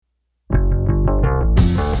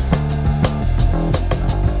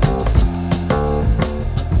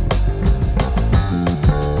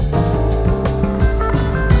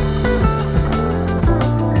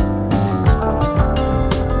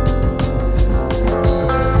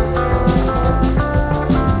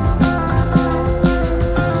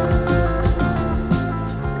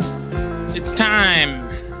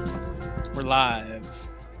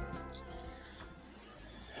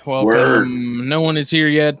Welcome. Word. No one is here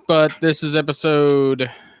yet, but this is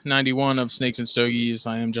episode 91 of Snakes and Stogies.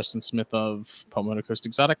 I am Justin Smith of Palmetto Coast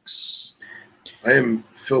Exotics. I am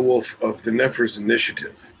Phil Wolf of the Neffers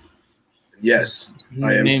Initiative. Yes,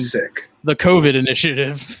 I am sick. The COVID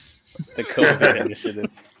Initiative. The COVID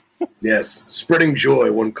Initiative. Yes, spreading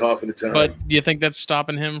joy one cough at a time. But do you think that's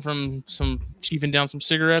stopping him from chiefing down some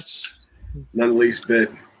cigarettes? Not the least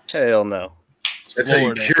bit. Hell no. That's how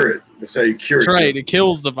you cure it. That's how you cure it. That's right. It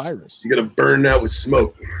kills the virus. You got to burn it out with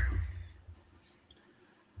smoke.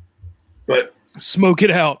 But smoke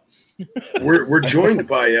it out. we're joined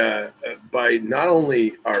by not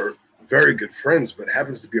only our very good friends, but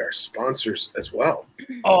happens to be our sponsors as well.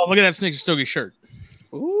 Oh, look at that Snakes and Stogies shirt.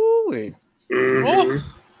 Ooh. The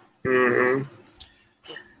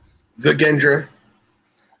Gendra.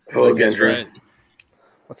 Hello, Gendra. Right.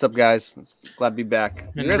 What's up, guys? Glad to be back.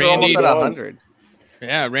 And You guys Randy, are almost at 100.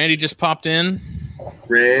 Yeah, Randy just popped in.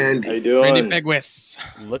 Randy. How you doing? Randy Begwith.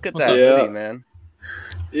 Look at What's that up? hoodie, man.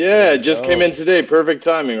 Yeah, just came in today. Perfect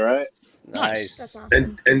timing, right? Nice. That's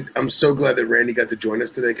awesome. And I'm so glad that Randy got to join us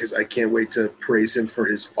today because I can't wait to praise him for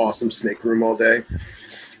his awesome snake room all day.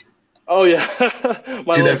 Oh yeah,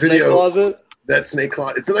 my Dude, little snake closet. That snake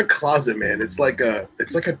closet. It's not a closet, man. It's like a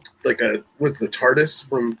what's the TARDIS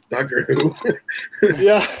from Doctor Who?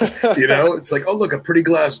 Yeah. You know, it's like, oh look, a pretty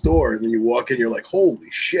glass door, and then you walk in, you're like, holy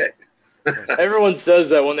shit. Everyone says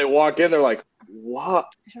that when they walk in, they're like,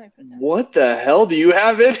 What the hell do you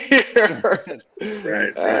have in here?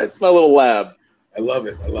 Right. It's my little lab. I love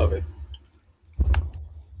it.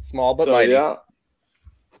 Small but So mighty. yeah,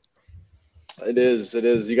 it is.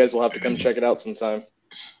 You guys will have to come check it out sometime.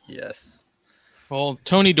 Yes. Well,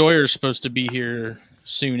 Tony Doyer's supposed to be here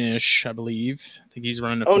soonish, I believe. I think he's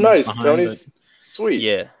running. Oh, nice. Tony's sweet.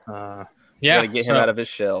 Yeah. Yeah. Gotta get him out of his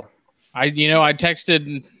shell. I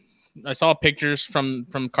texted. I saw pictures from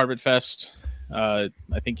Carpet Fest. I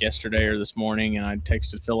think yesterday or this morning, and I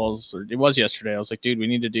texted Phil. It was yesterday. I was like, dude, we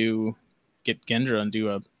need to get Gendra and do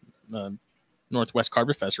a Northwest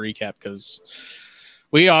Carpet Fest recap because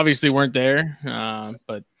we obviously weren't there,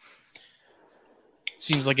 but.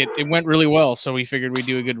 Seems like it went really well, so we figured we'd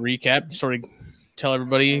do a good recap, sort of tell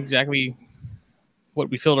everybody exactly what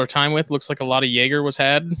we filled our time with. Looks like a lot of Jaeger was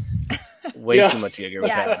had. Way too much Jaeger was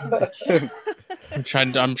had.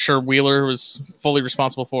 I'm sure Wheeler was fully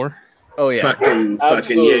responsible for. Oh, yeah. Fucking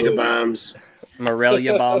Jaeger bombs.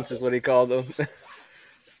 Morelia bombs is what he called them.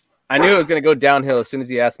 I knew it was going to go downhill as soon as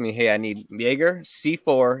he asked me, hey, I need Jaeger,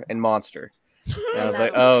 C4, and Monster. And I was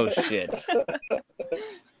like, oh, shit.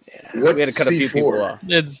 What's we had to cut C4? a few people off.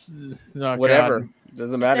 It's whatever. God.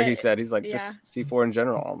 Doesn't matter. He said he's like just C4 in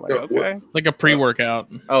general. I'm like, okay. It's like a pre-workout.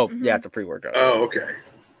 Oh yeah, it's a pre-workout. Oh, okay.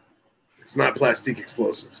 It's not plastic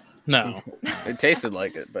explosive. No, it tasted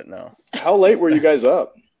like it, but no. How late were you guys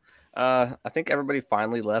up? I think everybody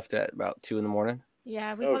finally left at about 2 a.m.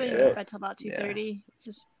 Yeah, we probably went to bed till about 2:30. It's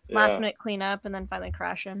just last minute cleanup and then finally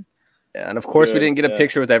crashing. Yeah, and of course we didn't get a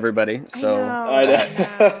picture with everybody. So I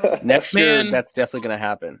know. next year that's definitely gonna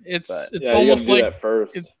happen. It's you almost gotta do like that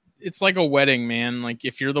first. It's like a wedding, man. Like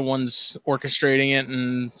if you're the ones orchestrating it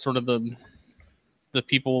and sort of the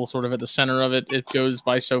people sort of at the center of it, it goes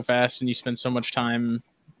by so fast and you spend so much time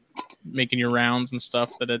making your rounds and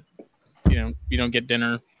stuff that you don't get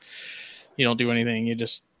dinner, you don't do anything, you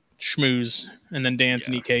just schmooze and then dance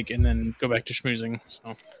and eat cake and then go back to schmoozing.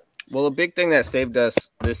 So. Well, a big thing that saved us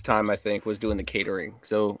this time, I think, was doing the catering.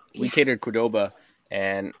 So we catered Cordoba,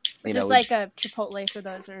 and just like a Chipotle for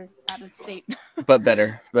those who are out of state, but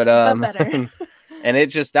better. But better. And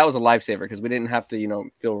that was a lifesaver because we didn't have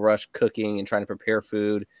to, feel rushed cooking and trying to prepare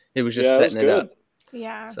food. It was just setting it up.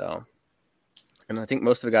 Yeah. So, and I think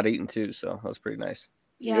most of it got eaten too, so that was pretty nice.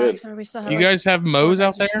 Yeah. So we still have. You guys have Moe's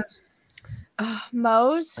out there?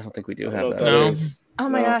 Moe's? I don't think we do have that. No. Oh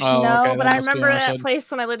my gosh, Oh, no! okay, but that I must be remember what I that said.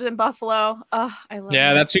 place when I lived in Buffalo. Oh, I love it.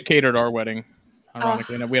 Yeah, that's who catered our wedding.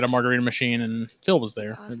 Ironically, we had a margarita machine and Phil was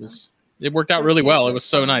there. Awesome. It worked out really well. It was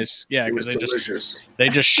so nice. Yeah, It was because delicious. they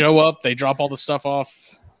just show up, they drop all the stuff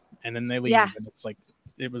off, and then they leave. Yeah. And it's like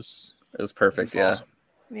it was perfect. awesome.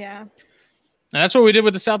 Yeah. And that's what we did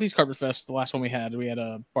with the Southeast Carpet Fest. The last one we had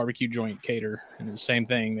a barbecue joint cater, and it was the same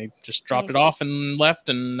thing. They just dropped it off and left,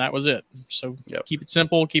 and that was it. So keep it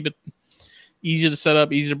simple, keep it easy to set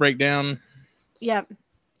up, easy to break down. Yep.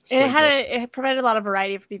 And it provided a lot of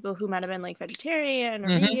variety for people who might have been like vegetarian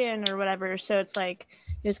or vegan or whatever. So it's like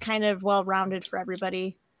it was kind of well rounded for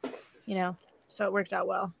everybody, So it worked out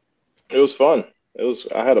well. It was fun.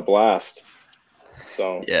 I had a blast.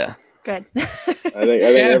 So yeah. Good. I think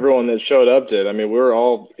everyone that showed up did. I mean, we were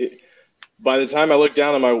all by the time I looked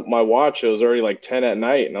down at my watch, it was already like 10 at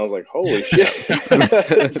night, and I was like, "Holy shit!"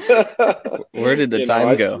 Where did the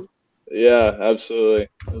time go? Yeah, absolutely.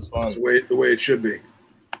 It was fun. It's the way it should be.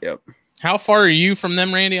 Yep. How far are you from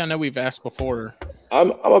them, Randy? I know we've asked before.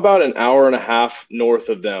 I'm about an hour and a half north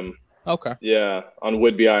of them. Okay. Yeah, on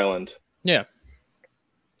Whidbey Island. Yeah.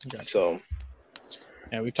 Gotcha. So.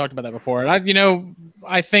 Yeah, we've talked about that before, and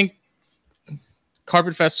I think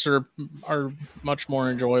carpet fests are much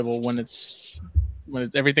more enjoyable when it's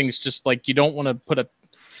everything's just like, you don't want to put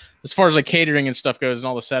as far as like catering and stuff goes and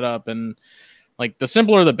all the setup, and like the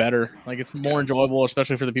simpler the better. Like it's more enjoyable,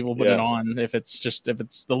 especially for the people putting it on. If it's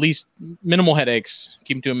the least minimal headaches,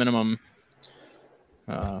 keep them to a minimum.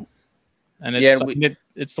 And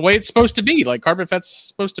it's the way it's supposed to be. Like carpet fest's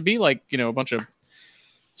supposed to be like, a bunch of.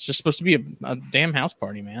 It's just supposed to be a damn house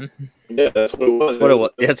party, man. Yeah, that's what it was.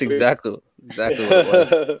 That's exactly what it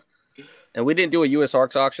was. And we didn't do a US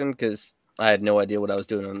Arcs auction because I had no idea what I was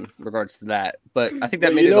doing in regards to that. But I think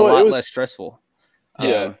that made it a lot less stressful.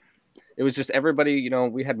 Yeah. It was just everybody,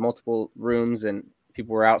 we had multiple rooms and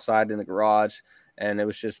people were outside in the garage, and it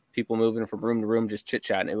was just people moving from room to room, just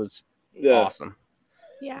chit-chatting. It was awesome.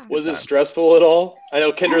 Yeah. Was it stressful at all? I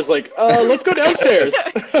know Kendra's like, let's go downstairs.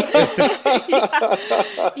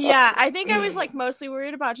 Yeah, I think I was like mostly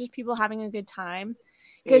worried about just people having a good time.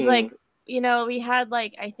 Because we had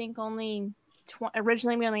like, I think only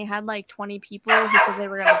originally we only had like 20 people who said they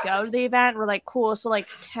were going to go to the event. We're like, cool. So like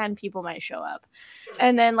 10 people might show up.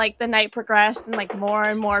 And then like the night progressed and like more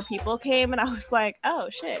and more people came. And I was like, oh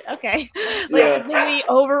shit. Okay. Good thing we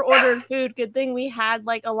over ordered food. Good thing we had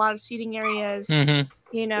like a lot of seating areas,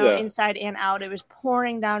 inside and out. It was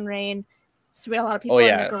pouring down rain. So we had a lot of people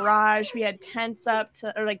in the garage. We had tents up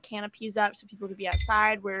or like canopies up so people could be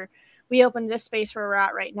outside, where we opened this space where we're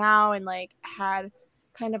at right now and like had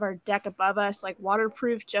kind of our deck above us like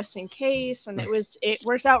waterproof just in case, and it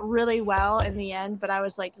worked out really well in the end. But I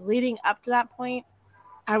was like, leading up to that point,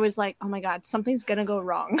 I was like, oh my god, something's gonna go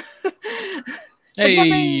wrong.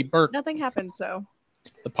 Hey, Bert, nothing happened. So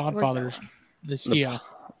the Podfathers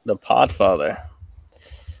the Podfather,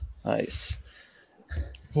 nice.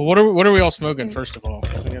 Well, what are we all smoking? First of all,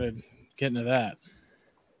 we gotta get into that.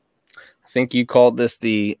 I think you called this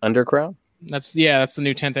the Undercrown. That's the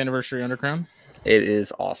new 10th anniversary Undercrown. It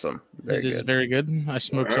is awesome. It is very good. I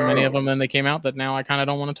smoked so many of them and they came out that now I kind of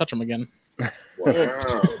don't want to touch them again.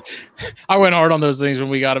 Wow. I went hard on those things when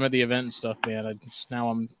we got them at the event and stuff, man. Now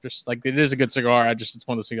I'm just like, it is a good cigar. It's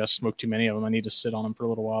one of those things, I smoked too many of them. I need to sit on them for a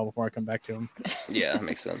little while before I come back to them. Yeah, that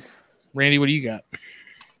makes sense. Randy, what do you got?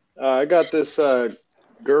 I got this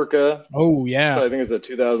Gurkha. Oh, yeah. So I think it's a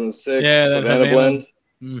 2006 Savannah blend.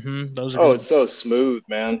 Mm-hmm. Those are good. It's so smooth,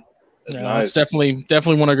 man. It's nice. It's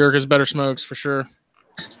definitely one of Gurkha's better smokes for sure.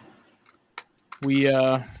 We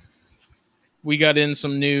got in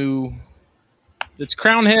some new. It's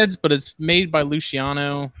Crown Heads, but it's made by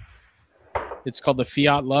Luciano. It's called the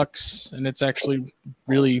Fiat Lux, and it's actually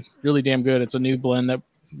really, really damn good. It's a new blend that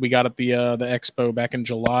we got at the expo back in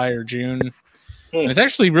July or June. And it's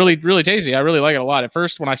actually really, really tasty. I really like it a lot. At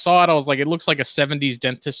first, when I saw it, I was like, it looks like a 70s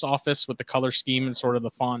dentist's office with the color scheme and sort of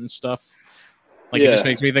the font and stuff. Like, it just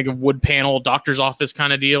makes me think of wood panel, doctor's office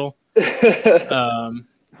kind of deal. And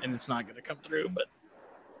it's not going to come through, but.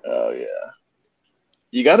 Oh, yeah.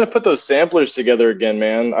 You got to put those samplers together again,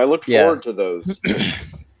 man. I look forward to those.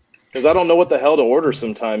 Because I don't know what the hell to order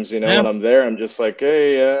sometimes, when I'm there. I'm just like,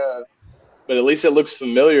 hey, but at least it looks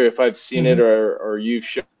familiar if I've seen it or you've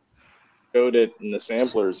showed it in the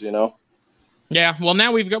samplers, Yeah, well,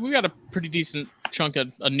 now we've got a pretty decent chunk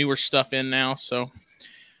of newer stuff in now, so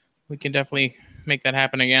we can definitely make that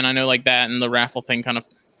happen again. I know like that and the raffle thing kind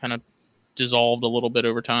of dissolved a little bit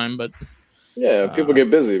over time, but people get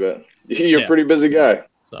busy, but you're a pretty busy guy.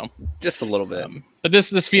 So just a little bit. But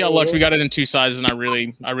this Fiat Lux, we got it in 2 sizes, and I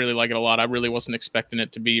really like it a lot. I really wasn't expecting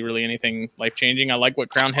it to be really anything life changing. I like what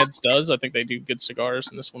Crown Heads does. I think they do good cigars,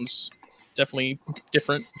 and this one's definitely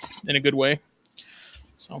different in a good way.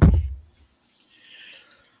 So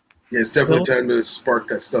yeah, it's definitely time to spark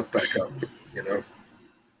that stuff back up.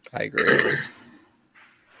 I agree.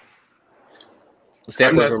 The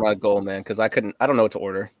samplers were my goal, man, because I don't know what to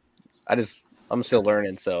order. I'm still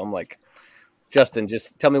learning, so I'm like, Justin,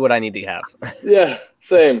 just tell me what I need to have. Yeah,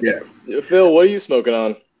 same. Yeah. Phil, what are you smoking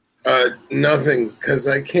on? Nothing, because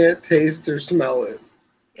I can't taste or smell it.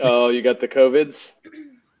 Oh, you got the COVIDs?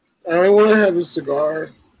 I want to have a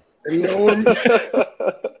cigar. And no one...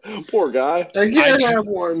 Poor guy. I can't have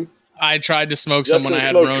one. I tried to smoke some when I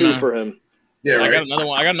had Rona. 2 for him. Yeah, right. I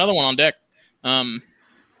got another one on deck.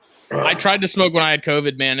 I tried to smoke when I had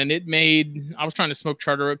COVID, man, and I was trying to smoke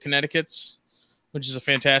Charter Oak Connecticut's, which is a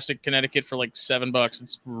fantastic Connecticut for like $7.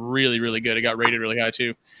 It's really, really good. It got rated really high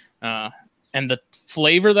too. And the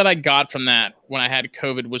flavor that I got from that when I had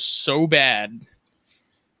COVID was so bad.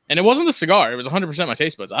 And it wasn't the cigar. It was 100% my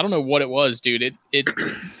taste buds. I don't know what it was, dude. It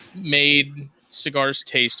made cigars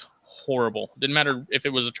taste horrible. Didn't matter if it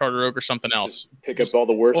was a Charter Oak or something else. Just pick up all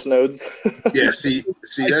the worst nodes. Yeah, see,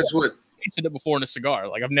 that's what I tasted it before in a cigar.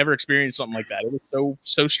 Like I've never experienced something like that. It was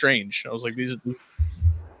so strange. I was like, these are.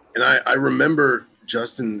 And I remember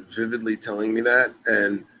Justin vividly telling me that,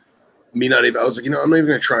 and me not even. I was like, I'm not even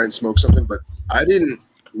gonna try and smoke something, but I didn't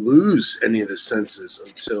lose any of the senses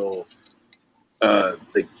until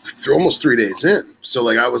almost 3 days in. So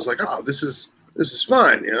like I was like, oh, this is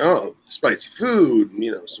fine, spicy food,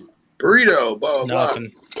 some burrito, blah blah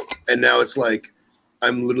Nothing. blah. And now it's like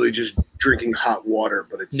I'm literally just drinking hot water,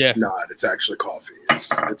 but it's not. It's actually coffee.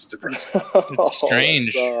 It's depressing. It's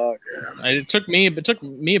strange. Oh, It took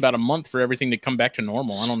me about a month for everything to come back to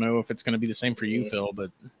normal. I don't know if it's going to be the same for you, Phil, but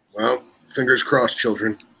well, fingers crossed,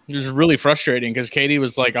 children. It was really frustrating because Katie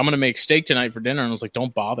was like, "I'm going to make steak tonight for dinner," and I was like,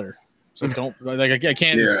 "Don't bother." So don't like I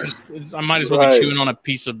can't. Yeah. I might as well be chewing on a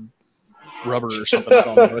piece of rubber or something. I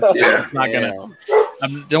don't know. It's not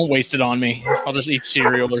gonna. Don't waste it on me. I'll just eat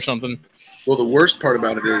cereal or something. Well, the worst part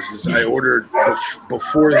about it is I ordered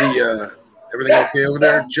before the everything okay over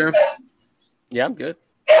there, Jeff? Yeah, I'm good.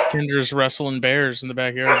 Kendra's wrestling bears in the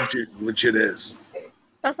backyard. Legit is.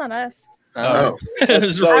 That's not us. Oh. that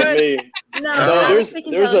was me. No,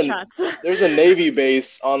 there's a Navy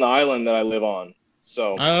base on the island that I live on.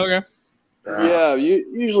 So. Oh, okay. Yeah,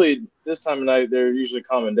 usually this time of night they're usually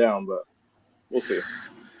calming down, but we'll see.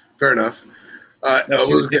 Fair enough.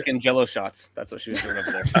 She was taking Jello shots. That's what she was doing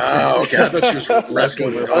over there. Oh, okay. I thought she was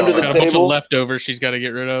wrestling under the a bunch of table. leftovers she's got to get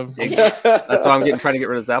rid of. That's why I'm trying to get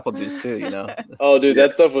rid of this apple juice too. Oh, dude,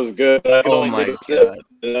 that stuff was good. I could Oh only my take a sip,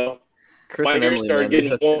 god. Chris my and ears Emily, started man,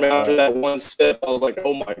 getting warm after that one sip. I was like,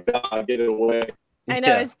 "Oh my god, get it away!" I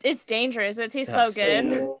know it's dangerous. It tastes so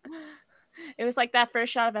good. It was like that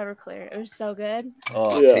first shot of Everclear. It was so good.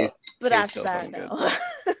 Oh, yeah. But after that, no.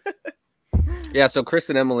 Yeah, so Chris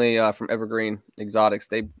and Emily from Evergreen Exotics,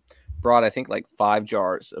 they brought, I think, like 5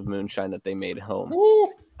 jars of moonshine that they made at home.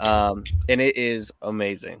 And it is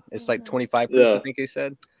amazing. It's like 25 proof, I think they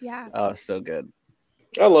said. Yeah. Oh, so good.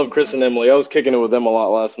 I love Chris and Emily. I was kicking it with them a lot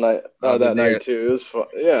last night. That night too. It was fun.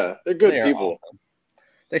 Yeah, they're good people. Awesome.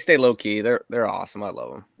 They stay low key. They're awesome. I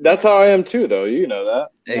love them. That's how I am too, though. You know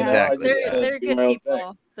that. Exactly. They're good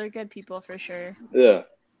people. They're good people for sure. Yeah.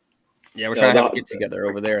 Yeah, we're trying to have a get together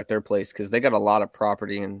over there at their place because they got a lot of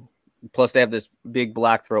property, and plus they have this big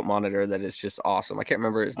black throat monitor that is just awesome. I can't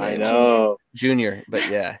remember his name. I know. Junior, but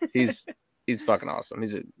yeah, he's fucking awesome.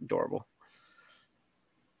 He's adorable.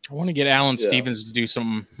 I want to get Alan Stevens to do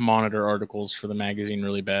some monitor articles for the magazine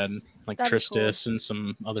really bad, like Tristis and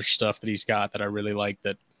some other stuff that he's got that I really like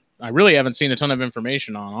that I really haven't seen a ton of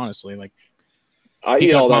information on, honestly. Like I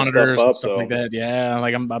eat all that stuff up, stuff like that. Yeah,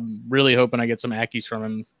 like I'm really hoping I get some Ackies from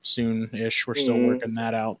him soon-ish. We're still working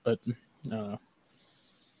that out, but I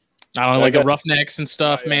don't know, like the roughnecks and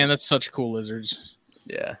stuff, man. That's such cool lizards.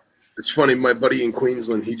 Yeah, it's funny. My buddy in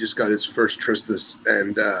Queensland, he just got his first Tristis,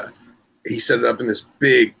 and he set it up in this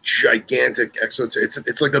big, gigantic exoterra.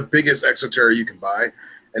 It's like the biggest exoterra you can buy,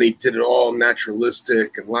 and he did it all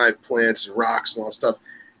naturalistic and live plants and rocks and all that stuff.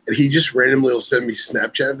 And he just randomly will send me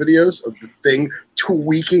Snapchat videos of the thing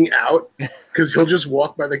tweaking out because he'll just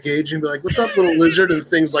walk by the cage and be like, "What's up, little lizard?" And the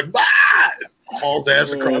thing's like, "Bah!" Hauls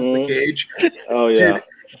ass across the cage. Oh yeah. Dude,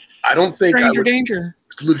 I don't think danger.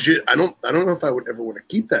 Legit. I don't know if I would ever want to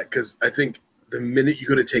keep that because I think the minute you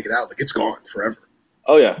go to take it out, like it's gone forever.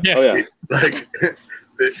 Oh yeah. Oh yeah.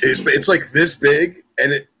 It's like this big,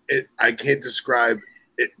 and it I can't describe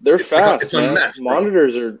it. They're it's fast. Like it's on meth.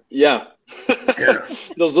 Monitors are yeah.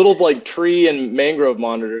 Those little like tree and mangrove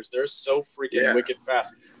monitors, they're so freaking wicked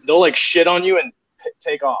fast. They'll like shit on you and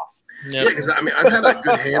take off. Yeah, because I mean, I've had a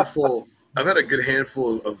good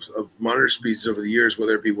handful of monitor species over the years,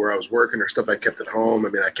 whether it be where I was working or stuff I kept at home. I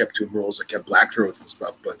mean, I kept tomb rolls, I kept black throats and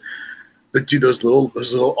stuff. But dude, those little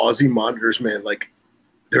Aussie monitors, man, like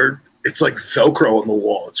it's like Velcro on the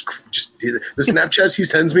wall. It's just the Snapchats he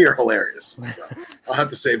sends me are hilarious. So I'll have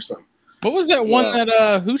to save some. What was that one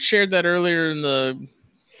that who shared that earlier in the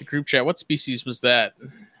group chat? What species was that?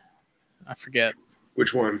 I forget.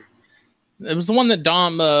 Which one? It was the one that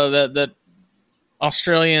Dom that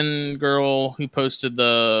Australian girl who posted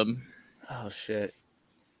the. Oh shit!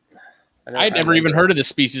 I'd never even heard of this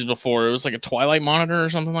species before. It was like a twilight monitor or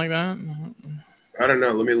something like that. I don't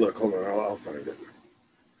know. Let me look. Hold on. I'll find it.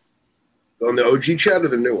 On the OG chat or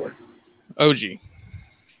the new one? OG.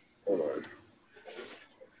 Hold on.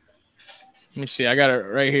 Let me see. I got it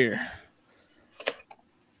right here.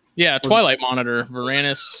 Yeah, Twilight Monitor,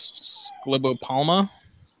 Varanus globopalma.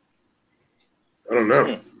 I don't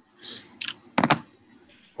know.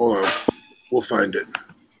 Hold on. We'll find it.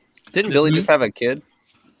 Didn't Billy just have a kid?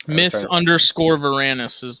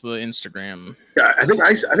 Miss_Varanus is the Instagram. Yeah, I think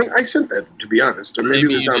I sent that, to be honest. Or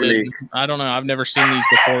maybe it was Dominique. I don't know. I've never seen these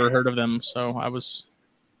before or heard of them, so I was...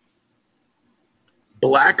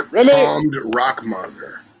 Black Palmed Rock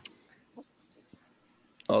Monitor.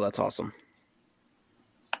 Oh, that's awesome.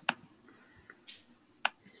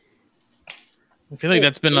 I feel like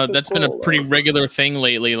that's been a pretty regular thing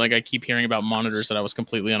lately. Like I keep hearing about monitors that I was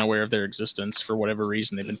completely unaware of their existence for whatever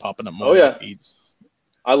reason. They've been popping up more in the feeds.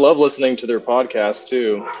 I love listening to their podcast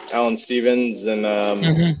too. Alan Stevens and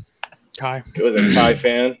Kai. Was a Kai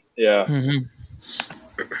fan? Yeah.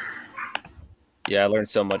 Mm-hmm. Yeah, I learned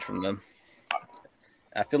so much from them.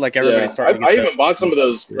 I feel like everybody's starting. I even bought some of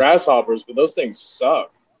those grasshoppers, but those things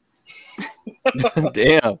suck.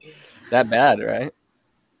 Damn, that bad, right?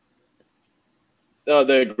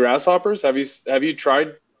 The grasshoppers. Have you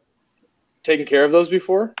tried taking care of those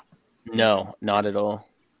before? No, not at all.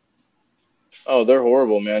 Oh, they're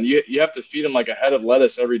horrible, man. You have to feed them like a head of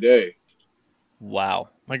lettuce every day. Wow,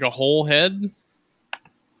 like a whole head.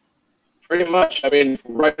 Pretty much. I mean,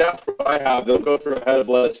 right now, for what I have, they'll go through a head of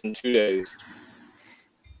lettuce in 2 days.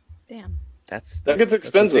 Damn. That gets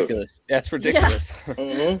expensive. That's ridiculous. Yeah.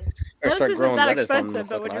 Mm-hmm. Lettuce isn't that expensive,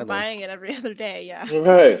 but when you're buying it every other day, yeah.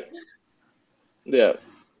 Right. Yeah.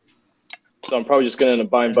 So I'm probably just going to end up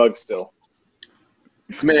buying bugs still.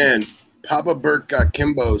 Man, Papa Bert got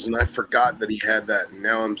Kimbo's, and I forgot that he had that, and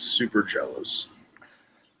now I'm super jealous.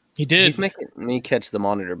 He did. He's making me catch the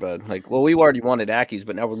monitor, bud. Like, well, we already wanted Aki's,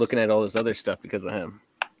 but now we're looking at all this other stuff because of him.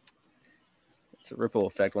 It's a ripple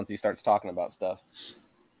effect once he starts talking about stuff.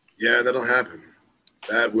 Yeah, that'll happen.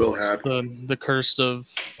 That will happen. The curse of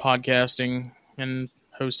podcasting and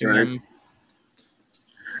hosting them.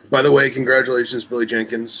 By the way, congratulations, Billy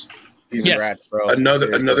Jenkins. He's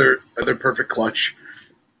another perfect clutch.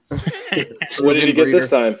 What did he get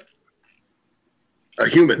this time? A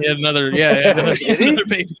human. Yeah, another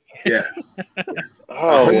baby. Yeah.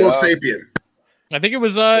 Homo sapien. I think it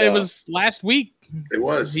was last week. It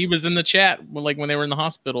was. He was in the chat like when they were in the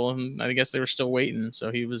hospital, and I guess they were still waiting.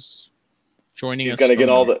 So he was joining us. He's gonna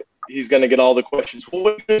get all the questions. Well,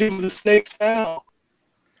 what are you gonna do with the snakes now?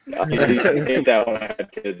 I used to hate that when I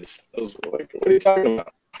had kids. I was like, what are you talking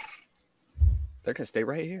about? They're gonna stay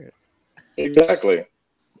right here. Exactly.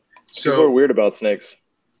 So people are weird about snakes.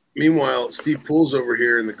 Meanwhile, Steve Poole's over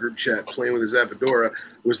here in the group chat playing with his Apodora.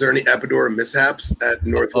 Was there any Apodora mishaps at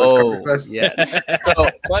Northwest Carpet Fest? Yes. So,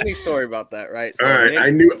 funny story about that, right? So all right. I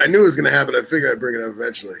knew it was going to happen. I figured I'd bring it up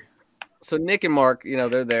eventually. So Nick and Mark,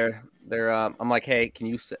 they're there. I'm like, hey, can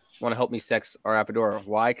you want to help me sex our Apodora?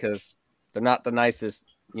 Why? Because they're not the nicest,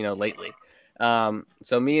 lately.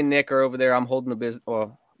 So me and Nick are over there. I'm holding the business,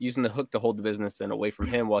 using the hook to hold the business and away from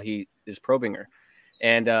him while he is probing her.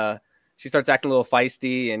 And she starts acting a little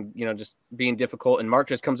feisty and, just being difficult. And Mark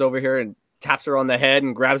just comes over here and taps her on the head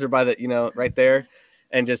and grabs her by the, right there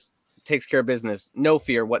and just takes care of business. No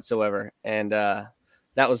fear whatsoever. And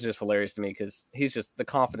that was just hilarious to me because the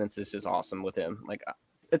confidence is just awesome with him. Like,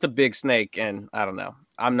 it's a big snake. And I don't know.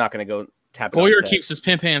 I'm not going to go tap it. Boyer keeps his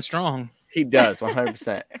pimp hand strong. He does,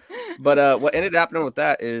 100%. But what ended up happening with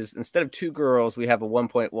that is instead of 2 girls, we have a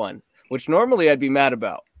 1.1, which normally I'd be mad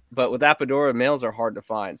about. But with Apodora, males are hard to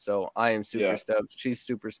find. So I am super stoked. She's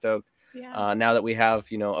super stoked. Yeah. Now that we have,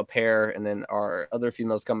 a pair and then our other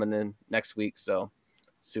females coming in next week. So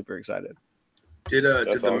super excited. Did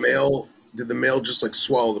the male just like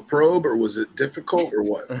swallow the probe, or was it difficult, or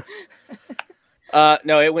what?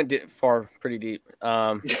 No, it went pretty deep.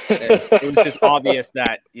 It was just obvious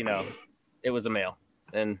that, it was a male.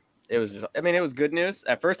 And it was just, it was good news.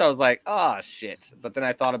 At first I was like, oh shit. But then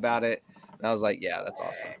I thought about it. And I was like, yeah, that's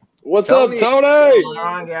awesome. What's up, Tony? What's going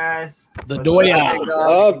on, guys? The Doya. What's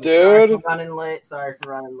up, dude? Sorry for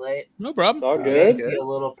running late. No problem. It's all good. I see a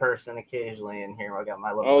little person occasionally in here. I got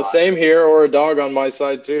my little. Oh, same here, or a dog on my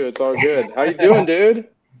side too. It's all good. How you doing, dude?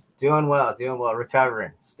 Doing well.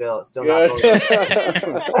 Recovering. Still not going.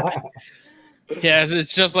 Yeah,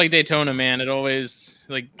 it's just like Daytona, man. It always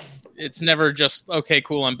it's never just okay,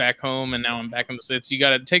 cool. I'm back home, and now I'm back in the States.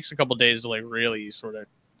 It takes a couple days to really sort of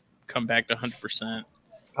come back to 100%.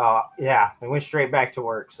 Oh yeah, we went straight back to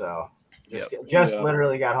work. So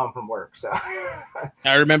literally got home from work. So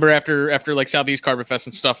I remember after Southeast Carpet Fest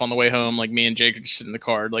and stuff on the way home, me and Jake were just sitting in the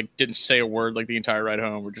car, didn't say a word the entire ride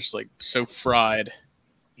home. We're just so fried.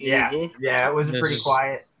 Yeah, it was pretty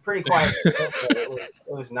quiet. It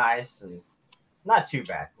was nice, and not too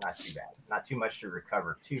bad. Not too bad. Not too much to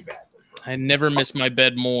recover too badly. I never miss my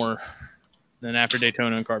bed more than after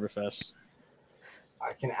Daytona and Carpet Fest.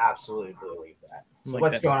 I can absolutely believe that. So Like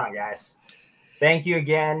what's that. going on, guys? Thank you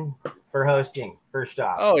again for hosting. First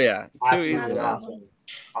off. Oh yeah, too Absolutely easy. awesome.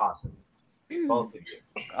 Awesome. Both of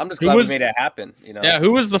you. I'm just glad we made it happen. You know. Yeah,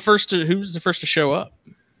 who was the first to show up?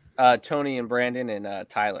 Tony and Brandon and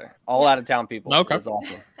Tyler, all out of town people. Okay. It was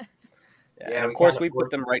awesome. Yeah, Yeah, and of course we put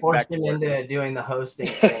them right back to work. into doing the hosting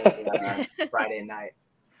thing Friday night.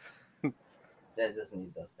 That doesn't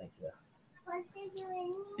need those. Thank you.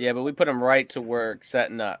 Yeah, but we put them right to work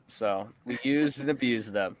setting up. So we used and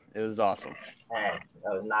abused them. It was awesome. Hey,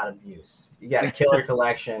 that was not abuse. You got a killer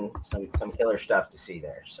collection, some killer stuff to see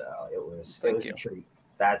there. So it was a treat.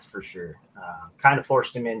 That's for sure. Kind of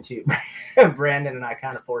forced him into Brandon and I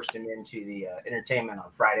kind of forced him into the entertainment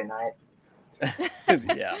on Friday night.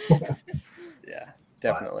 Yeah. Yeah,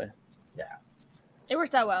 definitely. Yeah. It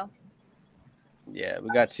worked out well. Yeah, we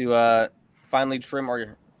got to finally trim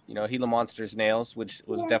our, Gila Monster's nails, which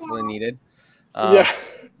was definitely needed.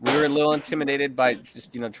 We were a little intimidated by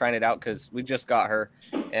just, trying it out because we just got her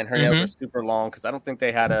and her nails are super long because I don't think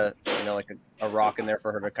they had a rock in there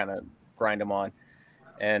for her to kind of grind them on.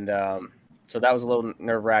 And so that was a little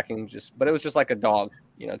nerve wracking, but it was just like a dog.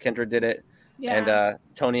 Kendra did it, and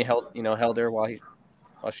Tony held her while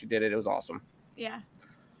she did it. It was awesome. Yeah,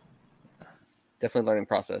 definitely learning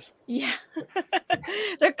process. Yeah,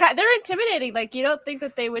 they're intimidating. Like you don't think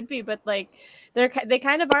that they would be, but like they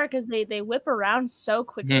kind of are because they whip around so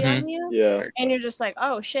quickly on you. Yeah, and you're just like,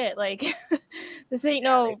 oh shit, like this ain't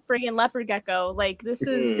no friggin' leopard gecko. Like this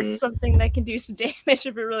is something that can do some damage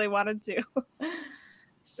if it really wanted to.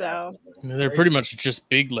 So they're pretty much just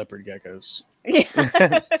big leopard geckos.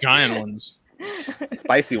 Yeah. Giant ones.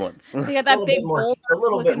 Spicy ones. You got that big boulder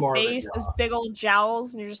looking more face, those big old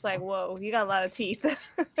jowls, and you're just like, whoa, you got a lot of teeth.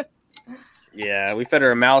 Yeah, we fed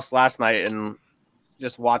her a mouse last night, and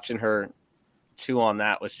just watching her chew on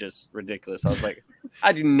that was just ridiculous. I was like,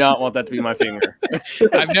 I do not want that to be my finger.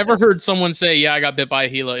 I've never heard someone say, yeah, I got bit by a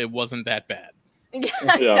Gila. It wasn't that bad. Yeah,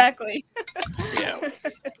 exactly. Yeah,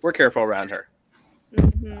 we're careful around her.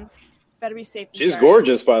 Mm-hmm. Better be safe. She's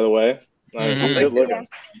gorgeous, by the way. Mm-hmm. Good looking.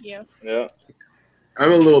 Yeah.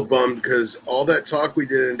 I'm a little bummed because all that talk we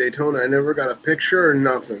did in Daytona, I never got a picture or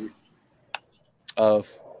nothing of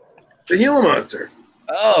the Gila Monster.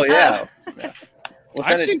 Oh yeah. We'll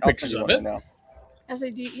I've seen pictures of it.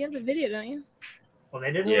 Actually, you have the video, don't you? Well,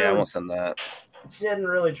 they didn't. Yeah, I won't send that. She didn't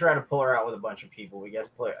really try to pull her out with a bunch of people. I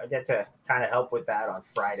get to kind of help with that on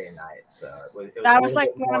Friday night. So that was like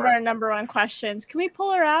one of our number one questions. Can we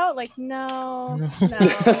pull her out? Like, no.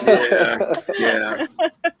 Yeah.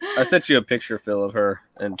 I sent you a picture, Phil, of her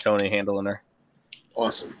and Tony handling her.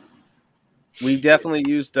 Awesome. We definitely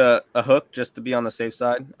used a hook just to be on the safe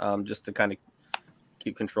side, just to kind of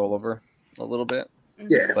keep control over a little bit.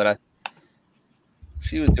 Yeah. But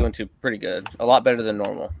she was doing pretty good. A lot better than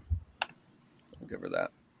normal. I'll give her that.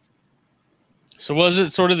 So was it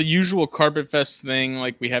sort of the usual Carpet Fest thing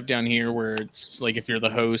like we have down here where it's like if you're the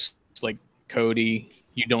host, like Cody,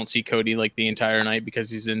 you don't see Cody like the entire night because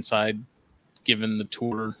he's inside giving the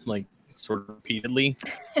tour like sort of repeatedly?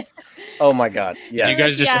 Oh my God. Yeah. Did you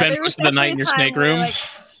guys just spend most of the night in your snake room?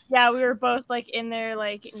 Yeah, we were both like in there,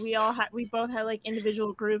 like we both had like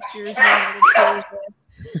individual groups we were doing the tours with.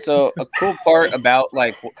 So a cool part about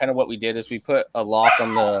like kind of what we did is we put a lock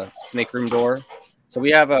on the snake room door. So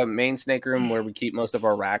we have a main snake room where we keep most of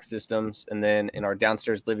our rack systems. And then in our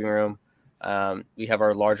downstairs living room, we have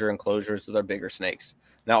our larger enclosures with our bigger snakes.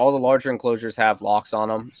 Now, all the larger enclosures have locks on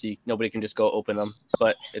them, so nobody can just go open them.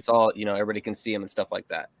 But it's all, everybody can see them and stuff like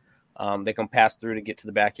that. They can pass through to get to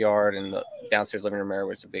the backyard and the downstairs living room area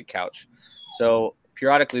where it's a big couch. So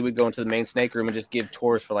periodically we'd go into the main snake room and just give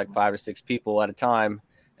tours for like 5 or 6 people at a time.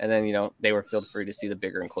 And then, they were feel free to see the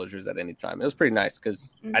bigger enclosures at any time. It was pretty nice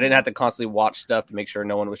because I didn't have to constantly watch stuff to make sure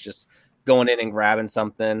no one was just going in and grabbing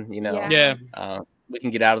something, Yeah. We can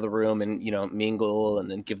get out of the room and, mingle and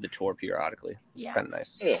then give the tour periodically. It's kind of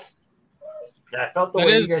nice. Yeah, I felt the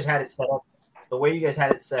way you guys had it set up. The way you guys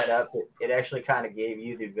had it set up, it actually kind of gave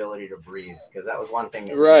you the ability to breathe because that was one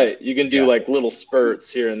thing. Right. You can do like little spurts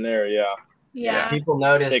here and there. Yeah. Yeah. People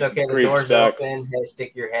noticed, Take okay, the creeps door's back. open. Hey,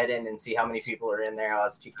 stick your head in and see how many people are in there. Oh,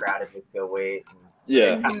 it's too crowded. Let's go wait. And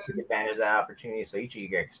Yeah. Kind of took advantage of that opportunity. So each of you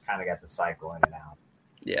guys kind of got to cycle in and out.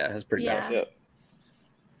 Yeah, it's pretty nice. Yeah.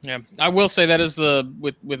 Yeah, I will say that is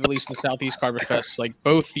with at least the Southeast Carpet Fest, like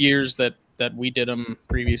both years that we did them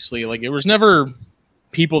previously, like it was never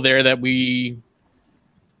people there that we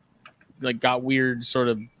like got weird sort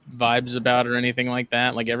of vibes about or anything like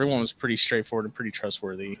that. Like everyone was pretty straightforward and pretty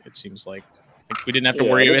trustworthy, it seems like. Like, we didn't have to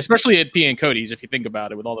worry, especially at P and Cody's, if you think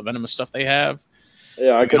about it, with all the venomous stuff they have.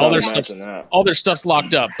 Yeah, I could all imagine that. All their stuff's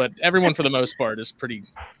locked up, but everyone for the most part is pretty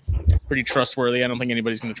trustworthy. I don't think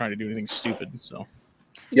anybody's going to try to do anything stupid. So.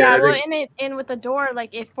 Yeah, well, and with the door,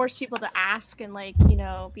 like, it forced people to ask and, like, you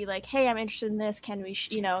know, be like, hey, I'm interested in this. Can we,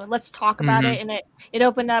 you know, let's talk about it. And it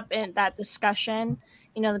opened up in that discussion,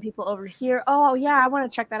 you know, the people over here, oh, yeah, I want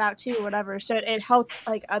to check that out too, or whatever. So it helped,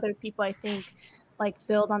 like, other people, I think, like,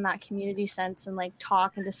 build on that community sense and, like,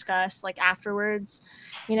 talk and discuss, like, afterwards,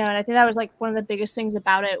 you know. And I think that was, like, one of the biggest things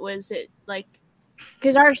about it was it, like,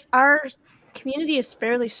 because our community is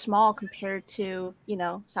fairly small compared to, you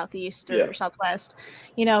know, Southeast or Southwest,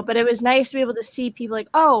 you know, but it was nice to be able to see people like,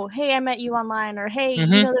 oh, hey, I met you online, or hey, you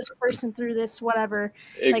know this person through this whatever,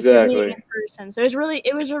 exactly, like, in person. So it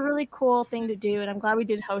was a really cool thing to do, and I'm glad we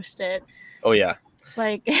did host it. Oh yeah,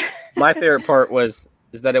 like my favorite part is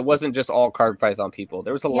that it wasn't just all carpet python people.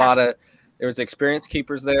 There was there was experienced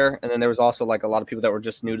keepers there, and then there was also like a lot of people that were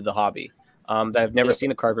just new to the hobby, that have never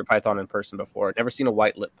seen a carpet python in person before, never seen a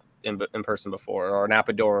white lip in person before, or an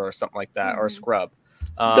apodora or something like that, or a scrub.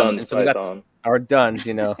 Duns python. Or duns,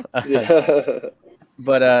 you know.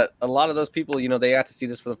 But a lot of those people, you know, they got to see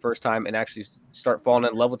this for the first time and actually start falling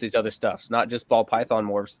in love with these other stuffs, not just ball python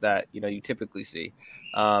morphs that, you know, you typically see.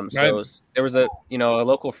 So there was a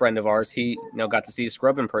local friend of ours. He, you know, got to see a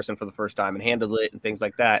scrub in person for the first time and handled it and things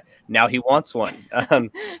like that. Now he wants one.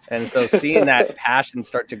 And so seeing that passion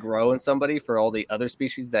start to grow in somebody for all the other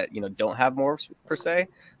species that, you know, don't have morphs per se,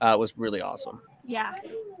 was really awesome. Yeah.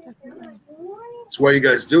 That's why you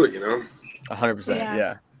guys do it, you know? 100%.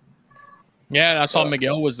 Yeah. Yeah, and I saw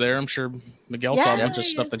Miguel was there. I'm sure Miguel saw a bunch of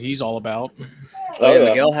stuff that he's all about. Oh, yeah.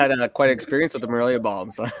 Miguel had quite an experience with the Morelia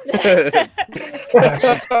bomb. So.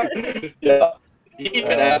 Yeah. He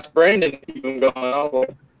even asked Brandon to keep him going. I was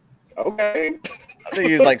like, okay. I think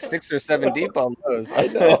he was like 6 or 7 deep on those. I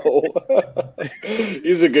know.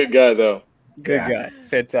 He's a good guy, though. Good guy.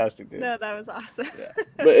 Fantastic, dude. No, that was awesome. Yeah.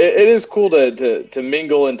 But it is cool to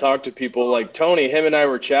mingle and talk to people. Like Tony, him and I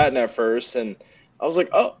were chatting at first, and I was like,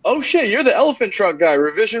 oh shit, you're the elephant trunk guy,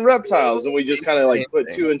 Revision Reptiles. And we just kind of like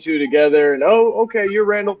put 2 and 2 together, and okay, you're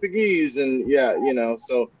Randall Pegues. And yeah, you know,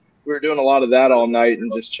 so we were doing a lot of that all night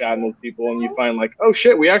and just chatting with people, and you find like, oh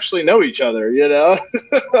shit, we actually know each other, you know?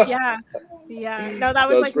 Yeah. No, that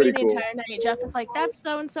was like me the entire night. Jeff was like, that's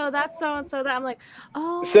so-and-so, that's so-and-so, that. I'm like,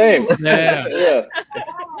 oh. Same. Yeah.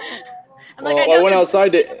 I'm like, I went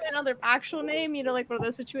outside to another actual name, you know, like one of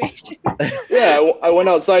those situations. Yeah, I went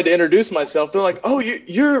outside to introduce myself. They're like, "Oh,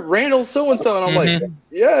 you're Randall so and so," and I'm like,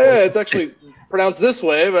 "Yeah, it's actually pronounced this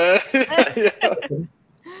way." But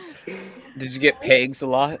Did you get pegs a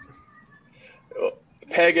lot?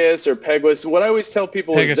 Pegas or Peguis. What I always tell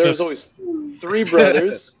people is there's always 3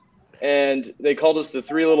 brothers, and they called us the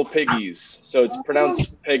 3 little piggies. So it's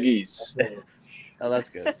pronounced Peggies. Oh, that's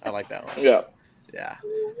good. I like that one. Yeah. Yeah.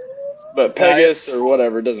 But Pegas or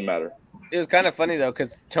whatever, doesn't matter. It was kind of funny, though,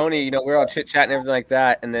 because Tony, you know, we were all chit-chatting and everything like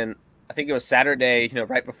that. And then I think it was Saturday, you know,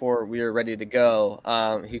 right before we were ready to go,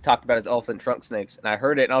 he talked about his elephant trunk snakes. And I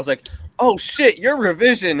heard it, and I was like, oh, shit, you're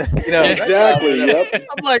Revision. You know, exactly. Yep.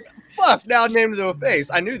 I'm like, fuck, now named to a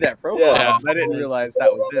face. I knew that profile. Yeah. I didn't realize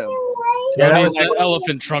that was him. Yeah, he's the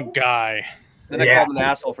elephant trunk guy. Then I called him an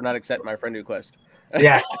asshole for not accepting my friend request.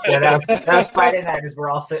 Yeah, that was Friday night as we're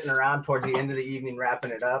all sitting around towards the end of the evening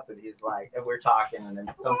wrapping it up, and he's like, and we're talking, and then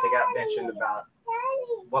something got mentioned about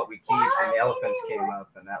what we keep, and the elephants came up,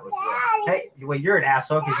 and that was hey, well, you're an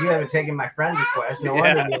asshole because you haven't taken my friend request. No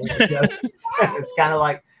wonder. It's kind of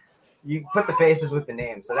like you put the faces with the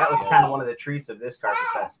names, so that was kind of one of the treats of this Carpet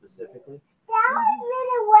Fest specifically.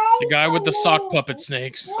 The guy with the sock puppet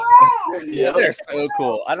snakes. Yeah, they're so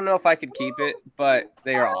cool. I don't know if I could keep it, but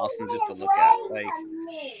they are awesome just to look at. Like,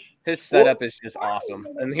 his setup is just awesome,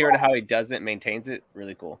 and hearing how he does it, maintains it,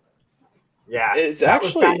 really cool. Yeah, it's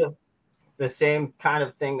actually kind of the same kind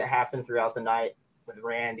of thing that happened throughout the night with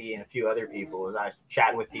Randy and a few other people. As I was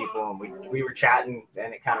chatting with people, and we were chatting,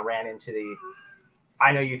 and it kind of ran into the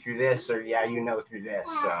I know you through this, or yeah, you know through this.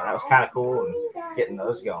 So that was kind of cool, and getting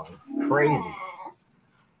those going. Crazy.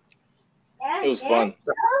 It was fun.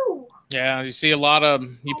 Yeah, you see a lot of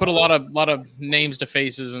put a lot of names to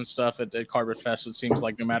faces and stuff at Carpet Fest. It seems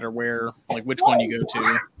like no matter where, like which one you go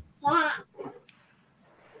to.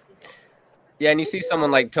 Yeah, and you see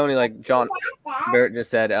someone like Tony, like John Barrett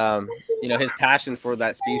just said, you know, his passion for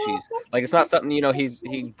that species. Like, it's not something, you know, he's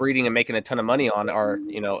breeding and making a ton of money on, or,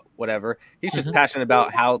 you know, whatever. He's just passionate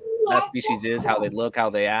about how that species is, how they look,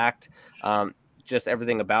 how they act, just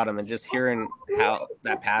everything about them. And just hearing how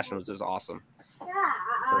that passion was just awesome,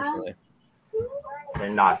 personally.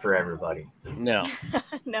 They're not for everybody. No.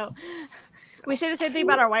 No. We say the same thing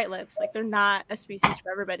about our white lips. Like they're not a species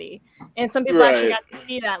for everybody. And some people actually got to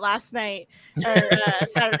see that last night or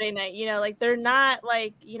Saturday night. You know, like they're not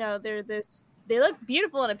like, you know, they're this. They look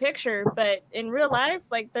beautiful in a picture, but in real life,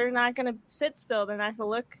 like they're not going to sit still. They're not going to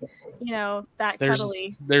look, you know, that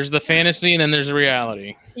cuddly. There's the fantasy and then there's the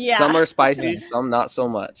reality. Yeah. Some are spicy, some not so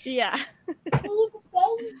much. Yeah.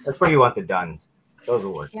 That's where you want the duns. Those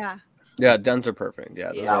will work. Yeah. Yeah, duns are perfect.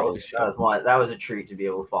 Yeah, those are always that was a treat to be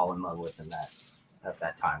able to fall in love with in that at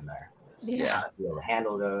that time there. Yeah. To be able to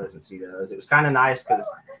handle those and see those. It was kind of nice because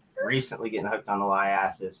recently getting hooked on the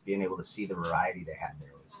Liasis, being able to see the variety they had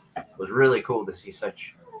there was really cool to see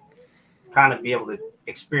such kind of be able to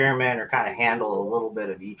experiment or kind of handle a little bit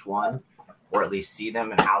of each one, or at least see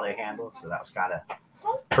them and how they handle. So that was kind of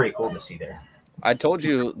pretty cool to see there. I told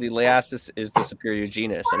you the Liasis is the superior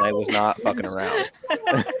genus, and I was not fucking around.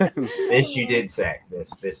 This you did say.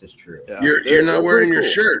 This is true. Yeah. You're not wearing your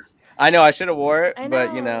shirt. I know I should have wore it,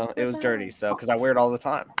 but you know it was dirty. So because I wear it all the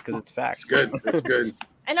time because it's facts. It's good. It's good.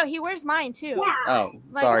 I know he wears mine too. Oh,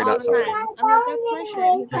 like, sorry, not sorry. I'm like, that's my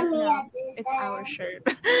shirt. He's like, no, it's our shirt.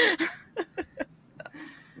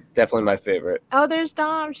 Definitely my favorite. Oh, there's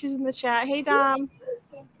Dom. She's in the chat. Hey, Dom.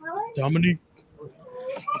 Dominique.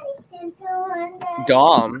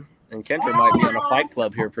 Dom and Kendra might be on a fight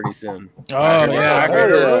club here pretty soon. Oh, yeah.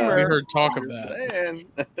 We heard talk of Just that. saying.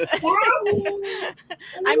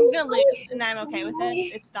 I'm going to lose, and I'm okay with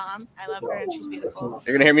it. It's Dom. I love her, and she's beautiful.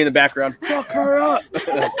 You're going to hear me in the background. Fuck her up.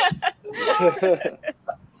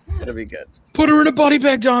 It'll be good. Put her in a body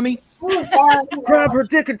bag, Tommy. Grab her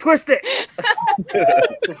dick and twist it.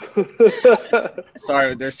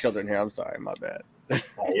 Sorry, there's children here. I'm sorry. My bad.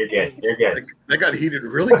 You're good. You're good. That got heated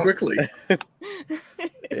really quickly.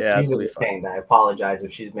 Yeah, she's fine. I apologize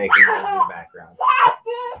if she's making noise in the background.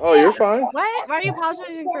 Oh, you're fine. What? Why are you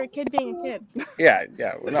apologizing for a kid being a kid? Yeah.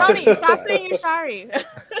 We're not. Tommy, stop saying you're sorry.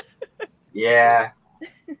 Yeah.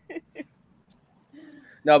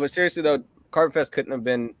 No, but seriously though, Carpet Fest couldn't have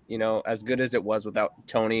been, you know, as good as it was without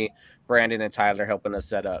Tony, Brandon, and Tyler helping us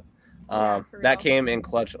set up. That came in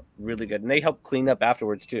clutch really good, and they helped clean up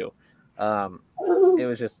afterwards too.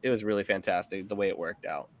 It was really fantastic the way it worked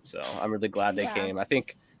out. So I'm really glad they came. I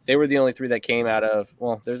think they were the only three that came out of.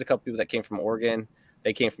 Well, there's a couple people that came from Oregon.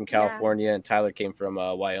 They came from California, and Tyler came from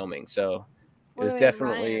Wyoming. So it was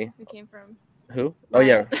definitely. Ryan, who came from? Who? Oh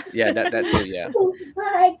yeah, that too. Yeah.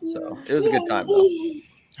 So it was a good time though.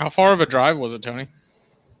 How far of a drive was it, Tony?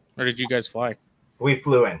 Or did you guys fly? We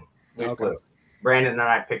flew in. We flew. Brandon and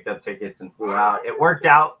I picked up tickets and flew out. It worked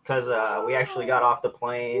out because we actually got off the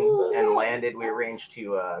plane and landed. We arranged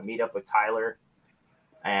to meet up with Tyler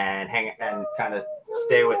and hang and kind of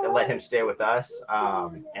let him stay with us.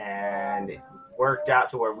 And it worked out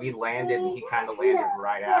to where we landed, and he kind of landed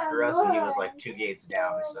right after us, and he was like 2 gates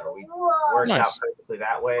down. So we worked out perfectly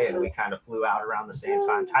that way, and we kind of flew out around the same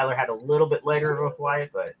time. Tyler had a little bit later of a flight,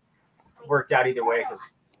 but it worked out either way because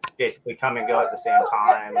basically come and go at the same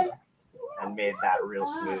time. And made that real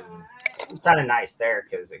smooth. It was kind of nice there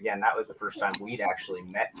because, again, that was the first time we'd actually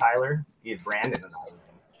met Tyler. He had Brandon and I.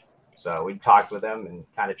 So we talked with him and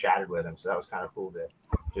kind of chatted with him. So that was kind of cool to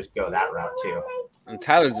just go that route too. And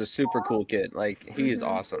Tyler's a super cool kid. Like, he is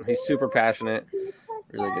awesome. He's super passionate.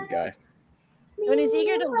 Really good guy. When he's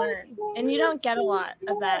eager to learn, and you don't get a lot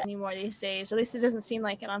of that anymore these days. Or at least it doesn't seem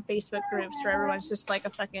like it on Facebook groups where everyone's just like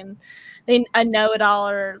a know-it-all,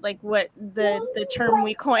 or like what the term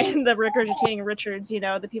we coined, the regurgitating Richards. You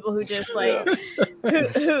know, the people who just like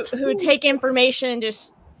who take information and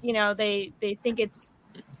just, you know, they think it's,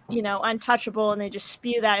 you know, untouchable, and they just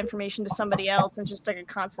spew that information to somebody else, and just like a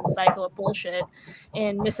constant cycle of bullshit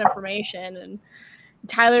and misinformation. And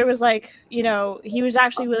Tyler was like, you know, he was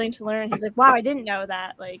actually willing to learn. He's like, wow, I didn't know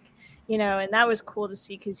that. Like, you know, and that was cool to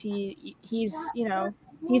see because he's, you know,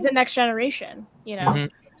 he's the next generation, you know.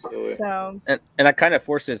 Mm-hmm. So and I kind of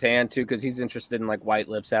forced his hand too because he's interested in like white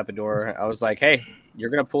lip Sapador. I was like, hey, you're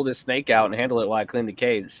gonna pull this snake out and handle it while I clean the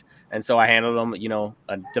cage. And so I handled him, you know,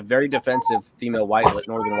 a very defensive female white lip,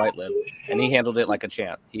 northern white lip, and he handled it like a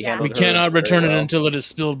champ. He handled. We cannot return it until it has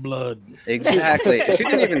spilled blood. Exactly. She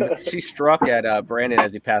didn't even. She struck at Brandon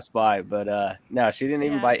as he passed by, but no, she didn't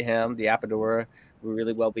even bite him. The Apodora were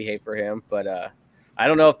really well behaved for him, but I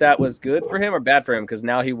don't know if that was good for him or bad for him because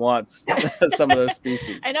now he wants some of those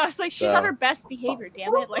species. I know. It's like she's on her best behavior.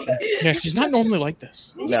 Damn it! Like, yeah, she's not normally like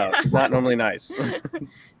this. No, she's not normally nice.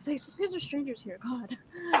 It's like, these are strangers here. God.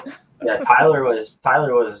 Yeah, Tyler was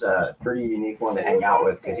a pretty unique one to hang out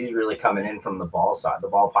with because he's really coming in from the ball side, the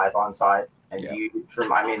ball python side.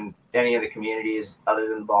 And any of the communities other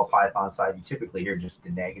than the ball python side, you typically hear just the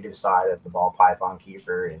negative side of the ball python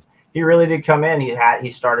keeper. And he really did come in. He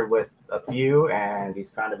started with a few, and he's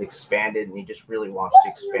kind of expanded, and he just really wants to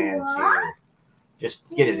expand to just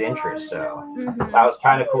get his interest. So that was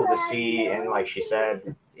kind of cool to see. And like she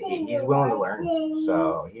said, he's willing to learn.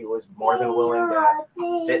 So he was more than willing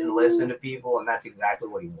to sit and listen to people, and that's exactly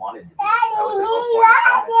what he wanted to do. That was his whole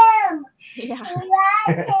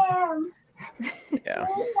point of coming. Yeah.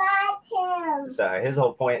 So his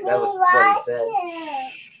whole point, that was what he said.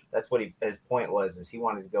 That's what his point was, is he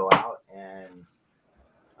wanted to go out and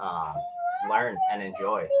learn and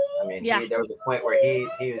enjoy. I mean, there was a point where he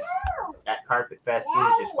was at Carpet Fest. He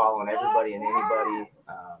was just following everybody and anybody,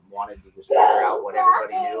 wanted to just figure out what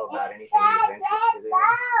everybody knew about anything he was interested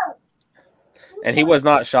in. And he was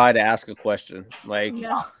not shy to ask a question. Like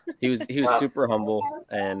he was super humble,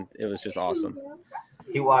 and it was just awesome.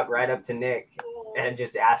 He walked right up to Nick and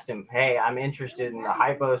just asked him, "Hey, I'm interested in the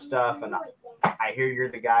hypo stuff, and I hear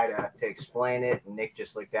you're the guy to explain it." And Nick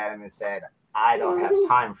just looked at him and said, "I don't have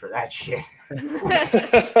time for that shit."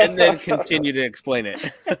 And then continue to explain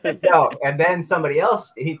it. No, and then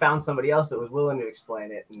he found somebody else that was willing to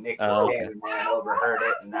explain it, and Nick was standing there and overheard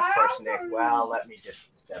it, and of course Nick, well, let me just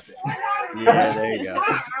step in. Yeah, there you go.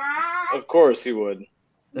 Of course he would.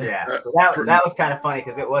 Yeah, so that was kind of funny,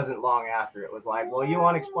 because it wasn't long after. It was like, well, you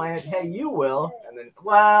want to explain it? Hey, you will. And then,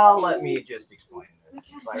 well, let me just explain this.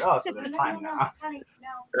 It's like, oh, so there's time now.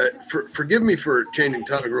 Forgive me for changing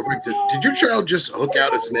topic real quick. Did your child just hook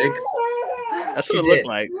out a snake? That's what it looked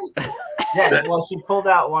like. Yeah, well, she pulled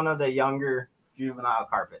out one of the younger juvenile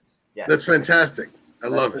carpets. Yeah, that's fantastic. I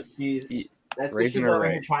love it. That's what she's over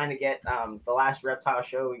here trying to get. The last reptile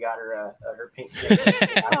show, we got her her pink snake.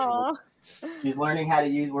 She's learning how to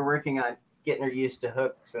use. We're working on getting her used to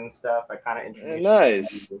hooks and stuff. I kind of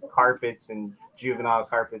introduced her to carpets and juvenile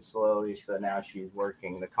carpets slowly, so now she's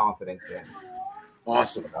working the confidence in.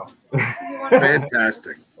 Awesome.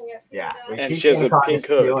 Fantastic. Yeah, and she has a pink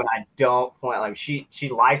hook. And I don't point like she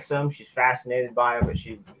likes them. She's fascinated by them, but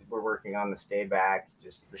we're working on the stay back,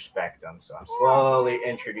 just respect them. So I'm slowly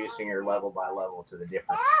introducing her level by level to the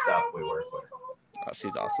different stuff we work with. Oh,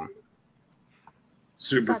 she's awesome.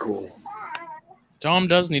 Super cool. Dom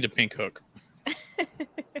does need a pink hook.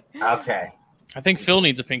 Okay. I think Phil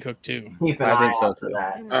needs a pink hook too. I think so too.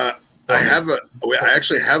 I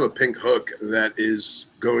actually have a pink hook that is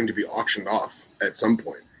going to be auctioned off at some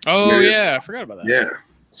point. Oh yeah, I forgot about that. Yeah.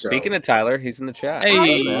 So. Speaking of Tyler, he's in the chat. Hey,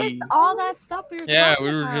 I missed all that stuff we were talking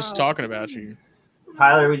we were about. just talking about you.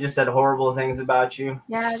 Tyler, we just said horrible things about you.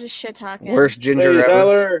 Yeah, just shit talking. Worst ginger ever.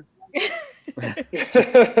 Tyler.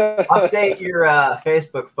 Update your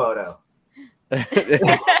Facebook photo.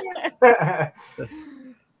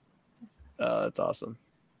 Oh, that's awesome.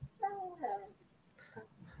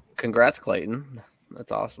 Congrats, Clayton.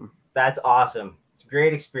 That's awesome. That's awesome. It's a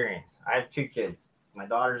great experience. I have 2 kids. My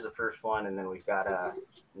daughter's the first one, and then we've got a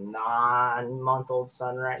 9-month-old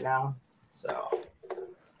son right now. So,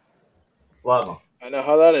 love them. I know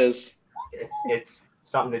how that is. It's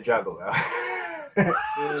something to juggle, though.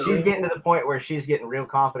 She's getting to the point where she's getting real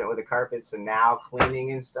confident with the carpets, and now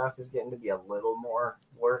cleaning and stuff is getting to be a little more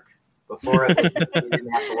work. Before we didn't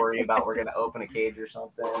have to worry about we're going to open a cage or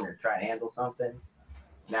something or try to handle something.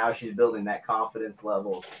 Now she's building that confidence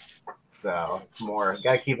level. So it's more,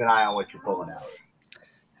 got to keep an eye on what you're pulling out.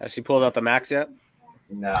 Has she pulled out the max yet?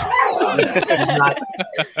 No.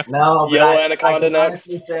 No. Yellow anaconda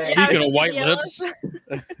next. Speaking of white lips.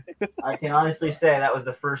 I can honestly say that was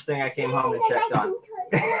the first thing I came home and checked on.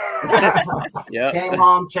 Yeah. Came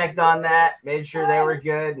home, checked on that, made sure they were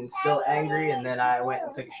good and still angry, and then I went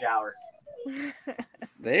and took a shower.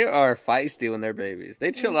 They are feisty when they're babies.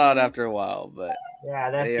 They chill out after a while, but yeah,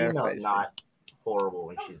 that female's not horrible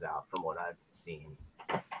when she's out, from what I've seen.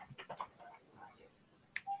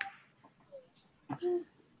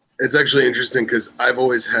 It's actually interesting because I've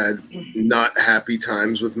always had not happy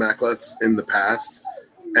times with Macklets in the past,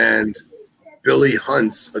 and Billy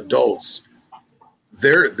Hunt's adults,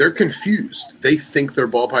 they're confused. They think they're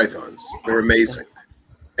ball pythons. They're amazing.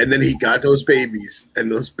 And then he got those babies,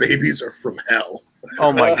 and those babies are from hell.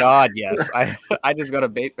 Oh my God, yes. I just got a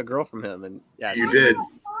girl from him, and yeah, you did.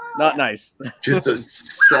 Not nice. Just a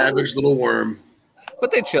savage little worm. But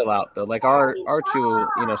they chill out though. Like our 2,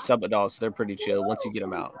 sub adults, they're pretty chill once you get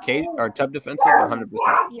them out. Kate, our tub defensive, 100%.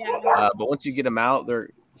 Yeah. But once you get them out, they're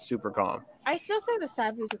super calm. I still say the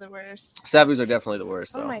Savus are the worst. Savus are definitely the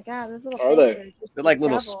worst, though. Oh my God, those little are they? are just They're like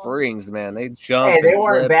little devil. springs, man. They jump. Hey, they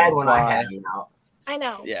weren't bad when I had them out. I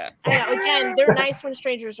know. Yeah. I know. Again, they're nice when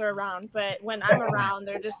strangers are around, but when I'm around,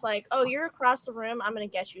 they're just like, "Oh, you're across the room. I'm gonna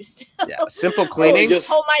get you still." Yeah. Simple cleaning.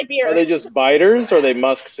 Hold my beer. Are they just biters or are they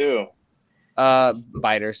musk too?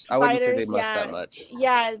 Biters. I wouldn't say they must that much.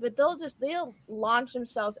 Yeah, but they'll launch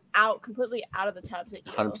themselves out completely out of the tubs at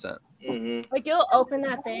you. 100%. Mm-hmm. Like you'll open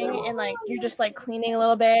that thing and like you're just like cleaning a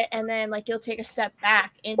little bit, and then like you'll take a step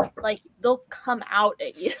back and like they'll come out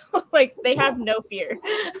at you. Like they have no fear.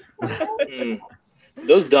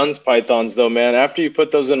 Those Dunn's pythons, though, man. After you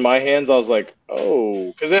put those in my hands, I was like,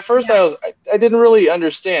 oh, because at first I didn't really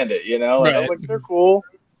understand it, you know. Like, I was like, they're cool,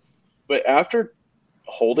 but after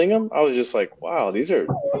holding them, I was just like, wow, these are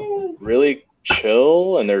really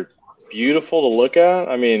chill and they're beautiful to look at.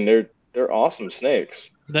 I mean, they're awesome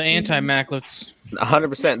snakes. The anti-maclets.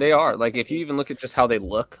 100%, they are. Like if you even look at just how they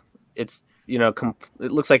look, it's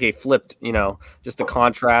it looks like a flipped, just the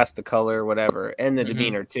contrast, the color, whatever, and the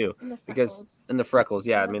demeanor too. And the freckles,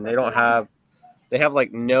 yeah. I mean, they have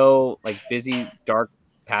like no like busy dark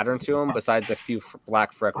pattern to them besides a few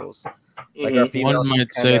black freckles. Like our females, one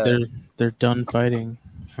might say they're done fighting.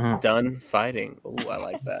 Huh. Done fighting. Oh, I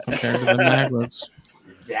like that. Compared to the maclets.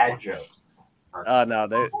 Dad joke. No,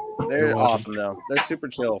 they're awesome though. They're super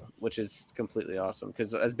chill, which is completely awesome.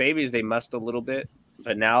 Because as babies, they must a little bit,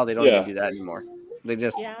 but now they don't even do that anymore. They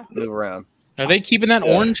just move around. Are they keeping that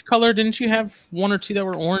orange color? Didn't you have one or two that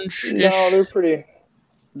were orange? No, they're pretty.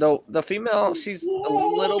 Though the female, she's a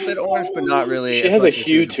little bit orange, but not really. She has a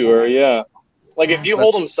hue to her, yeah. Like if you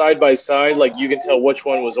hold them side by side, like you can tell which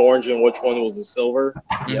one was orange and which one was the silver.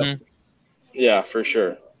 Yep. Yeah, for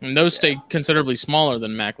sure. And those stay considerably smaller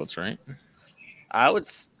than maclets, right?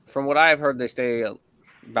 From what I've heard, they stay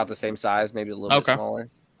about the same size, maybe a little bit smaller.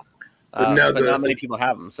 But not many people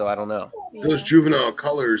have them, so I don't know. Those juvenile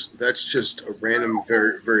colors, that's just a random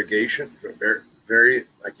variegation.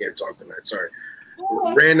 I can't talk tonight. Sorry.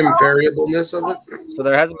 Random variableness of it. So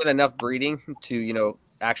there hasn't been enough breeding to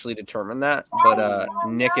actually determine that, but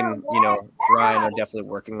Nick and Ryan are definitely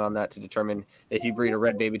working on that to determine if you breed a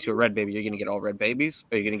red baby to a red baby, you're going to get all red babies,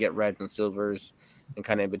 or you're going to get reds and silvers and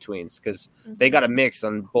kind of in betweens, because they got a mix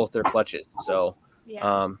on both their clutches. So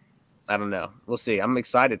I don't know, we'll see. I'm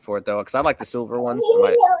excited for it though, because I like the silver ones, in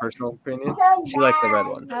my personal opinion. She likes the red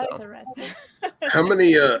ones. I like the reds. How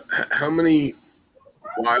many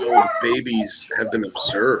wild babies have been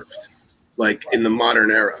observed, like in the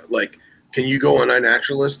modern era? Like, can you go on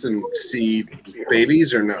iNaturalist and see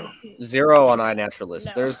babies or no? 0 on iNaturalist.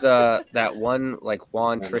 No. There's that one like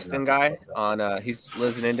Juan Tristan guy on he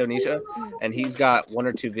lives in Indonesia, and he's got 1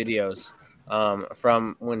 or 2 videos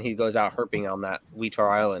from when he goes out herping on that Weetar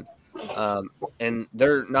Island. And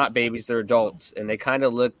they're not babies, they're adults, and they kind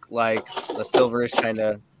of look like a silverish kind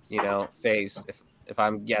of phase, if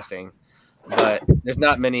I'm guessing. But there's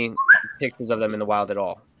not many pictures of them in the wild at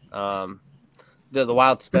all. The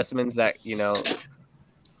wild specimens that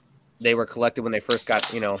they were collected when they first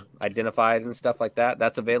got identified and stuff like that,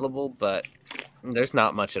 that's available, but there's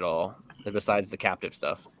not much at all besides the captive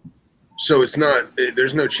stuff. So there's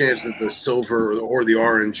no chance that the silver or the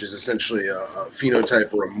orange is essentially a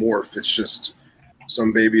phenotype or a morph. It's just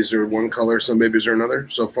some babies are one color, some babies are another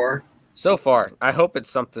so far. I hope it's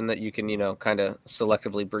something that you can kind of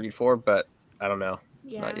selectively breed for, but I don't know.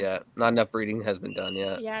 Not yet. Not enough breeding has been done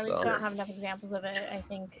yet. Yeah, we just don't have enough examples of it, I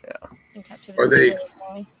think. In captivity.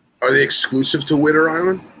 Are they exclusive to Weetar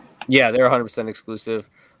Island? Yeah, they're 100% exclusive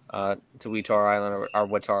to Weetar Island or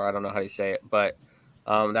Weetar. I don't know how you say it, but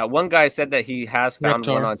that one guy said that he has found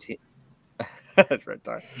one on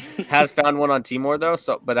has found one on Timor though.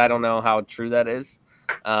 So, but I don't know how true that is.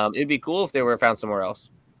 It'd be cool if they were found somewhere else.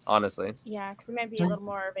 Honestly. Yeah, because it might be a little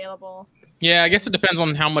more available. Yeah, I guess it depends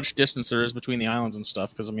on how much distance there is between the islands and stuff.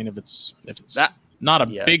 Because I mean, if it's not a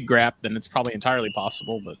big grap, then it's probably entirely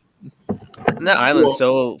possible. But and that island's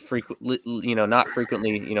so frequently, not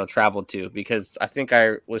frequently, traveled to, because I think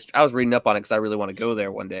I was reading up on it because I really want to go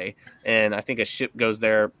there one day, and I think a ship goes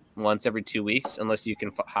there once every 2 weeks unless you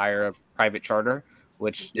can hire a private charter,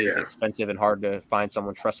 which is expensive and hard to find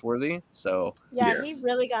someone trustworthy. So he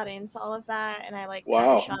really got into all of that, and I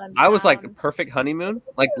shot him down. I was like the perfect honeymoon.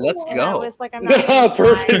 Like, let's go. I was like, I'm not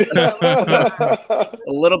perfect. A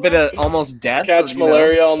little bit of almost death. Catch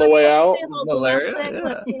malaria on the way out. Malaria.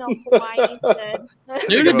 Hawaii.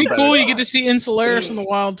 Dude, it'd be cool. You get to see Insularis in the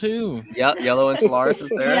wild too. Yeah, yellow Insularis is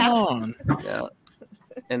there. Yeah.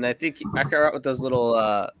 And I think I care out with those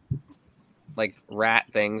little like rat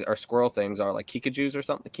things or squirrel things are like kikajus or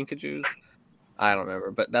something. Kinkajus, I don't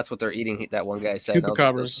remember, but that's what they're eating. That one guy said.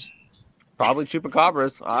 Chupacabras. Probably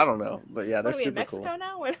chupacabras. I don't know, but yeah, they're super cool.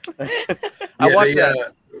 Now? I watched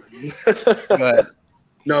that. Go ahead.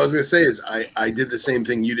 No, I was gonna say is I did the same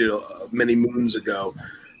thing you did many moons ago,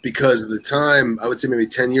 because at the time, I would say maybe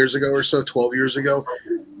 10 years ago or so, 12 years ago,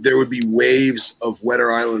 there would be waves of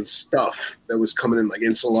Wetter Island stuff that was coming in, like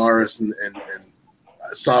Insularis and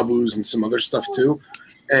Sabus and some other stuff too.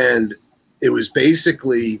 And it was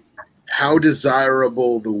basically how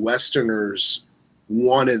desirable the Westerners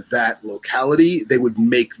wanted that locality. They would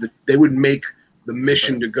make the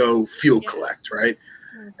mission to go field collect, right?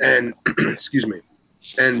 And excuse me.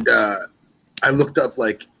 And I looked up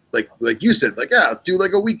like you said, like, yeah, do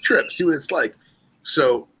like a week trip, see what it's like.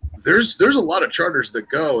 So there's a lot of charters that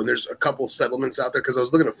go, and there's a couple settlements out there, because I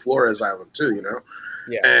was looking at Flores Island too, you know.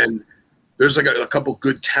 Yeah. And there's like a couple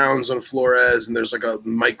good towns on Flores, and there's like a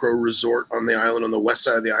micro resort on the island, on the west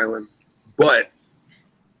side of the island. But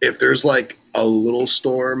if there's like a little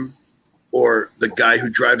storm, or the guy who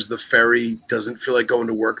drives the ferry doesn't feel like going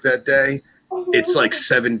to work that day, it's like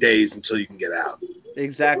 7 days until you can get out.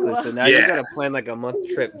 Exactly. So now you got to plan like a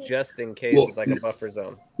month trip just in case it's like a buffer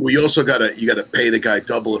zone. Well, you also gotta pay the guy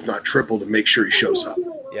double, if not triple, to make sure he shows up.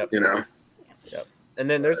 Yep. You know. Yep. And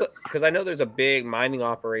then because I know there's a big mining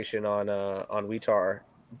operation on Wetar,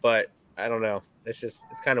 but I don't know. It's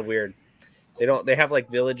kind of weird. They have like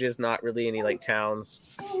villages, not really any like towns,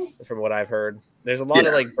 from what I've heard. There's a lot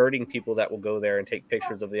of like birding people that will go there and take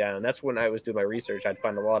pictures of the island. That's when I was doing my research. I'd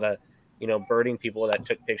find a lot of birding people that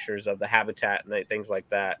took pictures of the habitat and things like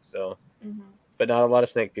that. So, but not a lot of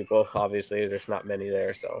snake people. Obviously, there's not many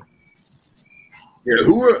there. So, yeah,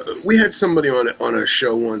 we had somebody on a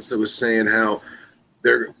show once that was saying how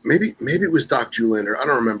maybe it was Doc Julander, I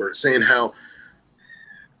don't remember, saying how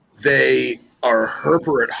they are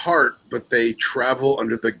herper at heart, but they travel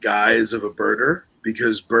under the guise of a birder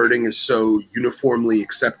because birding is so uniformly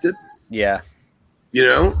accepted. Yeah, you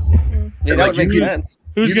know, that like, makes sense.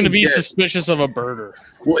 Who's going to be suspicious of a birder?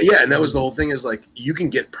 Well, yeah, and that was the whole thing, is like you can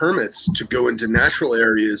get permits to go into natural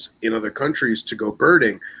areas in other countries to go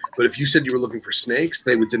birding, but if you said you were looking for snakes,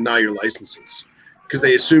 they would deny your licenses because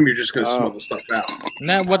they assume you're just going to smuggle stuff out. Isn't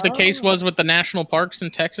that what the case was with the national parks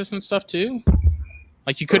in Texas and stuff too?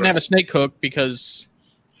 Like you couldn't have a snake hook because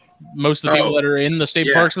most of the people that are in the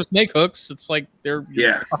state parks with snake hooks, it's like they're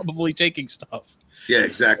probably taking stuff. Yeah,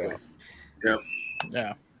 exactly. Yep.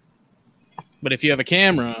 Yeah. But if you have a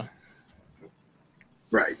camera,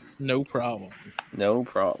 right? No problem. No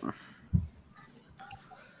problem.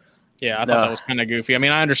 Yeah, I thought that was kind of goofy. I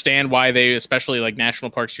mean, I understand why they, especially like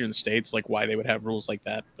national parks here in the States, like why they would have rules like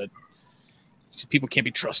that, but people can't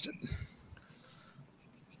be trusted.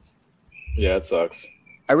 Yeah, it sucks.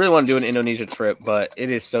 I really want to do an Indonesia trip, but it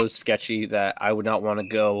is so sketchy that I would not want to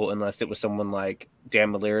go unless it was someone like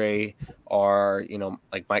Dan Maliri or,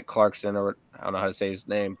 like Mike Clarkson, or I don't know how to say his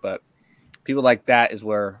name, but people like that is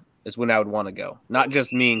when I would want to go. Not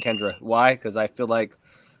just me and Kendra. Why? Because I feel like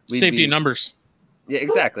safety numbers. Yeah,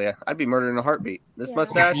 exactly. I'd be murdered in a heartbeat. This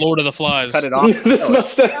mustache, Lord of the Flies. Cut it off. This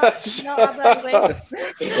mustache. No, like,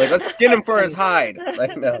 let's skin him for his hide.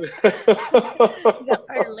 Like, no. You got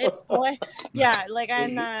our lips, boy. Yeah, like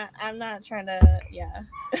I'm not trying to. Yeah.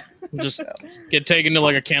 Just get taken to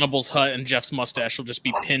like a cannibal's hut, and Jeff's mustache will just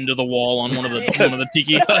be pinned to the wall on one of the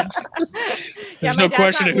tiki huts. There's no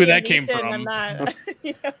question of who that came from. I'm not,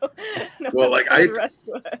 well, like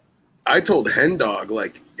I told Hen Dog,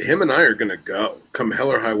 like, him and I are gonna go. Come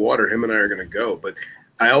hell or high water, him and I are gonna go. But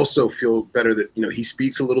I also feel better that he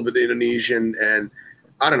speaks a little bit Indonesian, and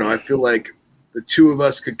I don't know. I feel like the two of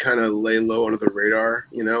us could kind of lay low under the radar,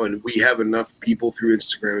 and we have enough people through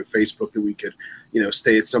Instagram and Facebook that we could,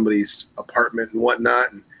 stay at somebody's apartment and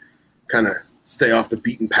whatnot, and kind of stay off the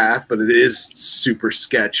beaten path. But it is super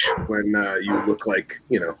sketch when you look like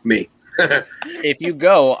me. If you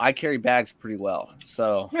go, I carry bags pretty well,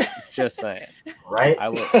 so just saying. Right? I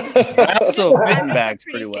will. I also fit in bags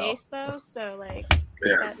pretty well. Face, though, so like,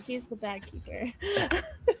 he's the bag keeper.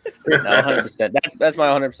 No, 100%. That's my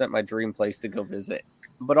 100% my dream place to go visit,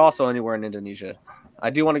 but also anywhere in Indonesia. I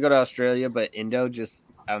do want to go to Australia, but Indo just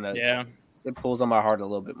I don't know. Yeah, it pulls on my heart a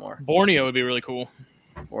little bit more. Borneo would be really cool.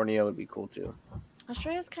 Borneo would be cool too.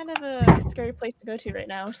 Australia's kind of a scary place to go to right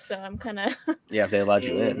now, so I'm kind of. Yeah, if they allowed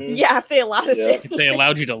you in. Yeah, if they allowed us in. If they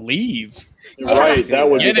allowed you to leave. Right, that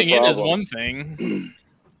would getting be the in is problem. one thing.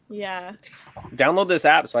 Yeah. Download this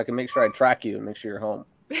app so I can make sure I track you and make sure you're home.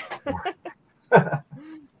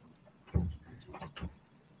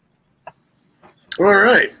 All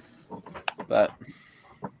right. But.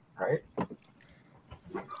 All right.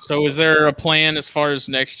 So, is there a plan as far as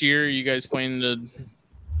next year? You guys planning to?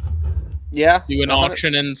 Do an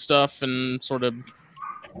auction and stuff, and sort of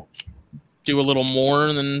do a little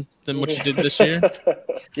more than than what you did this year?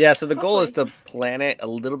 Yeah, so the goal is to plan it a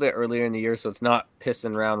little bit earlier in the year so it's not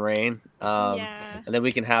pissing around rain. And then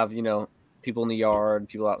we can have, people in the yard,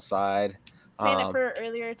 people outside. Plan it for an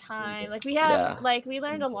earlier time. Like we have, we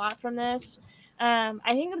learned a lot from this. I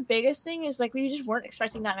think the biggest thing is we just weren't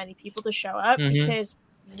expecting that many people to show up because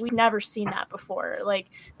we've never seen that before. Like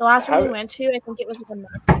the last one we went to, I think it was a number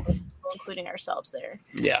of people, including ourselves there.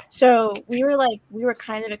 Yeah. So we were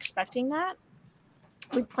kind of expecting that.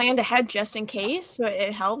 We planned ahead just in case, so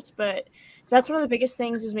it helped. But that's one of the biggest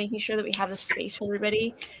things is making sure that we have the space for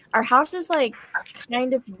everybody. Our house is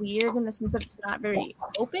kind of weird in the sense that it's not very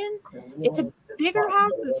open. It's a bigger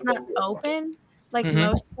house, but it's not open like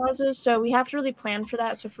most houses. So we have to really plan for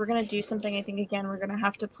that. So if we're going to do something, I think, again, we're going to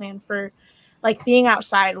have to plan for being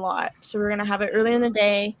outside a lot. So we're going to have it earlier in the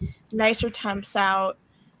day, nicer temps out.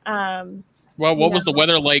 Well, what was the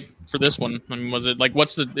weather like for this one? I mean, was it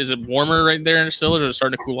is it warmer right there still, or is it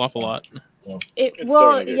starting to cool off a lot?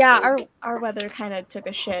 Our weather kind of took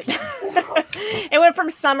a shit. It went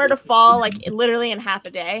from summer to fall, literally in half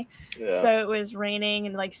a day. Yeah. So it was raining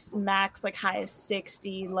and max high of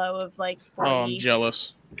 60, low of 40. Oh, I'm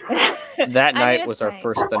jealous. That night was our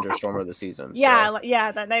first thunderstorm of the season.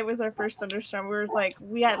 Yeah, that night was our first thunderstorm.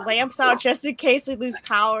 We had lamps out just in case we lose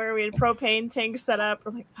power. We had propane tanks set up.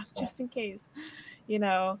 We're fuck, just in case,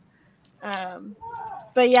 But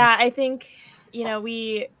yeah, I think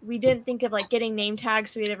we didn't think of getting name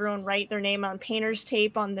tags, so we had everyone write their name on painter's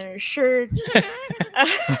tape on their shirts.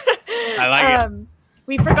 I like it.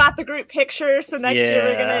 We forgot the group picture, so next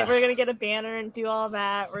year we're gonna get a banner and do all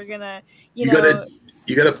that. We're gonna you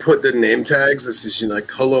gotta put the name tags. This is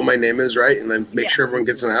hello, my name is, right, and then make sure everyone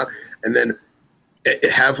gets them out, and then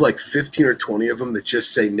have 15 or 20 of them that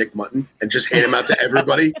just say Nick Mutton and just hand them out to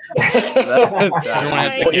everybody.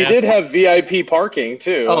 He did have VIP parking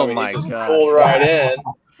too. Oh my god! Pull right in.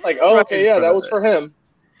 Okay, yeah, that was for him.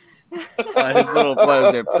 His little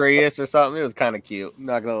was it Prius or something? It was kind of cute. I'm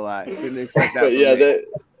not gonna lie, didn't expect that. But yeah,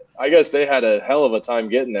 I guess they had a hell of a time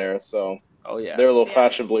getting there. So they're a little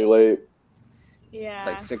fashionably late. Yeah,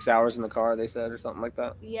 it's 6 hours in the car, they said, or something like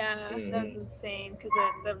that. Yeah, that was insane because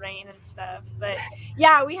of the rain and stuff. But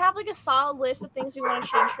yeah, we have a solid list of things we want to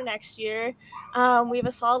change for next year. We have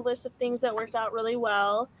a solid list of things that worked out really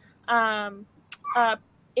well.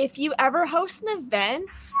 If you ever host an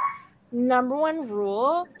event, number one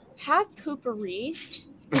rule: have poopery.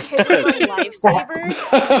 Because it's a lifesaver.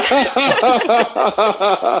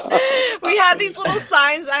 We had these little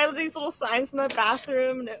signs. I had these little signs in the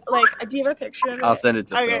bathroom. Do you have a picture of it? I'll send it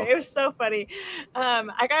to Phil. It was so funny.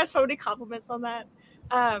 I got so many compliments on that.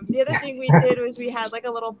 The other thing we did was we had a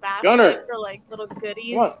little basket for little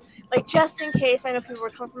goodies. Just in case. I know people were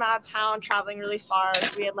coming from out of town, traveling really far.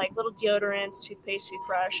 So we had little deodorants, toothpaste,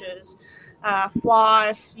 toothbrushes,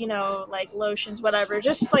 floss, lotions, whatever.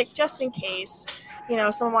 Just in case.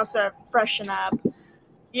 Someone wants to freshen up.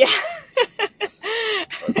 Yeah.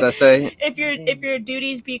 What's that say? If your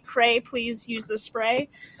duties be cray, please use the spray.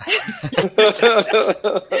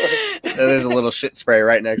 There's a little shit spray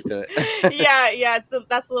right next to it. Yeah.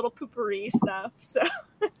 That's a little poopery stuff. So,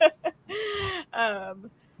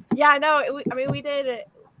 we did it.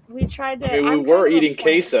 We tried to. We were eating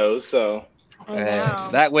queso, so. I know.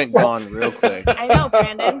 That went gone real quick. I know,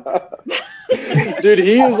 Brandon. Dude,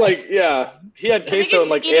 he was he had queso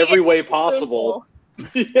in every way possible.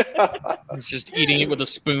 Yeah. He's just eating it with a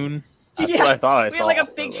spoon. That's what I thought I saw. We had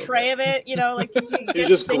a big tray of it, He's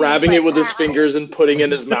just grabbing it with his fingers and putting it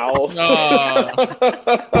in his mouth.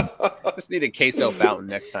 Just need a queso fountain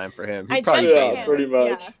next time for him. Pretty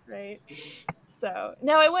much. Yeah, right. So,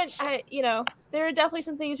 no, it went, there are definitely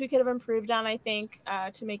some things we could have improved on, I think,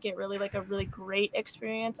 to make it really a really great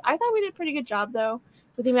experience. I thought we did a pretty good job, though,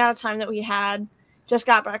 with the amount of time that we had. Just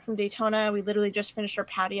got back from Daytona. We literally just finished our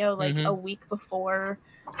patio a week before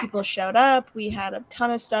people showed up. We had a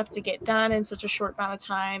ton of stuff to get done in such a short amount of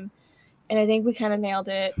time. And I think we kind of nailed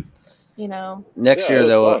it, Next year,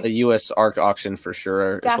 though, a U.S. ARC auction for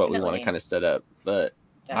sure is what we want to kind of set up. But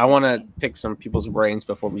I want to pick some people's brains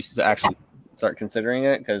before we actually start considering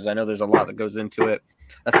it, because I know there's a lot that goes into it,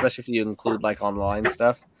 especially if you include online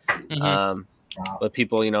stuff. With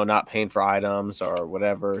people, not paying for items or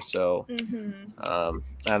whatever. So, I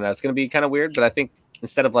don't know, it's going to be kind of weird, but I think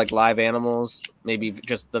instead of live animals, maybe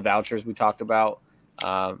just the vouchers we talked about.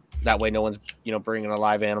 That way, no one's, bringing a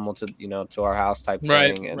live animal to, to our house type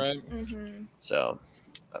thing. Right. So,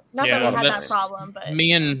 not that we had that problem, but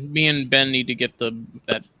me and Ben need to get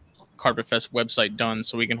that Carpet Fest website done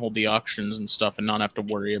so we can hold the auctions and stuff and not have to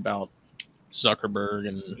worry about Zuckerberg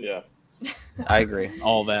and I agree.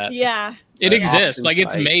 All that. Yeah. It exists. Like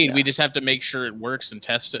it's Right, made. yeah. We just have to make sure it works and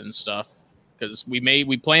test it and stuff. Because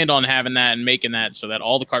we planned on having that and making that so that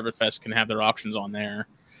all the Carpet Fest can have their auctions on there.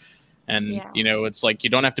 And, it's like you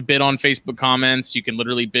don't have to bid on Facebook comments. You can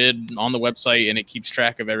literally bid on the website and it keeps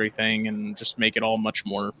track of everything and just make it all much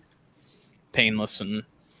more painless and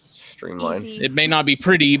streamlined. Easy. It may not be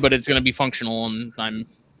pretty, but it's going to be functional and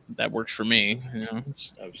that works for me.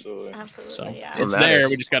 Absolutely. So Yeah. it's there.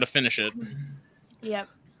 We just got to finish it. Yep.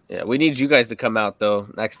 Yeah, we need you guys to come out though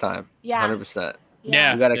next time. Yeah. 100%.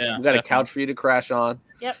 Yeah. We got a couch for you to crash on.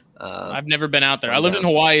 Yep. I've never been out there. I lived in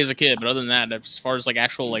Hawaii as a kid, but other than that, as far as like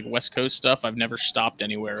actual like West Coast stuff, I've never stopped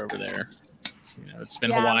anywhere over there. It's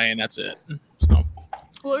been Hawaii and that's it. So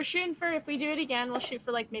we're shooting for, if we do it again, we'll shoot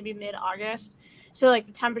for like maybe mid-August. So like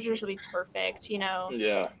the temperatures will be perfect,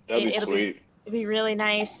 Yeah, that'd be sweet. It'd be really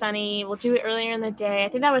nice, sunny. We'll do it earlier in the day. I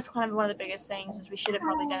think that was kind of one of the biggest things is we should have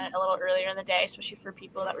probably done it a little earlier in the day, especially for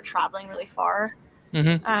people that were traveling really far.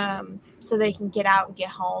 Mm-hmm. So they can get out and get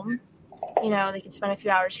home. They can spend a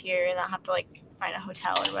few hours here and not have to like find a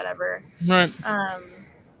hotel or whatever. Right.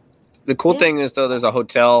 The cool thing is though, there's a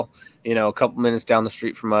hotel, a couple minutes down the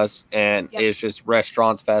street from us, and it's just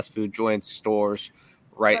restaurants, fast food joints, stores,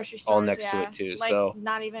 right, all next to it too. Like, so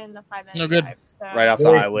not even a 5-minute No good. drive. So. Right off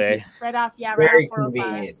the highway. Right off, Very right off 405,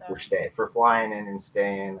 convenient for flying in and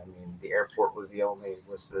staying. I mean, the airport was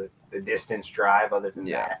the distance drive. Other than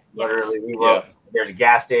that, literally, there's a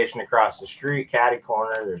gas station across the street, catty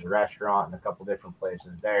corner. There's a restaurant and a couple different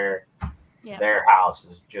places there. Yeah. Their house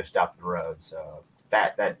is just up the road, so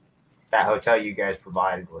that hotel you guys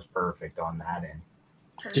provided was perfect on that end.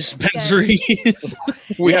 Dispensaries.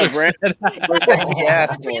 Between the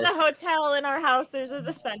hotel and our house, there's a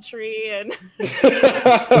dispensary, and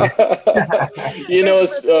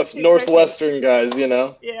us Northwestern guys,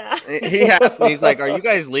 Yeah. He asked me, he's like, "Are you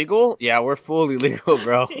guys legal?" Yeah, we're fully legal,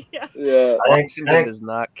 bro. Yeah. Washington does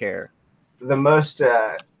not care. The most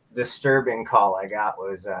disturbing call I got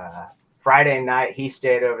was Friday night. He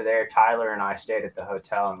stayed over there. Tyler and I stayed at the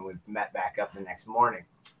hotel, and we met back up the next morning.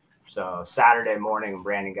 So Saturday morning, when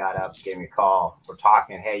Brandon got up, gave me a call. We're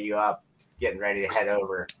talking, hey, you up? Getting ready to head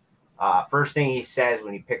over. First thing he says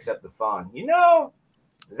when he picks up the phone,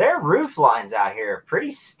 their roof lines out here are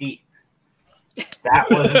pretty steep. That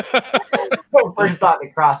was the first thought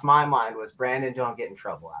that crossed my mind was, Brandon, don't get in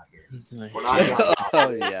trouble out here. We're not doing that. Oh,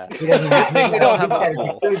 yeah. He doesn't have, we don't have a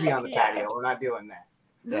jacuzzi on the patio. We're not doing that.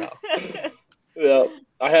 No. Yeah,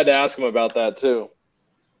 I had to ask him about that too.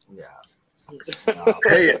 Yeah.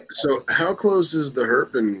 Hey, so how close is the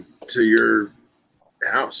Herpin to your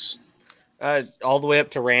house? All the way up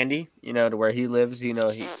to Randy, to where he lives. He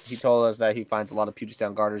told us that he finds a lot of Puget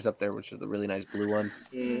Sound garters up there, which are the really nice blue ones.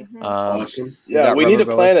 Mm-hmm. Awesome. Yeah, we need to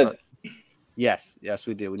plan it. Yes,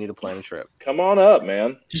 we do. We need to plan a trip. Come on up,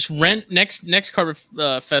 man. Just rent next Carpet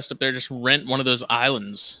Fest up there. Just rent one of those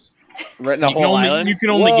islands. Rent a whole island. You can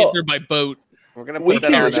only get there by boat. We're gonna put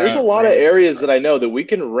that on. There's a lot of areas that I know that we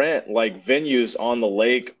can rent like venues on the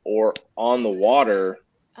lake or on the water.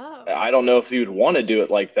 Oh. I don't know if you'd want to do it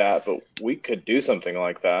like that, but we could do something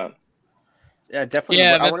like that. Yeah, definitely.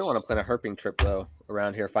 Yeah, I wouldn't want to plan a herping trip though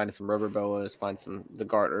around here. Find some rubber boas, find the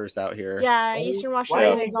garters out here. Yeah, Eastern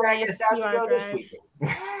Washington is only a few hours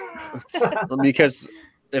drive. Because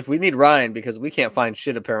if we need Ryan, because we can't find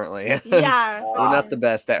shit apparently. Yeah, we're not the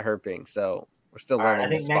best at herping, so we're still learning. I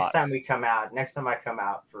think next time I come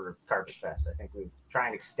out for Carpet Fest, I think we try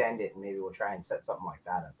and extend it, and maybe we'll try and set something like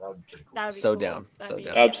that up. That would be pretty cool. That'd be so cool. down.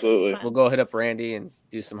 Absolutely. We'll go hit up Randy and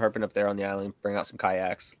do some herping up there on the island. Bring out some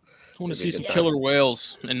kayaks. I want to see some killer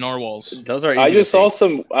whales and narwhals. Those are. I just saw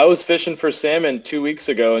some. I was fishing for salmon 2 weeks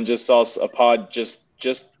ago and just saw a pod just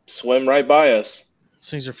swim right by us. These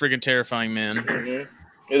things are freaking terrifying, man. Mm-hmm.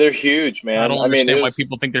 Yeah, they're huge, man. I don't understand why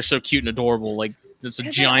people think they're so cute and adorable. Like it's a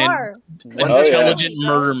giant, intelligent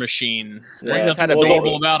murder machine. There's nothing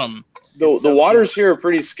adorable about them. The waters here are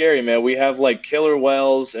pretty scary, man. We have like killer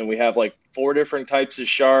whales, and we have like 4 different types of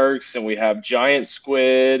sharks, and we have giant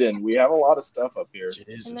squid, and we have a lot of stuff up here.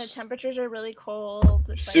 Jesus. And the temperatures are really cold.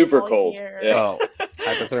 It's super cold. Year. Yeah. Oh,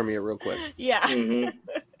 hypothermia real quick. Yeah. Mm-hmm.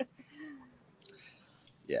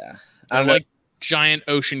 Yeah. I like giant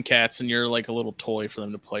ocean cats, and you're like a little toy for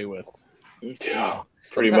them to play with. Yeah,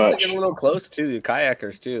 pretty Sometimes much. I get a little close to the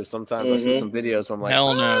kayakers too. Sometimes I see some videos where I'm like,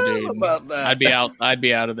 hell no, dude. About that. I'd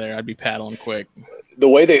be out of there. I'd be paddling quick. The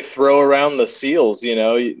way they throw around the seals,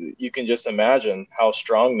 you can just imagine how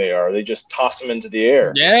strong they are. They just toss them into the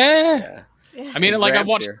air. Yeah. I mean, like I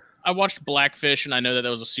I watched Blackfish, and I know that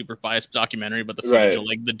was a super biased documentary, but the footage of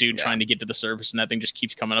like the dude trying to get to the surface, and that thing just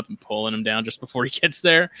keeps coming up and pulling him down just before he gets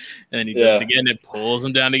there, and then he does it again, it pulls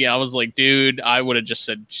him down again. I was like, dude, I would have just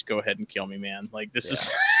said, just go ahead and kill me, man. Like this is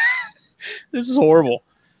this is horrible.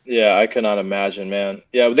 Yeah, I cannot imagine, man.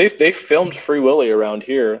 Yeah, they filmed Free Willy around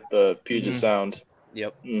here, the Puget Sound.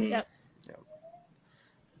 Yep. Yep.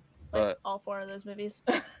 Like all 4 of those movies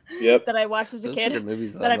that I watched as a kid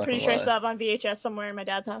that I'm pretty sure I still have on VHS somewhere in my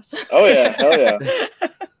dad's house. Oh yeah, hell yeah.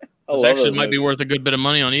 This actually might be worth a good bit of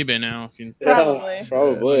money on eBay now. If you...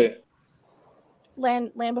 Probably.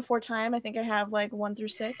 Land Before Time, I think I have like 1 through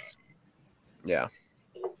 6. Yeah.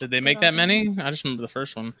 Did they make that many? I just remember the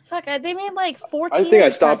first one. Fuck, they made like 14. I think I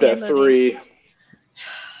stopped at 3.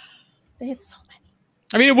 They had so many.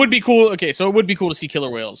 I mean, it would be cool. Okay, so it would be cool to see killer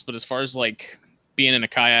whales, but as far as like being in a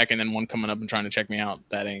kayak and then one coming up and trying to check me out,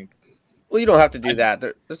 that ain't. Well, you don't have to do that.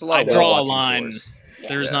 There's a lot. I draw a line.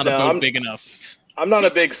 There's not a boat big enough. I'm not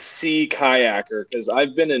a big sea kayaker because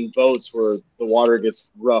I've been in boats where the water gets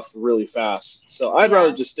rough really fast. So I'd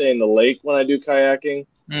rather just stay in the lake when I do kayaking.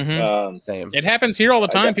 Same. It happens here all the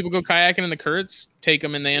time. People go kayaking and the currents take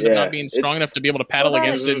them, and they end up not being strong enough to be able to paddle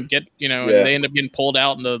against it and get, and they end up getting pulled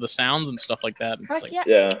out into the sounds and stuff like that. It's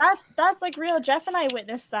like, that's like real. Jeff and I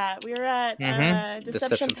witnessed that. We were at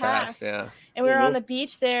Deception Pass. And we were on the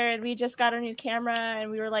beach there, and we just got our new camera,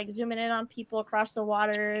 and we were like zooming in on people across the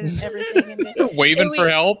water and everything, and waving for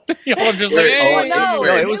help. Y'all just like, no,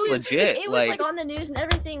 it was legit. It was like on the news and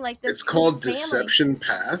everything. Like this. It's called Deception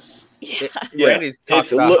Pass. Randy's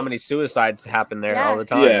talked about how many suicides happen there all the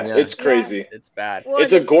time. Yeah, it's crazy. It's bad. Well,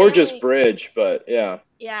 it's a gorgeous bridge, but yeah,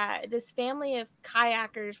 this family of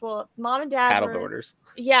kayakers. Well, mom and dad paddleboarders.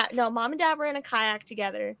 Mom and dad were in a kayak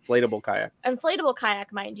together. Inflatable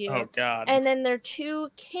kayak, mind you. Oh God! And then their 2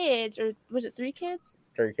 kids, or was it 3 kids?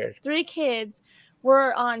 3 kids. 3 kids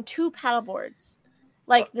were on 2 paddleboards.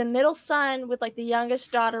 Like the middle son with like the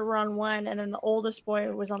youngest daughter were on one, and then the oldest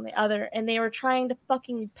boy was on the other, and they were trying to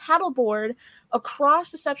fucking paddleboard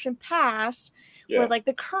across Deception Pass. Where like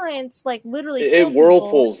the currents like literally it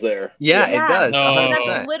whirlpools there. Yeah, it does.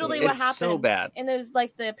 That's literally what happened. So bad. And there's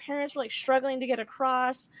like the parents were like struggling to get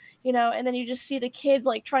across, and then you just see the kids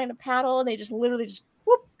like trying to paddle, and they just literally just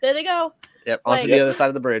whoop, there they go. Yep, onto the other side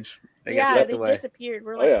of the bridge. They disappeared.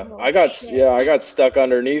 We're like, I got stuck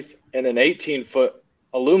underneath in an 18-foot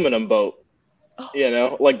aluminum boat.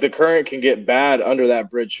 Like the current can get bad under that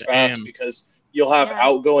bridge fast because you'll have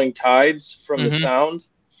outgoing tides from the sound.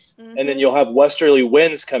 And then you'll have westerly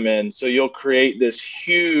winds come in, so you'll create this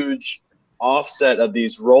huge offset of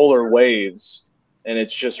these roller waves, and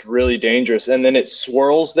it's just really dangerous. And then it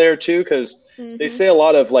swirls there too, because they say a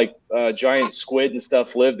lot of like giant squid and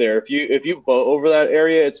stuff live there. If you boat over that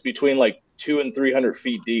area, it's between like 200 and 300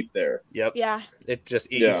 feet deep there. Yep. Yeah. It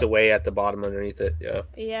just eats away at the bottom underneath it. Yeah.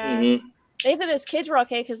 Yeah. Thankfully, those kids were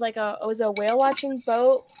okay because like it was a whale watching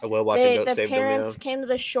boat. A whale watching boat saved them. The parents came to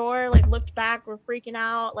the shore, like looked back, were freaking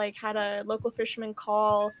out, like had a local fisherman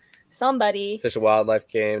call somebody. Fish and Wildlife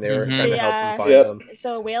came. They were trying to help them find them.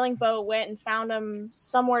 So a whaling boat went and found them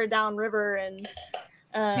somewhere downriver, and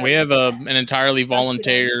we have an entirely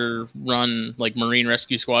volunteer run, like Marine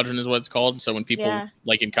Rescue Squadron is what it's called. So when people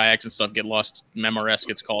like in kayaks and stuff get lost, MRS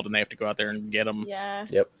gets called, and they have to go out there and get them. Yeah.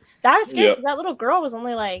 Yep. That was scary because that little girl was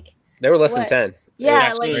only like. They were less than 10.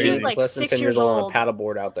 Yeah, like she was like less than 6 10 years old on a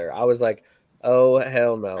paddleboard out there. I was like, oh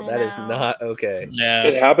hell no, that is not okay. Yeah,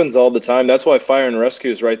 it happens all the time. That's why Fire and Rescue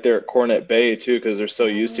is right there at Cornet Bay too, because they're so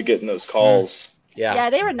used to getting those calls. Yeah,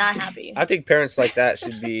 they were not happy. I think parents like that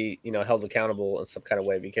should be, held accountable in some kind of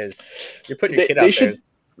way because you're putting your kid out there.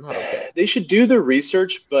 Not okay. They should do the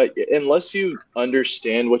research, but unless you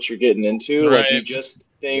understand what you're getting into, like you just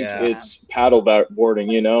think it's paddle boarding,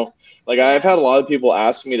 Like I've had a lot of people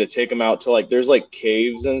ask me to take them out to like there's like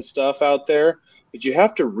caves and stuff out there, but you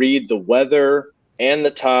have to read the weather and the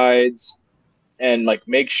tides and like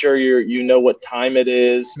make sure you know what time it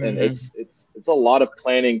is, and it's a lot of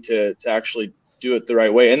planning to actually do it the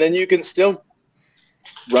right way, and then you can still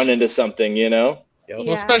run into something, Well,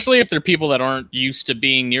 especially if they're people that aren't used to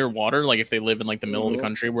being near water, like if they live in like the middle of the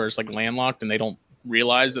country where it's like landlocked and they don't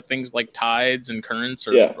realize that things like tides and currents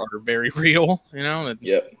are very real,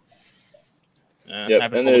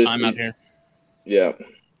 Happens all the time out here. Yeah.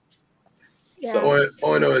 So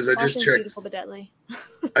all I know is I just checked. But deadly.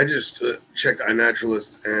 I just checked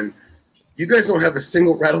iNaturalist, and you guys don't have a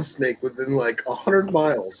single rattlesnake within like 100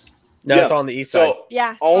 miles. No, it's on the east side.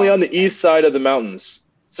 Only on the east side of the mountains.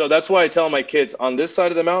 So that's why I tell my kids on this side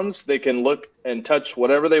of the mountains, they can look and touch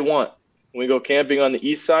whatever they want. When we go camping on the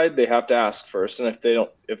east side, they have to ask first, and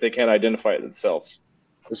if they can't identify it themselves.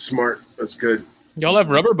 That's smart. That's good. Y'all have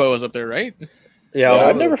rubber boas up there, right? Yeah,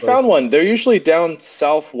 I've never found one. They're usually down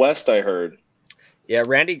southwest, I heard. Yeah,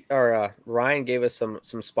 Ryan gave us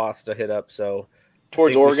some spots to hit up. So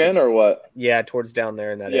towards Oregon or what? Yeah, towards down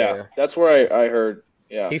there in that area. Yeah, that's where I heard.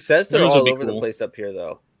 Yeah, he says they're all over the place up here,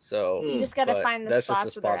 though. So you just got to find the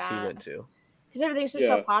spots he went to. Because everything's just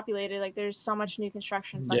so populated. Like, there's so much new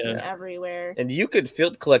construction fucking everywhere. And you could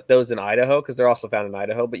field collect those in Idaho because they're also found in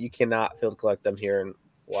Idaho, but you cannot field collect them here in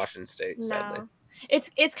Washington State, sadly.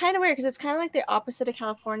 It's kind of weird because it's kind of like the opposite of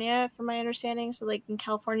California, from my understanding. So, like, in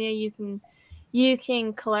California, you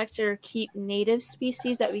can collect or keep native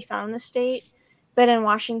species that we found in the state. But in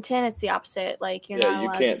Washington, it's the opposite. Like, you're not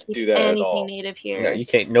allowed to keep anything native here. No, you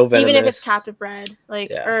can't. No venomous. Even if it's captive bred.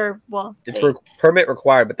 Like, it's permit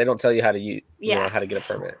required, but they don't tell you how to use. You know, how to get a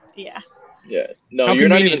permit. Yeah. Yeah. No, you're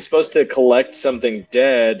not even supposed to collect something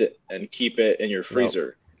dead and keep it in your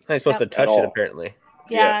freezer. You're not supposed to touch it, apparently.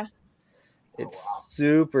 Yeah. It's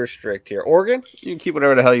super strict here. Oregon, you can keep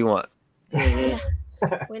whatever the hell you want.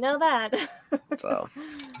 We know that. So,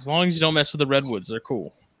 as long as you don't mess with the redwoods, they're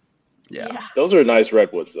cool. Yeah. Those are nice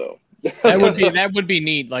redwoods, though. that would be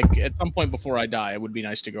neat. Like, at some point before I die, it would be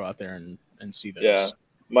nice to go out there and see those. Yeah.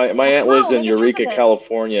 My aunt lives in Eureka,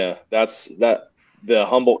 California. The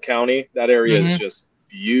Humboldt County. That area is just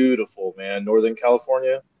beautiful, man. Northern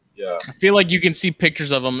California. Yeah. I feel like you can see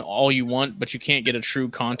pictures of them all you want, but you can't get a true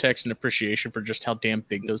context and appreciation for just how damn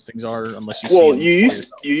big those things are unless you see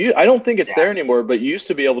them. Well, I don't think it's there anymore, but you used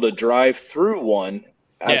to be able to drive through one.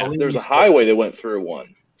 There's a highway that went through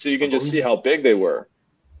one. So you can just see how big they were.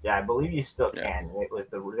 Yeah, I believe you still can. It was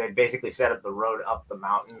they basically set up the road up the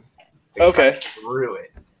mountain. Through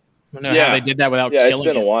it. I don't know how they did that without killing it. Yeah, it's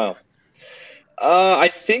been a while. I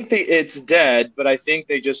think it's dead, but I think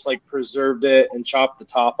they just like preserved it and chopped the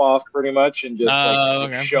top off pretty much and just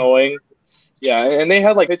showing. Yeah, and they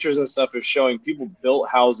had like pictures and stuff of showing people built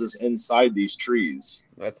houses inside these trees.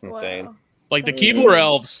 That's insane. Wow. Like the Keebler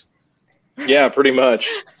elves. Yeah, pretty much.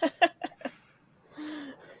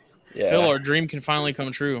 Yeah. Phil, our dream can finally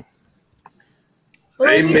come true.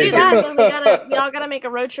 Well, if you do that, then we all gotta make a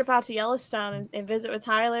road trip out to Yellowstone and visit with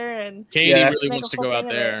Tyler and Katie really wants to go out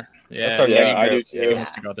there. Yeah, I do too. Katie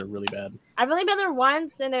wants to go out there really bad. I've only been there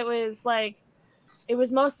once, and it was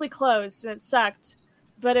mostly closed, and it sucked.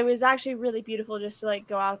 But it was actually really beautiful just to like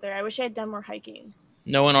go out there. I wish I had done more hiking.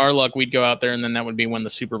 Knowing our luck, we'd go out there, and then that would be when the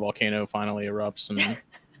super volcano finally erupts and.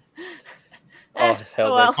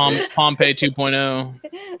 Pompeii 2.0.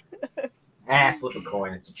 Flip a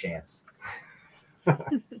coin. It's a chance.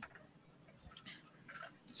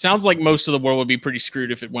 Sounds like most of the world would be pretty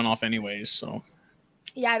screwed if it went off anyways. So.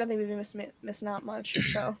 Yeah, I don't think we'd be missing out much.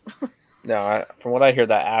 So. No, from what I hear,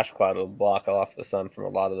 that ash cloud will block off the sun from a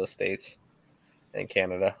lot of the states in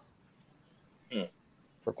Canada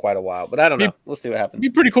for quite a while. But I don't know. We'll see what happens. It'd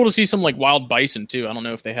be pretty cool to see some like wild bison too. I don't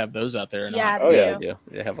know if they have those out there or not. Yeah, they do.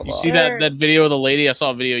 They have a lot. You see that video of the lady? I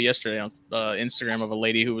saw a video yesterday on Instagram of a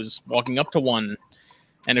lady who was walking up to one,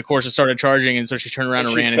 and of course it started charging, and so she turned around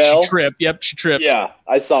and ran, and she tripped. Yep, she tripped. Yeah,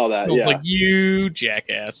 I saw that. I was like, you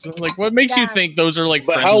jackass! Like, what makes you think those are like?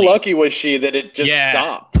 But friendly? How lucky was she that it just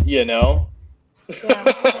stopped? You know. Yeah.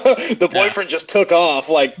 The boyfriend just took off.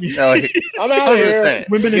 Like, I'm out of here.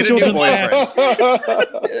 Women and children. Get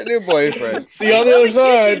a new boyfriend. See you on the other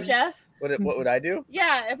side. Jeff. What would I do?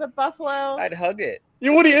 Yeah, if a buffalo. I'd hug it.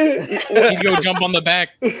 What do you? He'd go jump on the back.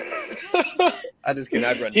 I just kidding.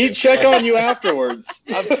 I'd run. He'd check on you afterwards.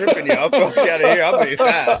 I'm tripping you. I'm going out of here. I'm going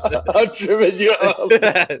fast. I'm tripping you up. I'm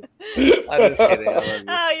just kidding.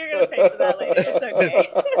 You're gonna pay for that later. It's okay.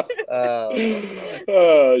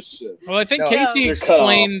 Oh shit. Well, I think Casey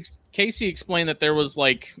explained that there was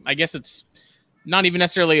like, I guess it's not even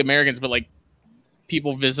necessarily Americans, but like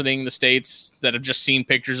people visiting the States that have just seen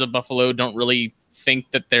pictures of buffalo don't really think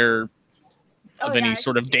that they're of any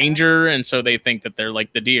sort of danger, and so they think that they're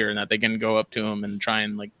like the deer and that they can go up to them and try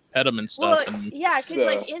and like pet them and stuff. Well,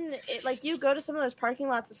 because like you go to some of those parking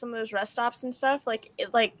lots and some of those rest stops and stuff, like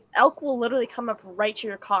elk will literally come up right to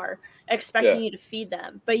your car expecting you to feed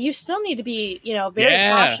them, but you still need to be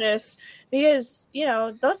very cautious because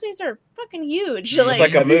those things are fucking huge.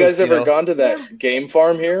 Like have you guys ever gone to that game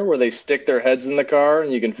farm here where they stick their heads in the car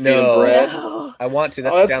and you can feed them bread? No. I want to.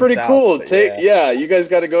 That's pretty cool. You guys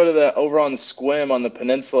got to go to that over on Squim on the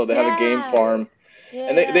peninsula. They have a game farm. Yeah.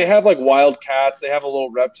 And they have like wild cats. They have a little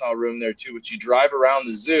reptile room there too, which you drive around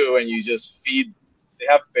the zoo and you just feed. They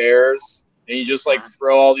have bears and you just like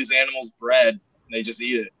throw all these animals bread and they just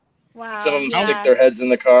eat it. Wow. Some of them stick their heads in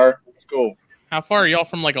the car. It's cool. How far are y'all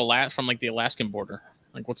from like the Alaskan border?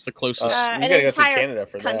 Like what's the closest? You gotta go through Canada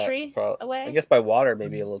for country that. Away. I guess by water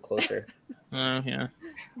maybe a little closer. Oh yeah.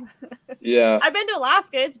 Yeah. I've been to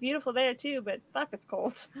Alaska. It's beautiful there too, but fuck, it's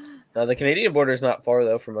cold. The Canadian border is not far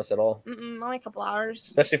though from us at all. Only a couple hours.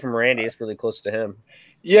 Especially from Randy, it's really close to him.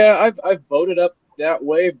 Yeah, I've voted up that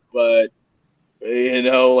way, but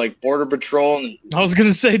like Border Patrol and I was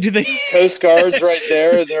gonna say, do they Coast Guard's right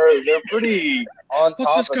there? They're pretty on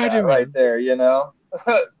top this of guy that doing? right there,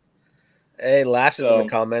 Hey, Lash is in So- the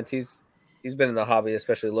comments. He's been in the hobby,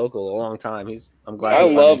 especially local, a long time. I'm glad. I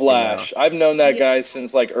he love finally came Lash. out. I've known that guy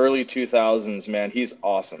since like early 2000s, man. He's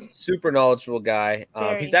awesome. Super knowledgeable guy.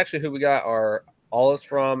 He's actually who we got our olives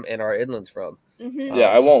from and our inlands from. Yeah,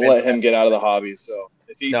 I won't let him get out of the hobby. So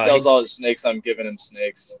if he sells all his snakes, I'm giving him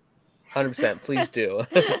snakes. 100%. Please do.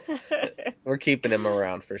 We're keeping him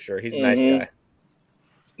around for sure. He's a nice guy.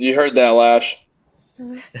 You heard that, Lash.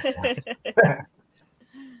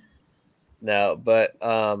 No, but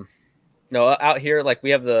no, out here like we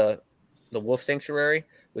have the wolf sanctuary,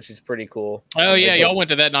 which is pretty cool. Oh yeah, y'all went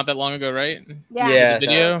to that not that long ago, right? Yeah, the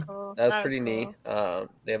video. That was pretty neat.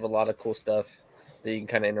 They have a lot of cool stuff that you can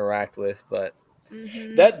kind of interact with, but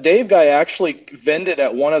that Dave guy actually vended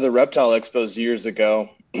at one of the reptile expos years ago.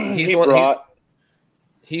 He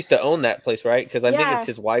used to own that place, right? Because I think it's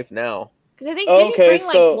his wife now. Because I think did he bring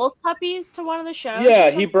like wolf puppies to one of the shows? Yeah,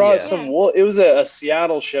 he brought some wolf. It was a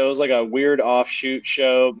Seattle show. It was like a weird offshoot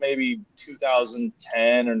show, maybe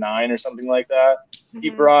 2010 or 9 or something like that. He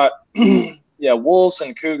brought wolves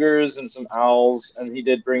and cougars and some owls, and he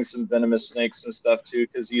did bring some venomous snakes and stuff too,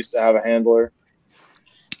 because he used to have a handler.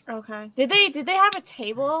 Okay. Did they have a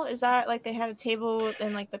table? Is that like they had a table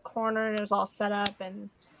in like the corner and it was all set up and?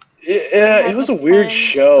 It was a weird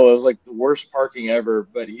show. It was like the worst parking ever.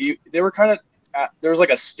 But they were kind of there was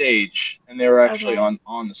like a stage, and they were actually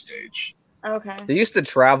on the stage. Okay. They used to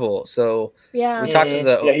travel, so we talked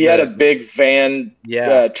to he had a big van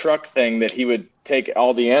truck thing that he would take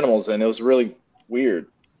all the animals in. It was really weird.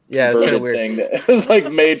 Yeah, it's kind of weird thing that was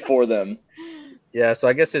like made for them. Yeah, so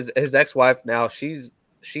I guess his ex-wife now she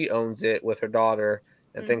owns it with her daughter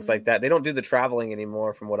and things like that. They don't do the traveling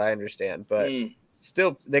anymore, from what I understand, but.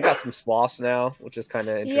 Still, they got some sloths now, which is kind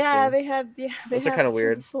of interesting. Yeah, they had. Yeah, those are kind of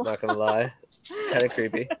weird. Not gonna lie, kind of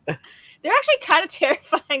creepy. They're actually kind of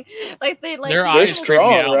terrifying. Like their eyes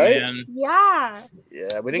strong, out, right? Man. Yeah.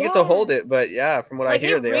 Yeah, we didn't get to hold it, but yeah, from what I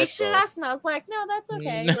hear, they reached at us, and I was like, "No, that's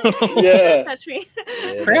okay. No. Like, touch me.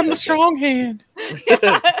 Yeah, grab the strong hand."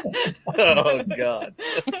 Oh God.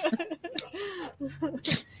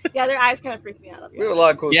 Yeah, their eyes kind of freak me out. We have a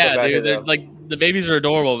lot of cool stuff out dude. Here, like the babies are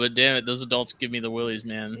adorable, but damn it, those adults give me the willies,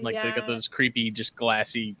 man. Like they got Yeah. those creepy, just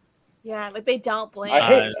glassy. Yeah, like they don't blink.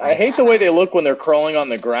 I hate the way they look when they're crawling on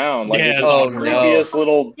the ground. Like it's just the creepiest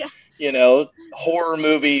little, horror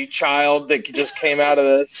movie child that just came out of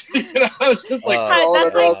this. It's just like crawling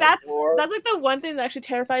across the floor. That's like the one thing that actually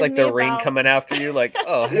terrifies me. It's like the ring coming after you. Like,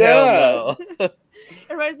 oh hell no.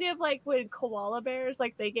 It reminds me of like when koala bears,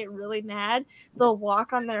 like they get really mad, they'll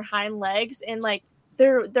walk on their hind legs and like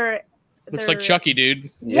they're looks like Chucky,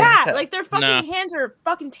 dude. Yeah, like their fucking hands are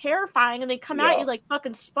fucking terrifying, and they come at you like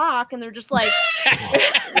fucking Spock, and they're just like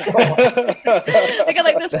they got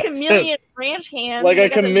like this chameleon branch hands, like a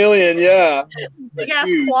chameleon, big ass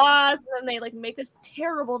claws, and then they like make this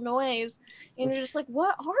terrible noise, and you're just like,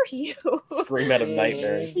 what are you? Scream out of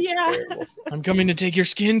nightmares. Yeah, I'm coming to take your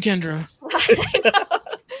skin, Kendra.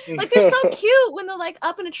 Like they're so cute when they're like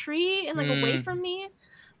up in a tree and like away from me.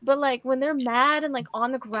 But like when they're mad and like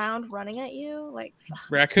on the ground running at you, like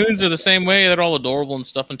raccoons are the same way. They're all adorable and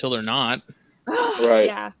stuff until they're not. Right.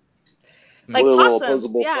 Yeah. Like little possums.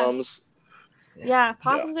 opposable thumbs. Yeah,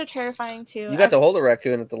 possums are terrifying too. You got to hold a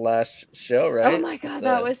raccoon at the last show, right? Oh my god,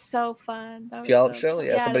 that was so fun. That was Scallop so show? fun.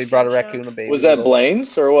 Yeah, somebody brought a raccoon, a baby. Was that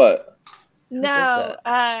Blaine's or what? No,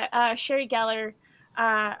 Sherry Geller,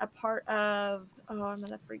 a part of. Oh, I'm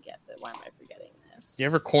gonna forget that. Why am I forgetting this? You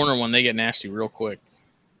ever corner one, they get nasty real quick.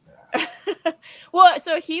 Well,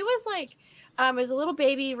 so he was like, it was a little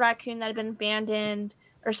baby raccoon that had been abandoned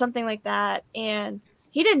or something like that, and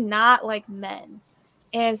he did not like men,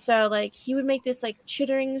 and so like he would make this like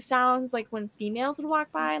chittering sounds like when females would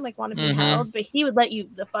walk by and like want to be held, but he would let you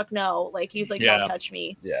the fuck know, like he was like, don't touch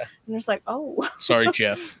me. Yeah, and it's like, oh, sorry,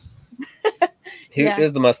 Jeff. He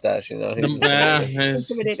is the mustache, you know. He's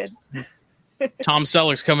intimidated. Tom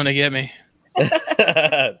Selleck's coming to get me.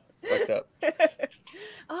 Fucked up.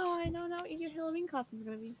 Oh, I know now what your Halloween costume's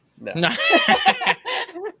gonna be. No.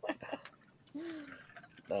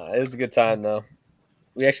 It was a good time though.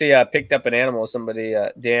 We actually picked up an animal. Somebody,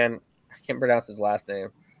 Dan, I can't pronounce his last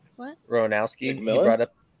name. What? Rowanowski. He Miller? brought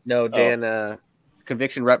up Dan,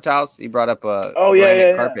 Conviction Reptiles. He brought up a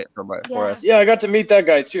carpet for us. Yeah, I got to meet that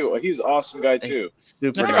guy too. He's an awesome guy too.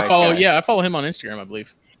 Super I nice follow. guy. Yeah, I follow him on Instagram, I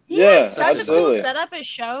believe. He has such absolutely. a cool setup at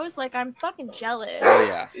shows. Like, I'm fucking jealous. Oh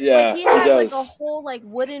yeah. Yeah, Like, he has does. like a whole like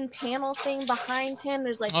wooden panel thing behind him.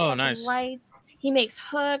 There's like nice lights. He makes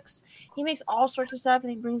hooks. He makes all sorts of stuff, and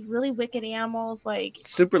he brings really wicked animals. Like,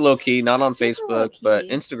 super low key, not on Super Facebook, low-key. but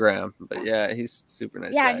Instagram. But yeah, he's super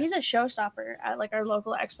nice. yeah, guy. he's a showstopper at like our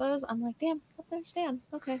local expos. I'm like, damn, up there, Stan.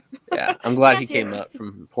 Okay. Yeah, I'm glad he That's came you. up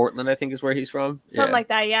from Portland. I think is where he's from. Something like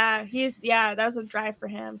that. Yeah, that was a drive for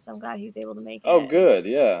him. So I'm glad he was able to make it. Oh, good.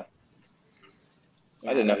 Yeah.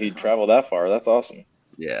 I didn't know he'd travel that far. That's awesome.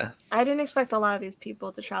 Yeah. I didn't expect a lot of these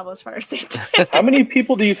people to travel as far as they did. How many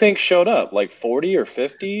people do you think showed up? Like 40 or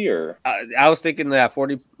 50 or? I was thinking that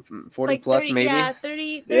 40 like plus 30, maybe. Yeah,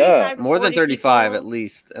 30. Yeah, more than 35 people.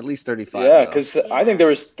 at least 35. Yeah, because I think there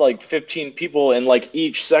was like 15 people in like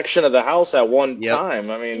each section of the house at one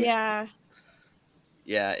time. I mean, yeah,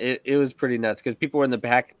 it was pretty nuts because people were in the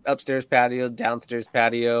back, upstairs patio, downstairs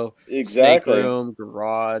patio, exactly. snake room,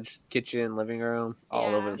 garage, kitchen, living room,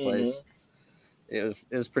 all over the place. It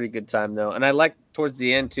was pretty good time though, and I like towards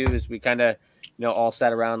the end too is we kind of all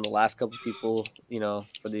sat around the last couple people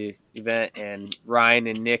for the event, and Ryan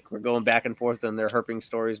and Nick were going back and forth on their herping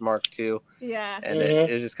stories, Mark too. Yeah, and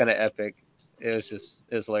it was just kind of epic. It was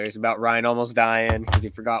hilarious about Ryan almost dying because he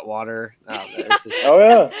forgot water.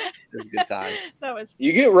 It was good times.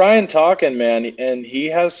 You get Ryan talking, man, and he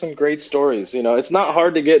has some great stories. It's not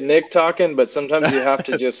hard to get Nick talking, but sometimes you have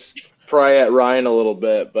to just pry at Ryan a little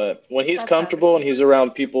bit. But when he's comfortable and he's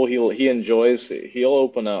around people he enjoys, he'll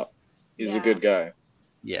open up. He's a good guy.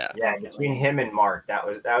 Yeah. Between him and Mark, that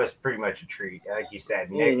was pretty much a treat. Like you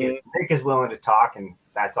said, Nick is willing to talk, and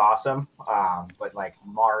that's awesome. But like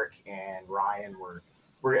Mark and Ryan were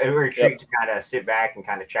a treat to kind of sit back and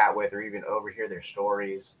kind of chat with, or even overhear their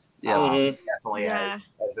stories. Definitely.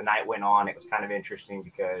 As the night went on, it was kind of interesting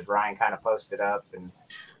because Ryan kind of posted up, and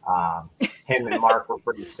him and Mark were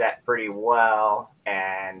pretty set pretty well,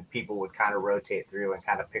 and people would kind of rotate through and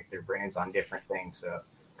kind of pick their brains on different things. So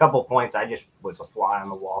couple of points, I just was a fly on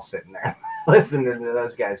the wall sitting there listening to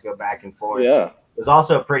those guys go back and forth. Yeah, it was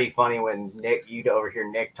also pretty funny when you'd overhear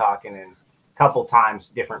Nick talking, and a couple times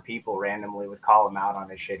different people randomly would call him out on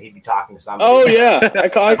his shit. He'd be talking to somebody. Oh yeah, I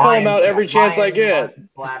call him out every chance I get.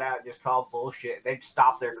 Flat out just call bullshit. They'd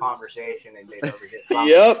stop their conversation and they'd overhear.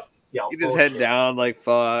 Keep his head down like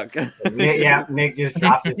fuck. Nick just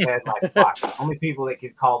dropped his head like fuck. The only people that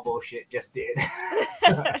could call bullshit just did.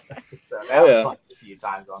 So that was fun a few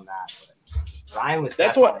times on that. But Ryan was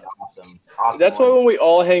awesome. That's why when we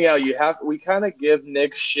all hang out, we kind of give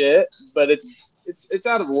Nick shit, but it's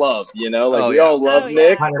out of love, we all love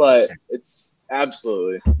Nick, 100%. But it's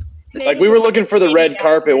absolutely like we were looking for the red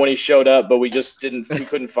carpet when he showed up, but we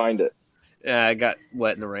couldn't find it. Yeah, I got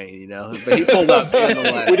wet in the rain, but he pulled up.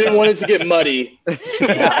 We didn't want it to get muddy.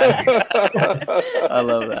 I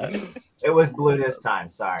love that. It was blue this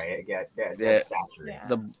time. Sorry, it got saturated. It's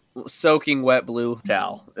a soaking wet blue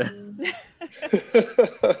towel. It's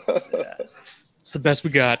the best we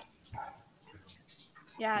got.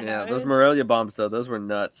 Yeah, those Morelia bombs though, those were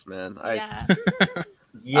nuts, man. I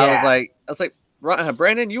was like,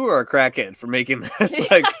 Brandon, you were a crackhead for making this.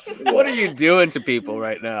 Like, what are you doing to people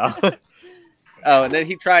right now? Oh, and then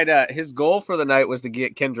he tried. His goal for the night was to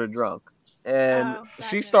get Kendra drunk, and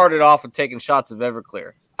she started off with taking shots of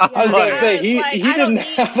Everclear. I was gonna say he didn't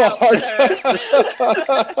have a hard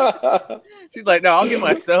time. She's like, no, I'll get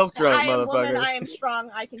myself drunk, motherfucker. I am strong.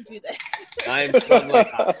 I can do this. I am strong like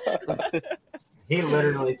hops. He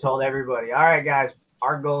literally told everybody, "All right, guys,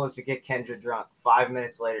 our goal is to get Kendra drunk." 5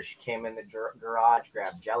 minutes later, she came in the garage,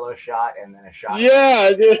 grabbed Jello shot, and then a shot. Yeah,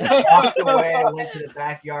 dude. Walked away, went to the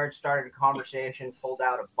backyard, started a conversation, pulled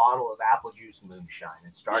out a bottle of apple juice moonshine,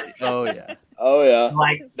 and started. Oh yeah.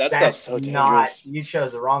 Like that's so dangerous. You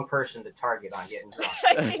chose the wrong person to target on getting drunk.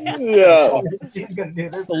 Yeah. She's gonna do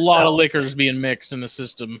this. A lot of liquors being mixed in the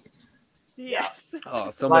system. Yes. Oh,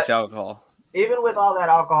 so much alcohol. Even with all that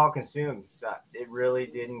alcohol consumed, it really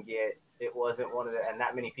didn't get. It wasn't one of the, and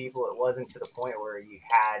that many people, it wasn't to the point where you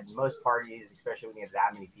had most parties, especially when you have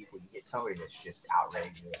that many people, you get somebody that's just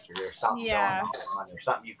outrageous, or there's something going on, or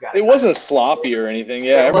something you've got. It wasn't sloppy or anything.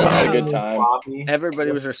 Yeah, everyone had a good time. Sloppy.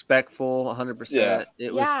 Everybody was respectful, 100%. Yeah.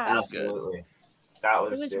 It was absolutely good. That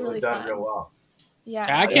was really it was done fun. real well. Yeah.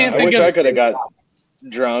 I can't I think wish of. I could have got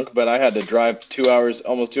drunk, but I had to drive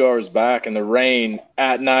almost 2 hours back in the rain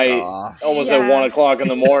at night, almost at 1 o'clock in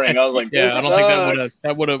the morning. I was like, I don't think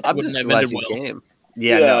that would have I'm wouldn't just have glad ended you well. came.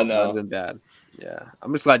 Yeah, no, that would have been bad. Yeah,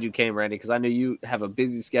 I'm just glad you came, Randy, because I knew you have a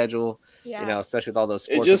busy schedule. Yeah. Especially with all those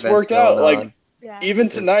sports it just events worked out. going on. Yeah. Even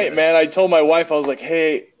tonight, man, I told my wife, I was like,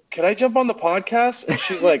 hey, can I jump on the podcast? And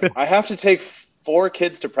she's like, I have to take 4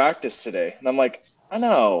 kids to practice today. And I'm like, I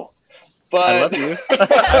know. But I love you.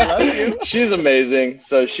 I love you. She's amazing.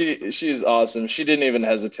 So she's awesome. She didn't even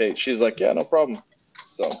hesitate. She's like, yeah, no problem.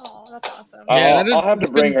 So that's awesome. I'll have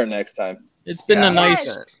to bring her next time. It's been a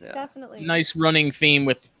definitely nice running theme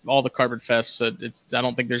with all the Carpet Fests. I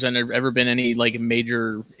don't think there's ever been any like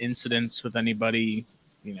major incidents with anybody.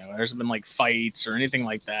 You know, there's been like fights or anything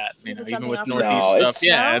like that. You know, even with Northeast stuff.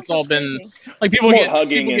 Yeah, it's all been like people get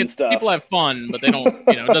hugging and stuff. People have fun, but they don't.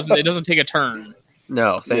 You know, it doesn't take a turn.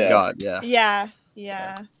 No, thank God. Yeah.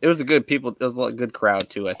 It was a good crowd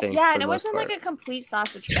too, I think. Yeah, and it wasn't like a complete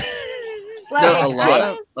sausage fest. Like,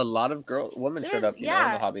 a lot of women showed up, in the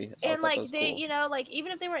hobby. And like they, cool. Like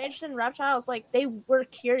even if they were interested in reptiles, like they were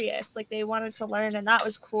curious, like they wanted to learn, and that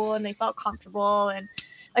was cool, and they felt comfortable, and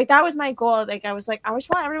like that was my goal. Like I just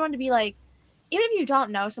want everyone to be like, even if you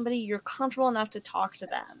don't know somebody, you're comfortable enough to talk to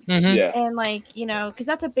them. Mm-hmm. Yeah. And like, because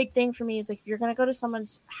that's a big thing for me is like, if you're going to go to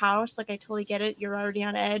someone's house, like I totally get it. You're already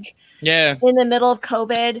on edge. Yeah. In the middle of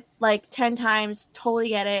COVID, like 10 times, totally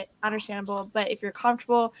get it. Understandable. But if you're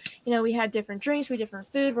comfortable, we had different drinks, we had different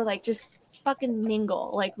food. We're like, just fucking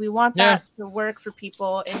mingle. Like we want that to work for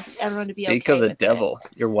people and everyone to be okay. Speak of the devil.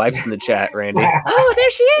 Your wife's in the chat, Randy. Oh,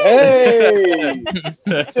 there she is.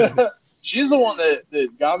 Hey. She's the one that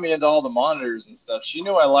got me into all the monitors and stuff. She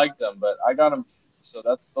knew I liked them, but I got them. So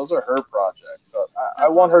those are her projects. So I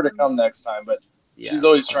want her to come next time, but she's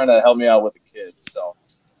always trying to help me out with the kids. So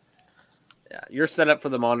yeah, you're set up for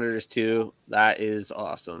the monitors too. That is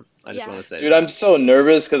awesome. I just want to say, dude, I'm so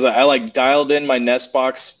nervous because I like dialed in my Nest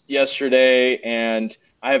box yesterday and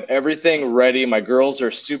I have everything ready. My girls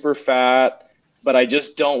are super fat, but I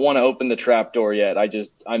just don't want to open the trap door yet.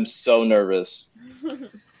 I'm so nervous.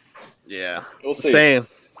 Yeah, we'll see.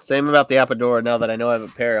 Same about the Apodora. Now that I know I have a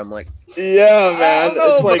pair, I'm like, yeah, man.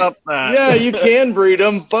 It's like, yeah, you can breed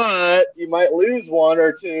them, but you might lose one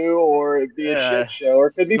or two, or it'd be a shit show, or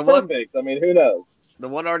it could be perfect. I mean, who knows? The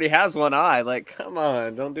one already has one eye. Like, come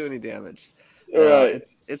on, don't do any damage. Right.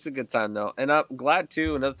 It's a good time though, and I'm glad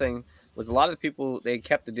too. Another thing was a lot of people they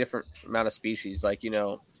kept a different amount of species. Like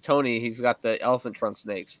Tony, he's got the elephant trunk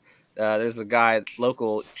snakes. There's a guy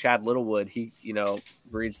local, Chad Littlewood. He,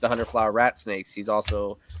 breeds the hunter-flower rat snakes. He's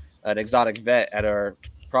also an exotic vet at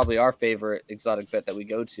probably our favorite exotic vet that we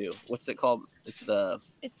go to. What's it called? It's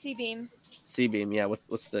C-Beam. C-Beam, yeah. What's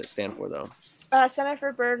the stand for though? Center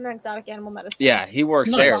for Bird and Exotic Animal Medicine. Yeah, he works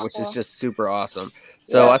there, which is just super awesome.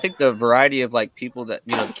 So I think the variety of like people that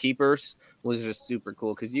the keepers was just super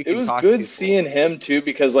cool because you. It was good seeing him too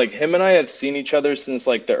because like him and I have seen each other since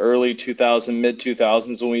like the early 2000s, mid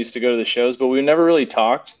 2000s when we used to go to the shows, but we never really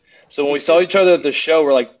talked. So when we saw each other at the show,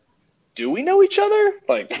 we're like, do we know each other?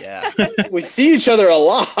 Like, yeah, we see each other a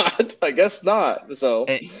lot. I guess not. So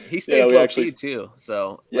and he stays low key too.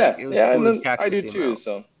 So yeah, it was cool and then I do too.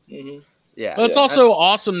 So yeah, but it's also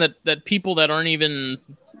awesome that people that aren't even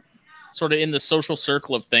sort of in the social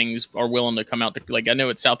circle of things are willing to come out to, like, I know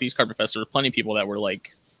at Southeast Carpet Fest, there were plenty of people that were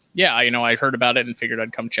like, yeah, I heard about it and figured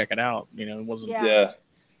I'd come check it out. It wasn't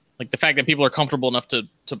like the fact that people are comfortable enough to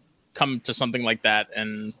come to something like that.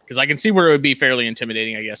 And because I can see where it would be fairly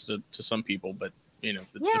intimidating, I guess, to some people, but the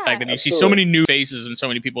fact that you see so many new faces and so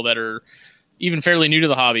many people that are even fairly new to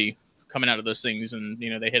the hobby coming out of those things and,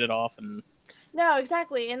 they hit it off and, no,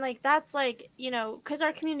 exactly. And like, that's like, because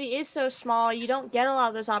our community is so small, you don't get a lot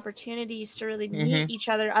of those opportunities to really meet each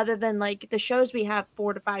other other than like the shows we have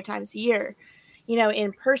 4 to 5 times a year,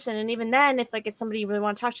 in person. And even then, if like it's somebody you really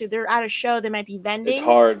want to talk to, they're at a show, they might be vending. It's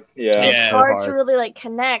hard. Yeah. It's hard to really like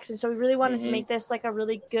connect. And so we really wanted to make this like a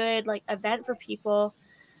really good like event for people.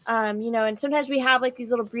 And sometimes we have like these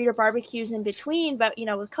little breeder barbecues in between, but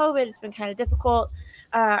with COVID, it's been kind of difficult.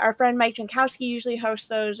 Our friend Mike Jankowski usually hosts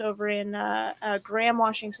those over in Graham,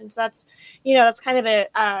 Washington. So that's, that's kind of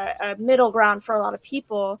a middle ground for a lot of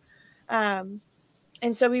people. And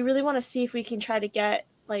so we really want to see if we can try to get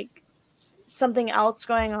like something else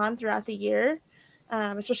going on throughout the year,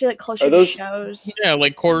 especially like closer to shows. Yeah,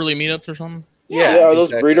 like quarterly meetups or something. Yeah, are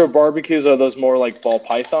those breeder barbecues? Are those more like ball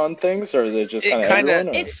python things, or are they just kind of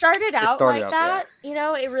everyone? It started out like that.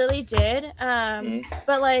 It really did.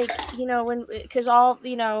 But like because all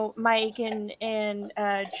Mike and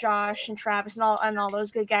Josh and Travis and all those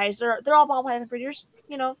good guys, they're all ball python breeders.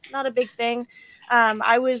 Not a big thing.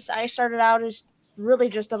 I started out as really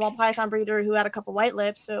just a ball python breeder who had a couple white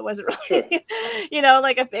lips, so it wasn't really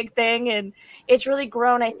like a big thing, and it's really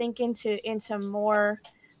grown, I think, into more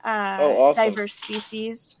awesome. diverse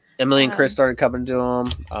species. Emily and Chris started coming to them.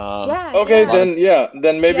 Okay,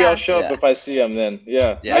 then maybe I'll show up if I see them. Then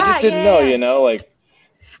I just didn't know, like.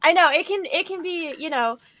 I know it can be,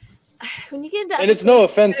 when you get into, and it's no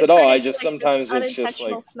offense at all. I just sometimes it's just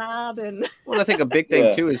like snob and. Well, I think a big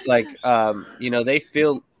thing too is like,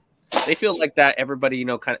 they feel like that everybody,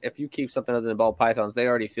 kind of, if you keep something other than ball pythons, they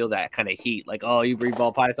already feel that kind of heat. Like, oh, you breed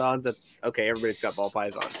ball pythons? That's okay. Everybody's got ball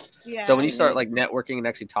pythons. Yeah. So when you start like networking and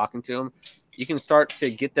actually talking to them, you can start to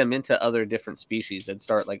get them into other different species and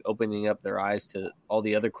start like opening up their eyes to all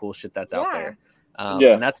the other cool shit that's out there.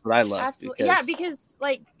 And that's what I love. Absolutely. Because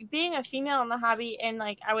like being a female in the hobby, and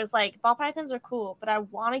like I was like, ball pythons are cool, but I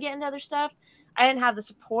want to get into other stuff. I didn't have the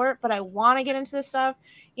support, but I want to get into this stuff.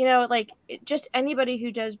 Just anybody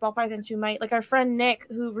who does ball pythons who might, like our friend Nick,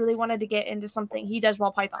 who really wanted to get into something. He does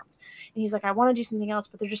ball pythons, and he's like, I want to do something else,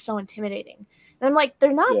 but they're just so intimidating. And I'm like,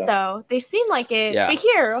 they're not though. They seem like it. Yeah. But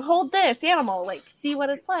here, hold this animal. Like, see what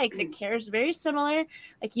it's like. The care is very similar.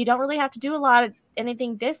 Like, you don't really have to do a lot of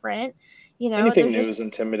anything different. Anything new is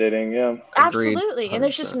intimidating. Yeah, absolutely. 100%. And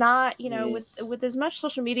there's just not, with as much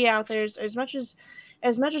social media out there, as much as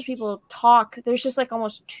people talk, there's just like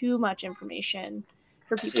almost too much information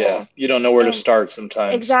for people. Yeah, you don't know where to start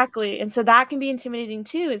sometimes. Exactly. And so that can be intimidating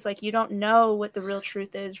too, is like you don't know what the real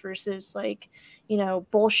truth is versus like,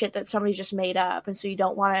 bullshit that somebody just made up. And so you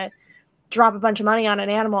don't want to drop a bunch of money on an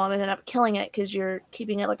animal and then end up killing it because you're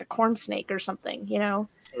keeping it like a corn snake or something,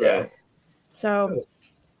 Yeah. So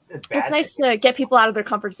it's nice to get people out of their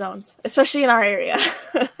comfort zones, especially in our area.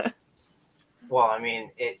 Well, I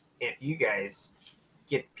mean, if you guys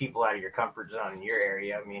get people out of your comfort zone in your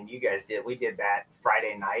area, I mean, we did that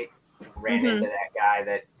Friday night, ran into that guy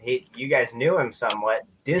that you guys knew him somewhat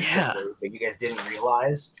distantly, but you guys didn't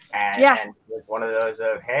realize. And it was one of those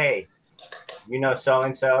of, hey,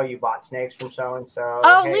 so-and-so, you bought snakes from so-and-so.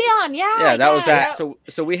 Oh, hey. Leon, yeah, that was that.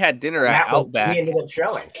 So we had dinner at Outback. We ended up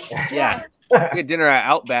showing. Yeah. We had dinner at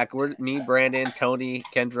Outback. We're me, Brandon, Tony,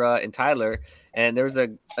 Kendra, and Tyler. And there was a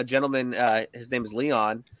gentleman, his name is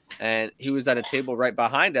Leon, and he was at a table right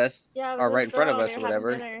behind us, or right in front of us, or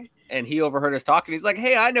whatever. And he overheard us talking. He's like,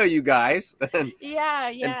 "Hey, I know you guys."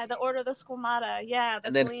 The Order of the Squamata. Yeah,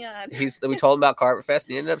 that's Leon. We told him about Carpet Fest,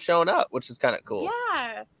 and he ended up showing up, which is kind of cool.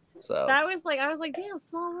 Yeah. So that was like, I was like, damn,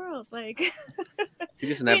 small world. Like, you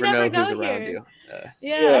just never know who's around you.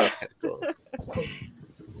 Yeah. That's cool.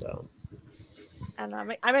 So. And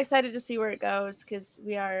I'm excited to see where it goes because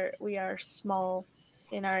we are small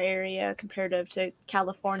in our area comparative to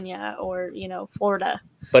California or Florida.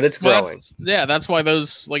 But it's growing. That's why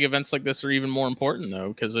those like events like this are even more important though,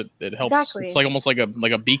 because it helps. Exactly. It's like almost like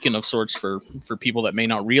a beacon of sorts for people that may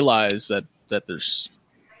not realize that there's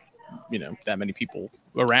that many people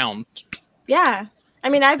around. Yeah, I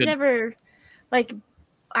mean, I've never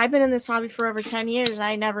I've been in this hobby for over 10 years. And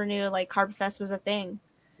I never knew Carpet Fest was a thing.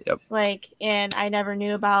 Yep. And I never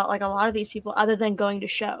knew about a lot of these people other than going to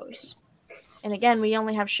shows. And again, we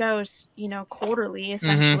only have shows, quarterly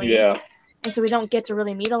essentially. Mm-hmm. Yeah. And so we don't get to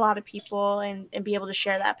really meet a lot of people and be able to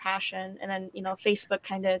share that passion. And then, Facebook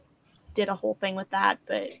kind of did a whole thing with that.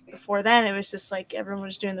 But before then, it was just everyone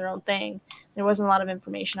was doing their own thing. There wasn't a lot of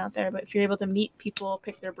information out there. But if you're able to meet people,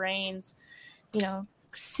 pick their brains,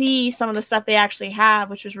 see some of the stuff they actually have,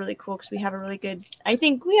 which was really cool because we have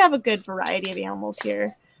a good variety of animals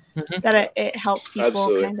here. Mm-hmm. That it helped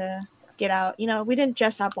people kind of get out. We didn't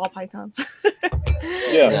just have ball pythons.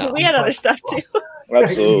 We had other stuff too.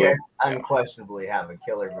 Absolutely. You guys unquestionably have a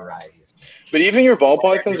killer variety. But even your ball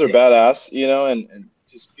pythons are badass, and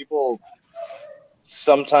just people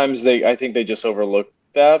sometimes I think they just overlook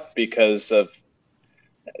that because of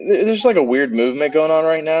there's a weird movement going on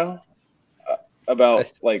right now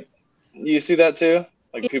about you see that too?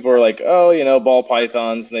 People are ball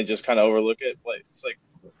pythons, and they just kind of overlook it. It's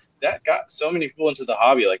that got so many people into the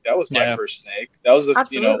hobby. That was my first snake. That was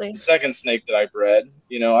the second snake that I bred.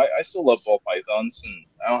 I still love ball pythons, and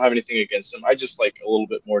I don't have anything against them. I just like a little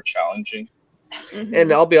bit more challenging. Mm-hmm.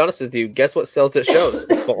 And I'll be honest with you, guess what sells at shows?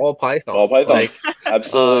 Ball pythons. Ball pythons.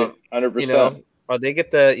 Absolutely. 100%. They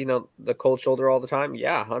get the cold shoulder all the time?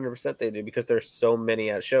 Yeah, 100% they do because there's so many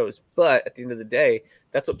at shows. But at the end of the day,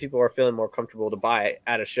 that's what people are feeling more comfortable to buy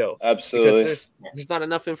at a show. Absolutely. Because there's not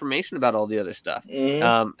enough information about all the other stuff.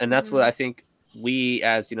 Mm-hmm. And that's what I think we,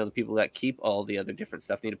 as the people that keep all the other different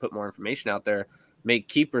stuff, need to put more information out there, make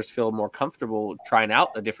keepers feel more comfortable trying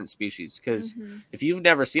out a different species. Because if you've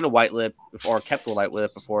never seen a white lip or kept a white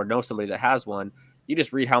lip before, know somebody that has one, you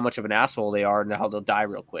just read how much of an asshole they are and how they'll die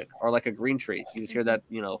real quick. Or like a green tree. You just hear that,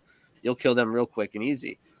 you'll kill them real quick and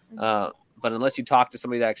easy. But unless you talk to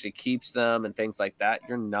somebody that actually keeps them and things like that,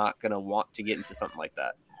 you're not going to want to get into something like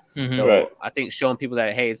that. Mm-hmm. So I think showing people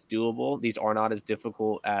that, hey, it's doable. These are not as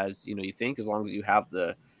difficult as you think. As long as you have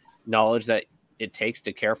the knowledge that it takes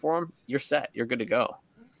to care for them, you're set. You're good to go.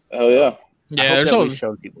 Yeah. Yeah, there's always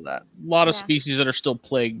shown people that. A lot of species that are still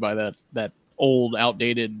plagued by that old,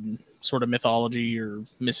 outdated sort of mythology or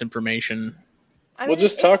misinformation.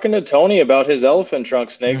 Just talking to Tony about his elephant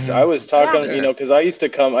trunk snakes, I was talking, because I used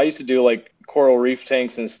to do like coral reef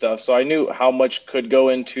tanks and stuff, so I knew how much could go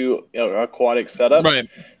into aquatic setup. Right.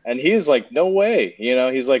 And he's like, no way,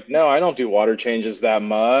 he's like, no, I don't do water changes that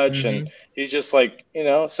much. And he's just like,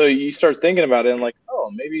 so you start thinking about it and like,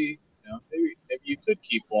 oh, maybe you could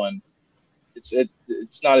keep one.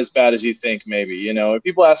 It's not as bad as you think, maybe. And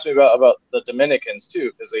people ask me about the Dominicans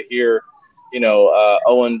too, because they hear,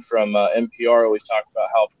 Owen from NPR always talk about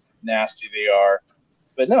how nasty they are.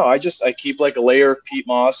 But no, I keep like a layer of peat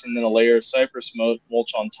moss and then a layer of cypress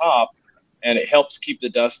mulch on top, and it helps keep the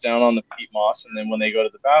dust down on the peat moss. And then when they go to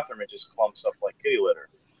the bathroom, it just clumps up like kitty litter.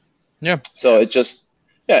 Yeah. So it just,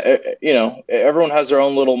 everyone has their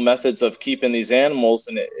own little methods of keeping these animals,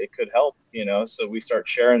 and it could help, So we start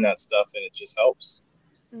sharing that stuff, and it just helps.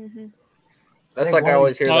 Mm-hmm. That's like I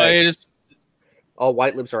always hear that all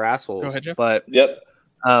white lips are assholes. Go ahead, Jeff. But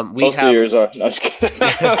most of yours are. No, I'm just kidding.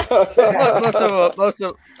 most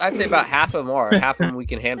of I'd say about half of them are. Half of them we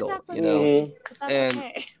can handle. And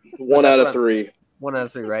one out of three. One out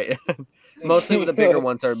of three, right? Mostly with the bigger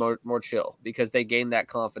ones are more chill because they gain that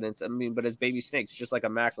confidence. I mean, but as baby snakes, just like a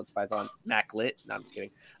Macklot's python, Macklet. No, I'm just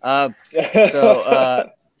kidding.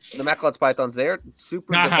 The Macklot's pythons, they're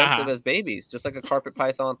super defensive as babies, just like a carpet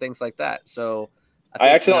python, things like that. So I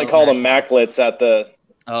accidentally called them Macklets at the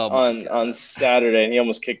on Saturday, and he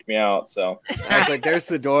almost kicked me out. So I was like, "There's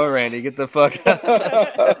the door, Randy. Get the fuck out."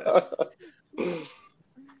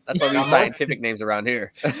 That's why we use scientific names around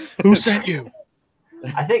here. Who sent you?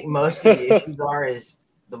 I think most of the issues is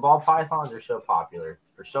the ball pythons are so popular.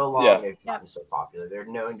 For so long, they've gotten so popular. They're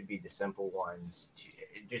known to be the simple ones,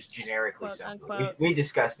 just generically simple. We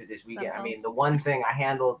discussed it this weekend. I mean, the one thing I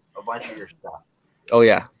handled a bunch of your stuff. Oh,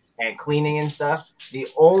 yeah. And cleaning and stuff. The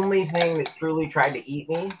only thing that truly tried to eat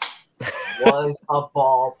me was a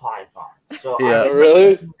ball python. So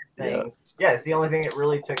really? Things. Yeah, it's the only thing that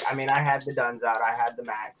really took. I mean, I had the duns out, I had the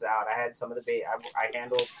max out, I had some of the bait. I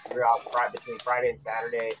handled throughout between Friday and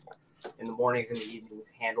Saturday, in the mornings and the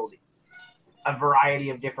evenings. Handled a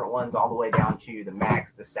variety of different ones, all the way down to the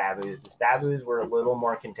max, the sabus. The sabus were a little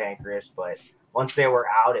more cantankerous, but once they were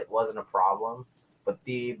out, it wasn't a problem. But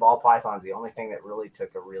the ball python's the only thing that really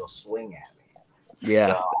took a real swing at me.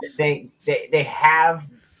 Yeah, so they have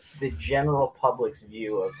the general public's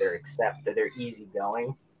view of that they're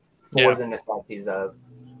easygoing for the necessities of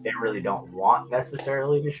they really don't want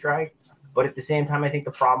necessarily to strike. But at the same time, I think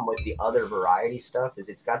the problem with the other variety stuff is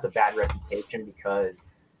it's got the bad reputation because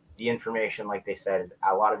the information, like they said, is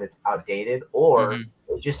a lot of it's outdated, or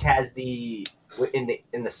it just has in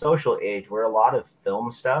the social age where a lot of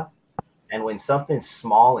film stuff. And when something's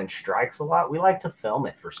small and strikes a lot, we like to film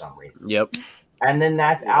it for some reason. Yep. And then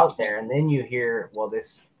that's out there. And then you hear, well,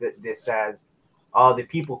 this says, oh, the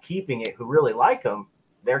people keeping it who really like them,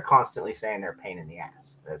 they're constantly saying they're a pain in the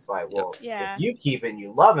ass. It's like, well, if you keep it and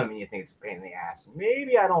you love them and you think it's a pain in the ass,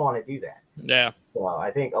 maybe I don't want to do that. Yeah. So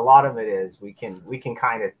I think a lot of it is we can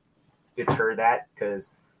kind of deter that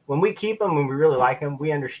because when we keep them, when we really like them,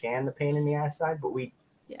 we understand the pain in the ass side, but we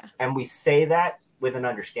say that with an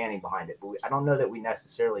understanding behind it. But I don't know that we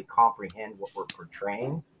necessarily comprehend what we're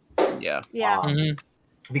portraying. Yeah.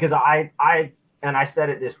 Because I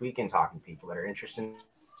said it this weekend talking to people that are interested in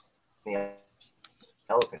the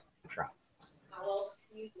elephant trunk.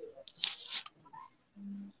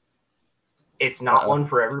 It's not one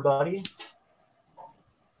for everybody,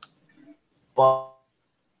 but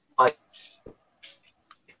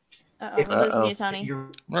losing you, Tony. If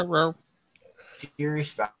you're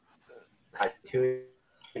serious about to it,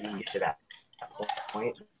 you can get to that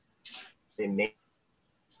point. They may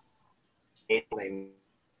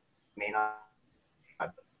not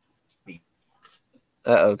be.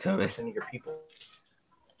 Tony. Your people.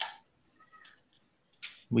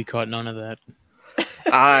 We caught none of that.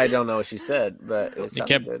 I don't know what she said, but it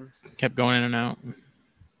kept going in and out. I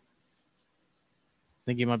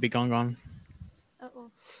think he might be gone. Uh-oh.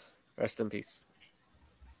 Rest in peace.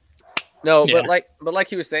 No, but like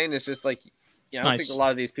he was saying, it's just like, I don't think a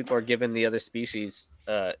lot of these people are giving the other species,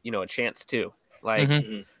 a chance too. Like,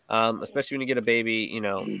 especially when you get a baby,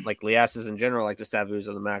 like liasses in general, like the savus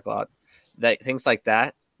or the macklot, that things like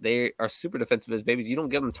that, they are super defensive as babies. You don't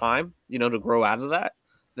give them time, to grow out of that,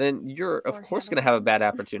 then you're of course going to have a bad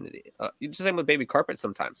opportunity. It's the same with baby carpet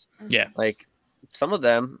sometimes. Yeah. Like some of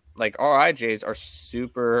them, like our IJs, are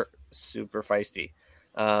super, super feisty.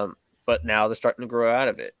 But now they're starting to grow out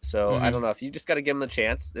of it. So I don't know, if you just got to give them a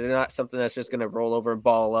chance. They're not something that's just going to roll over and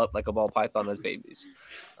ball up like a ball python as babies.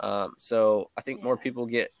 So I think more people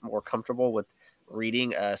get more comfortable with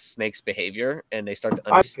reading a snake's behavior and they start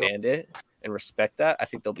to understand it and respect that. I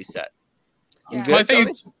think they'll be set. You good, I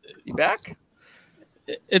think you back?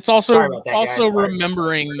 It's also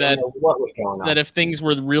remembering that if things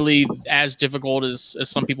were really as difficult as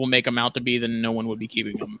some people make them out to be, then no one would be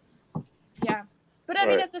keeping them. Yeah. But I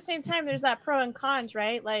mean, at the same time, there's that pro and cons,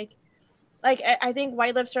 right? Like I think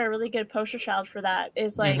white lips are a really good poster child for that.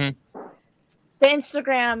 Is like the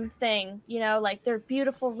Instagram thing, you know, like they're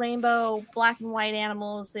beautiful rainbow black and white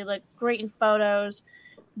animals. They look great in photos,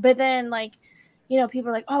 but then like, you know, people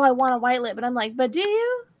are like, "Oh, I want a white lip," but I'm like, "But do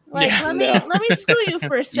you?" Like, let me school you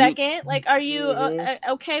for a second. Like, are you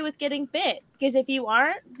okay with getting bit? Because if you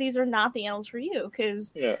aren't, these are not the animals for you.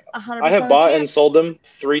 Because 100%. I have bought and sold them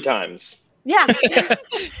 3 times. Yeah,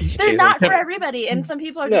 they're not for everybody, and some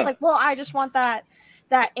people are just like, well, I just want that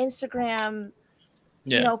Instagram,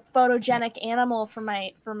 you know, photogenic animal for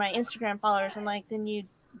my Instagram followers. I'm like, then you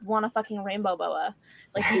want a fucking rainbow boa,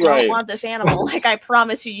 like you don't want this animal. Like I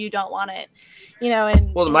promise you don't want it, you know.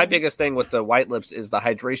 And my biggest thing with the white lips is the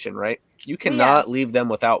hydration, right? You cannot leave them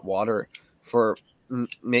without water for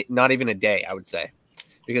not even a day, I would say,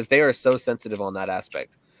 because they are so sensitive on that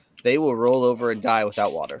aspect. They will roll over and die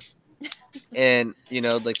without water. And you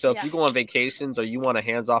know, like, so if you go on vacations or you want a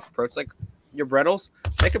hands-off approach, like your Brettles,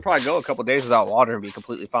 they could probably go a couple days without water and be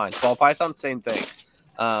completely fine. Ball python, same thing.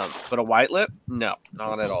 But a white lip, no,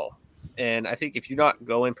 not at all. And I think if you're not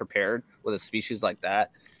going prepared with a species like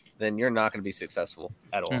that, then you're not going to be successful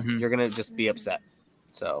at all. You're going to just be upset.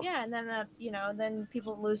 So and then you know, then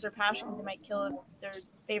people lose their passion because they might kill their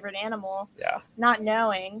favorite animal, not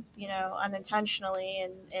knowing, you know, unintentionally,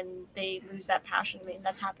 and they lose that passion. I mean,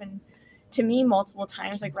 that's happened to me multiple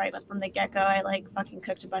times. Like right from the get go, I like fucking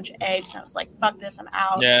cooked a bunch of eggs, and I was like, "Fuck this, I'm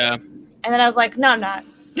out." Yeah, and then I was like, "No, I'm not."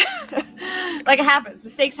 Like it happens,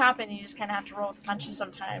 mistakes happen. You just kind of have to roll with the punches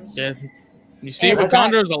sometimes. Yeah. You see it with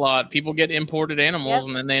chondros a lot. People get imported animals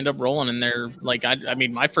and then they end up rolling, and they're like, I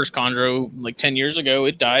mean, my first chondro like 10 years ago,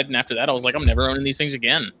 it died, and after that, I was like, I'm never owning these things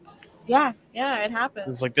again. Yeah, it happens. It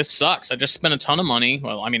was like, this sucks. I just spent a ton of money.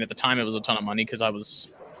 Well, I mean, at the time, it was a ton of money because I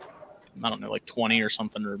was, I don't know, like 20 or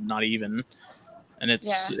something, or not even. And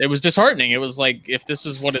it was disheartening. It was like, if this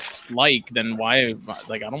is what it's like, then why?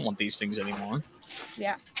 Like, I don't want these things anymore.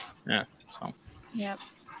 Yeah. Yeah. So. Yeah.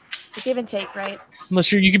 It's a give and take, right?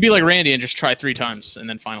 Unless you could be like Randy and just try 3 times and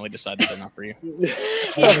then finally decide that they're not for you.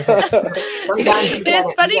 It's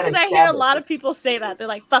funny because I hear a lot of people say that. They're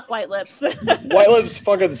like, fuck white lips. White lips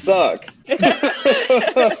fucking suck. I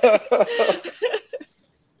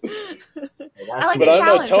like the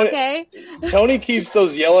challenge, okay? Tony keeps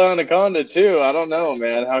those yellow anaconda too. I don't know,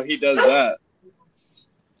 man, how he does that.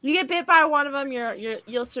 You get bit by one of them,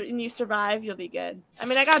 you survive, you'll be good. I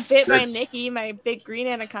mean, I got bit by Nikki, my big green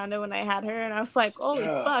anaconda, when I had her, and I was like, "Holy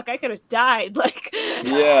fuck, I could have died!" Like,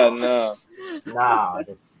 no,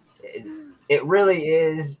 it really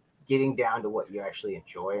is getting down to what you actually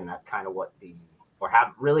enjoy, and that's kind of what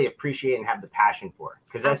really appreciate and have the passion for.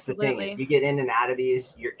 Because that's the thing, is you get in and out of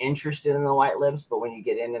these, you're interested in the white lips, but when you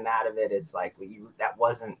get in and out of it, it's like that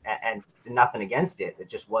wasn't, and nothing against it. It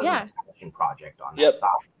just wasn't a passion project on that side.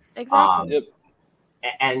 Exactly.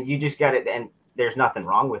 And you just got it, and there's nothing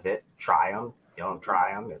wrong with it. Try them, don't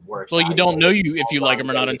try them. It works. Well, you don't know if you like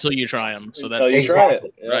them or not until you try them. So that's you try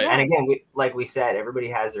it. Right. And again, like we said, everybody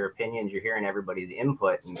has their opinions. You're hearing everybody's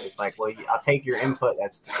input, and it's like, well, I'll take your input.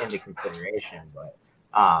 That's into consideration. But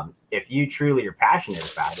if you truly are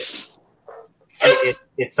passionate about it,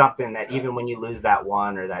 it's something that even when you lose that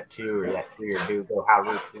 1 or that 2 or that 3 or do go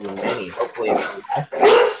however many, hopefully it's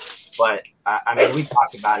but I mean, we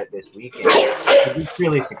talked about it this weekend. To be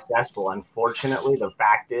truly successful, unfortunately, the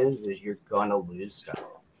fact is you're going to lose stuff.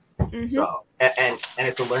 Mm-hmm. So, and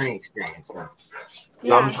it's a learning experience. And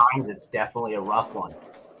sometimes it's definitely a rough one,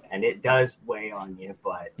 and it does weigh on you.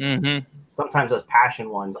 But sometimes those passion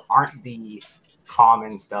ones aren't the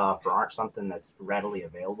common stuff, or aren't something that's readily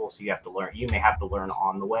available. So you have to learn. You may have to learn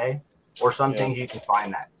on the way, or some things you can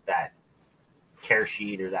find that care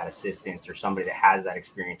sheet or that assistance or somebody that has that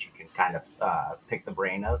experience you can kind of pick the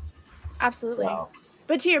brain of. Absolutely.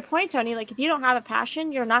 But to your point, Tony, like if you don't have a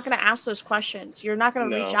passion, you're not going to ask those questions. You're not going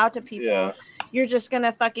to reach out to people. You're just going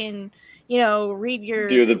to fucking,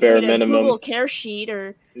 do the bare minimum Google care sheet,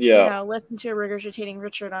 or listen to a regurgitating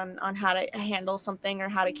Richard on how to handle something or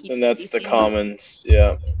how to keep. And that's the commons.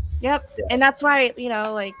 Yeah. Yep. Yeah. And that's why,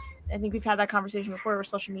 like, I think we've had that conversation before where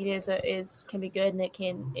social media can be good, and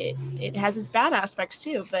it has its bad aspects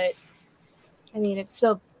too. But I mean, it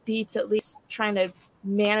still beats at least trying to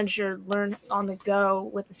manage or learn on the go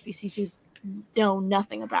with a species you know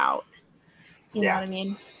nothing about. You know what I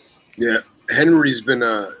mean? Yeah. Henry's been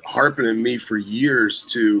harping at me for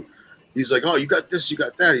years he's like, oh, you got this, you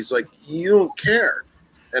got that. He's like, you don't care.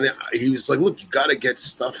 And he was like, look, you got to get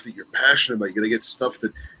stuff that you're passionate about. You got to get stuff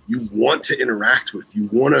that you want to interact with. You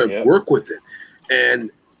want to work with it.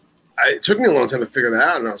 And it took me a long time to figure that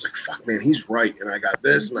out. And I was like, fuck, man, he's right. And I got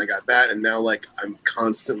this and I got that. And now, like, I'm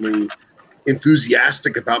constantly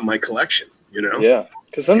enthusiastic about my collection, Yeah.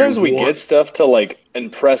 Because sometimes we get stuff to, like,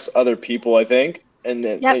 impress other people, I think. And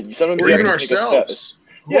then sometimes you have to take a step.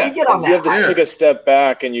 Yeah, you have to take a step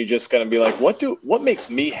back, and you just gotta be like, what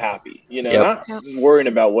makes me happy? Not worrying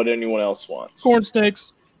about what anyone else wants. Corn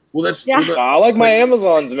snakes. Well, that's I like my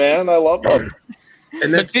Amazons, man. I love them.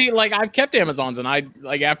 But see, like, I've kept Amazons, and I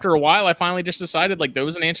like after a while, I finally just decided like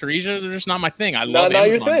those and Antaresia, they're just not my thing. I love not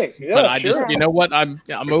Amazons, your thing. Yeah, but I just, you know what, I'm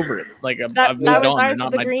over it. Like I've moved that was on. ours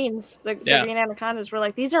with the greens, the green anacondas. We're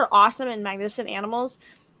like, these are awesome and magnificent animals.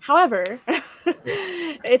 However,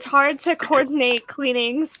 it's hard to coordinate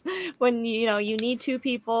cleanings when you need two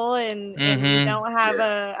people and you don't have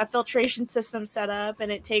a filtration system set up,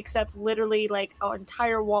 and it takes up literally like an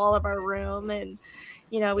entire wall of our room, and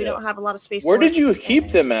we don't have a lot of space. Where did you keep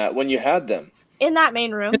them at when you had them? In that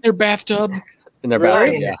main room. In their bathtub. In their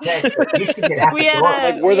bathroom, we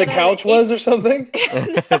had where the couch was or something.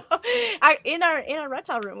 In our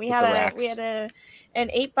reptile room, we had an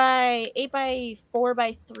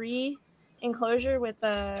 8x4x3 enclosure with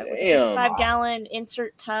a 5-gallon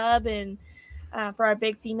insert tub, and for our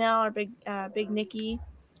big female, our big Nikki.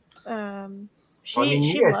 You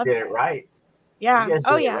guys did it right. Yeah. You guys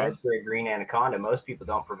did it right for a green anaconda. Most people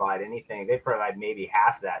don't provide anything. They provide maybe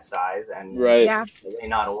half that size, and right.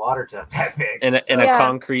 Not a water tub that big. In a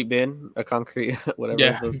concrete bin, a concrete whatever.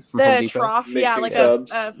 Yeah. The trough, like a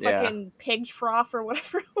fucking pig trough or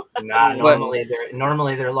whatever. Normally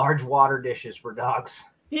they're large water dishes for dogs.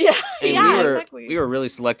 Yeah, exactly. We were really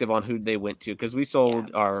selective on who they went to, because we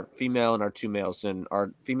sold our female and our two males, and our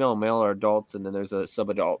female and male are adults, and then there's a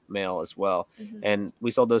sub-adult male as well. Mm-hmm. And we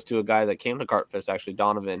sold those to a guy that came to Cartfest, actually,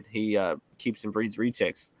 Donovan. He keeps and breeds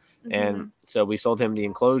retics. Mm-hmm. And so we sold him the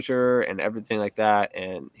enclosure and everything like that,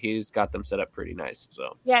 and he's got them set up pretty nice.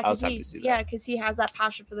 So I was happy to see that. Yeah, because he has that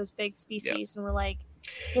passion for those big species, and we're like,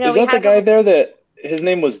 is that the guy there that his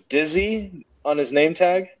name was Dizzy on his name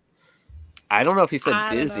tag? I don't know if he said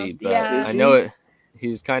Dizzy, but I know it.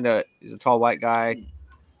 He's a tall white guy.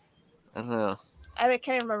 I don't know. I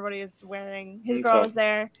can't remember what he was wearing. His girl was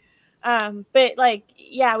there. But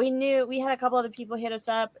we knew we had a couple other people hit us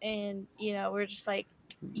up, and we're just like,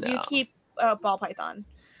 you keep a ball python,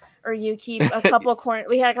 or you keep a couple corn.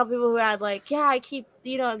 We had a couple people who had I keep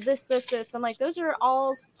this. I'm like, those are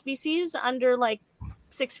all species under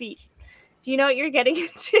 6 feet. Do you know what you're getting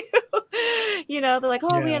into? They're like,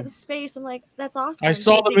 we have the space. I'm like, that's awesome. I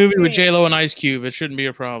saw the movie with J-Lo and Ice Cube. It shouldn't be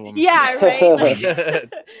a problem. Yeah, right.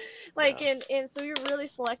 And so we were really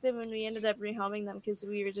selective when we ended up rehoming them, because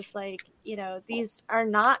we were just like, these are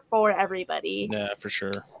not for everybody. Yeah, for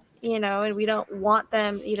sure. And we don't want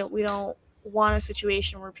them. We don't want a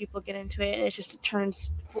situation where people get into it and it's just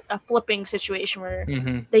a flipping situation where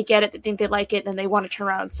they get it, they think they like it, then they want to turn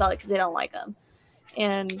around and sell it because they don't like them.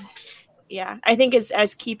 And yeah, I think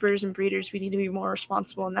as keepers and breeders, we need to be more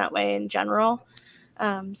responsible in that way in general.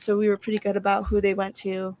 So we were pretty good about who they went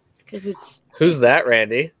to, because it's... Who's that,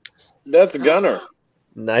 Randy? That's Gunner.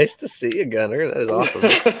 Nice to see you, Gunner. That is awesome.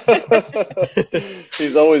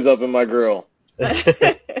 She's always up in my grill.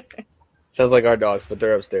 Sounds like our dogs, but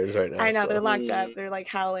they're upstairs right now. I know, they're locked up. They're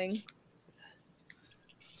howling.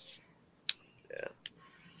 Yeah.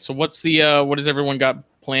 So what has everyone got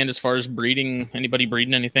planned as far as breeding? Anybody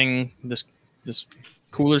breeding anything this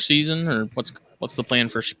cooler season, or what's the plan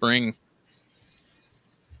for spring?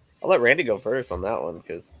 I'll let Randy go first on that one,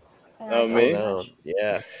 because me?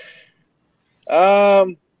 Yeah.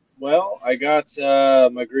 Well, I got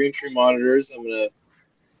my green tree monitors. I'm gonna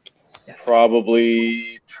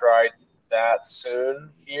probably try that soon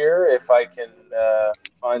here if I can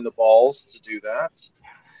find the balls to do that.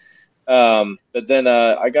 But then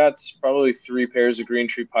I got probably 3 pairs of green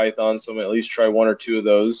tree pythons, so I'm gonna at least try 1 or 2 of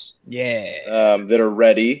those. Yeah. That are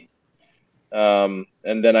ready. And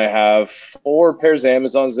then I have 4 pairs of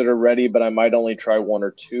Amazons that are ready, but I might only try 1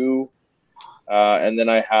 or 2. And then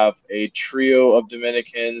I have a trio of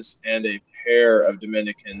Dominicans and a pair of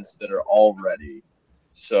Dominicans that are all ready.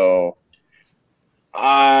 So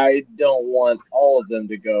I don't want all of them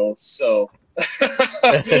to go, so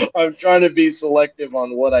I'm trying to be selective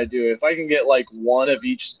on what I do. If I can get like one of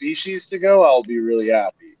each species to go, I'll be really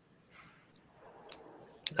happy.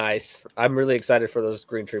 Nice. I'm really excited for those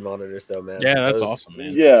green tree monitors, though, man. Yeah, that's awesome,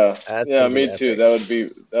 man. Yeah, That's yeah, me epic. too.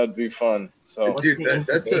 That would be fun. So, What's Dude, the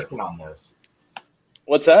that's incubation on those?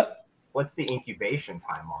 what's that? What's the incubation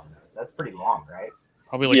time on those? That's pretty long, right?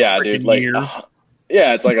 Probably like Yeah, a dude, freaking like year.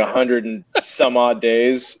 yeah, it's like 100 and some odd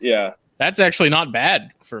days. Yeah, That's actually not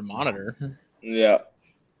bad for a monitor. yeah.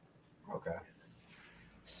 Okay.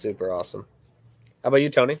 Super awesome. How about you,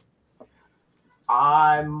 Tony?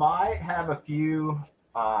 I might have a few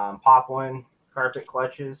Poplin carpet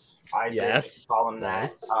clutches. Yes. Call them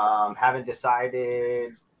that. Haven't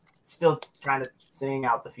decided. Still kind of seeing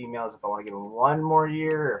out the females if I want to give them one more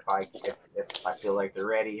year, or if I feel like they're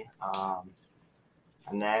ready.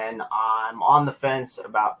 And then I'm on the fence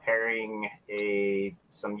about pairing a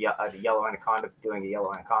yellow anaconda, doing a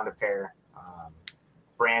yellow anaconda pair.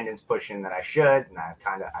 Brandon's pushing that I should, and I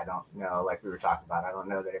don't know, like we were talking about, I don't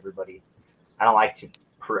know that everybody. I don't like to.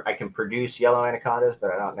 I can produce yellow anacondas,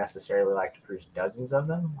 but I don't necessarily like to produce dozens of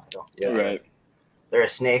them. I don't. Yeah, right. They're a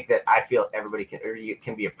snake that I feel everybody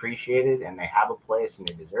can be appreciated, and they have a place, and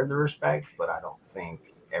they deserve the respect. But I don't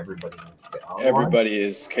think everybody needs to own Everybody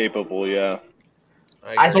is capable. Yeah.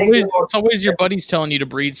 It's always your buddies telling you to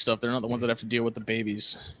breed stuff. They're not the ones that have to deal with the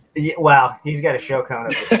babies. Yeah, well, he's got a show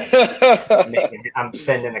coming up. I'm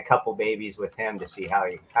sending a couple babies with him to see how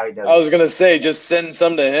he does. I was gonna say, just send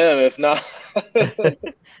some to him. If not,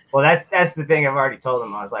 well, that's the thing. I've already told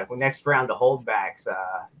him. I was like, well, next round of holdbacks,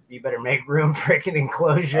 you better make room for an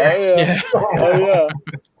enclosure. Oh yeah, oh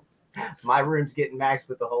yeah. My room's getting maxed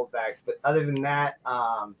with the holdbacks, but other than that,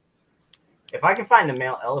 if I can find a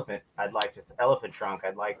male elephant trunk,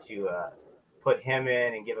 I'd like to put him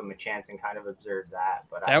in and give him a chance and kind of observe that.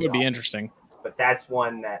 But that would be interesting. But that's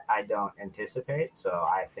one that I don't anticipate. So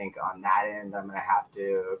I think on that end, I'm going to have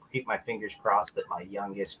to keep my fingers crossed that my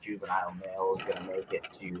youngest juvenile male is going to make it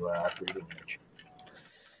to breeding age.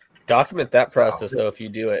 Document that process though if you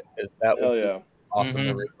do it, because that would be awesome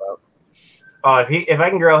to read about. Oh, if I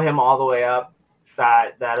can grow him all the way up,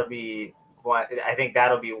 that'll be one. I think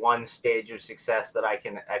that'll be one stage of success that I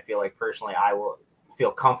feel like personally I will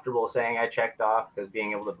feel comfortable saying I checked off, because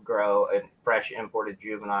being able to grow a fresh imported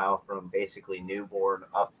juvenile from basically newborn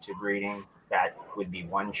up to breeding, that would be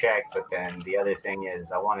one check. But then the other thing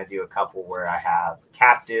is I want to do a couple where I have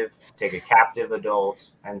take a captive adult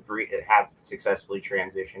and have successfully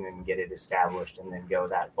transition and get it established and then go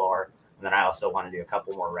that far. And then I also want to do a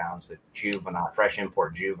couple more rounds with fresh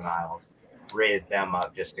import juveniles, raise them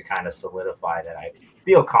up just to kind of solidify that I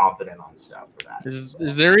feel confident on stuff for that.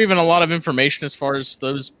 Is there even a lot of information as far as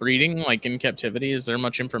those breeding, like in captivity? Is there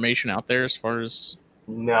much information out there as far as?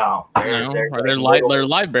 No. They're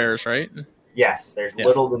live bears, right? Yes, there's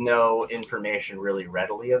little to no information really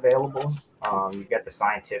readily available. You've got the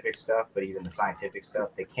scientific stuff, but even the scientific stuff,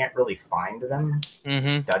 they can't really find them,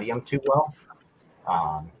 study them too well.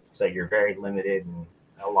 So you're very limited, and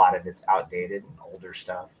a lot of it's outdated and older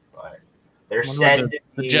stuff. But they're said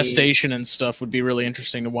the gestation and stuff would be really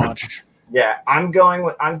interesting to watch. Yeah, I'm going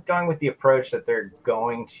with the approach that they're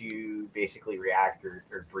going to basically react or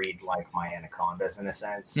breed like my anacondas in a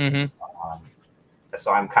sense.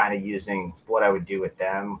 So I'm kind of using what I would do with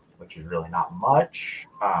them, which is really not much,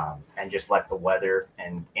 and just let the weather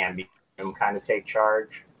and ambient kind of take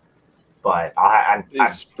charge. But I'm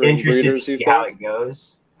interested to see how it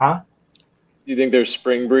goes. Huh? You think they're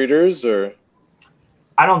spring breeders, or?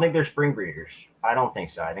 I don't think they're spring breeders. I don't think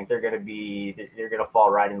so. I think they're going to fall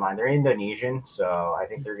right in line. They're Indonesian, so I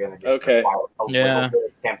think they're going to just follow a little bit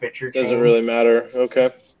of temperature change. Doesn't really matter. Okay.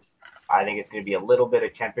 I think it's going to be a little bit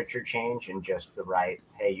of temperature change and just the right,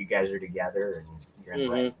 hey, you guys are together and you're in the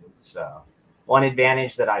right mood. So one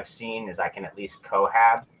advantage that I've seen is I can at least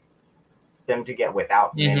cohab them to get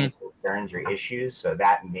without many concerns or issues. So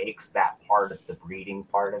that makes that part of the breeding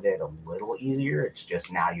part of it a little easier. It's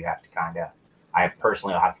just now you have to I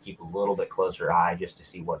personally will have to keep a little bit closer eye just to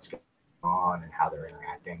see what's going on and how they're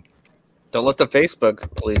interacting. Don't let the Facebook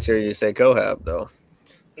police hear you say cohab, though.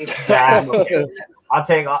 I'll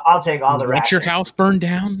take all the rations. Let your house burn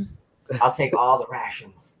down? I'll take all the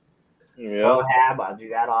rations. Yeah. Cohab, I'll do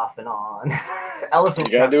that off and on. Elephant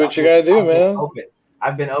You gotta do what you gotta do, man.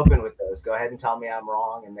 I've been open with those. Go ahead and tell me I'm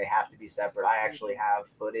wrong, and they have to be separate. I actually have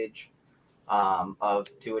footage of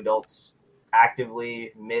two adults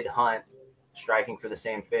actively mid-hunt striking for the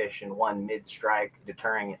same fish, and one mid-strike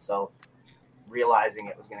deterring itself, realizing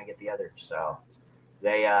it was going to get the other. So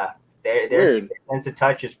their sense of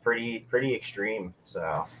touch is pretty extreme.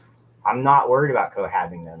 So I'm not worried about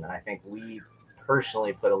cohabbing them, and I think we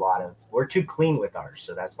personally we're too clean with ours,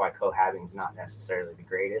 so that's why cohabbing is not necessarily the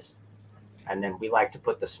greatest. And then we like to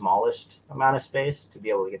put the smallest amount of space to be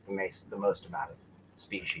able to get the most amount of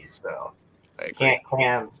species. So I can't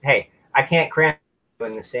cram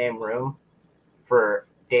in the same room for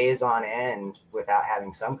days on end without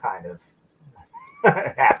having some kind of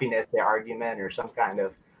happiness, the argument, or some kind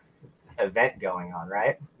of event going on,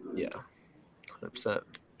 right? Yeah, 100%.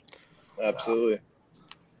 Absolutely.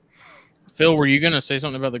 Phil, were you gonna say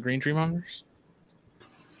something about the green tree monitors?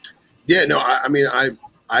 Yeah, no, I mean,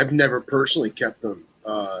 I've never personally kept them,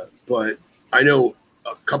 but I know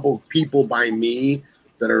a couple people by me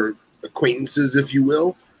that are acquaintances, if you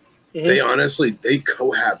will. Mm-hmm. They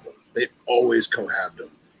cohab them. They always cohab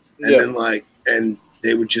them, and then and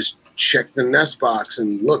they would just check the nest box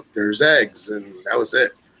and look, there's eggs, and that was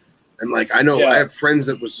it. And I know I have friends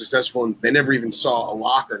that was successful, and they never even saw a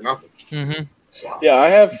lock or nothing. Mm-hmm. So. Yeah,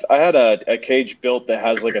 I had a cage built that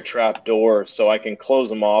has a trap door, so I can close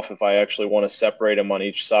them off if I actually want to separate them on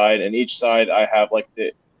each side. And each side I have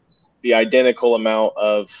the identical amount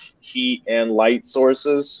of heat and light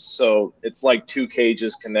sources, so it's like two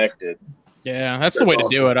cages connected. Yeah, that's the way to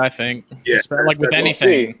do it, I think. Yeah, with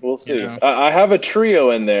anything. We'll see. I have a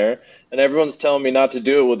trio in there, and everyone's telling me not to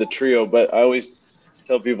do it with a trio, but I always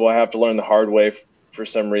tell people I have to learn the hard way for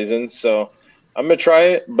some reason. So I'm going to try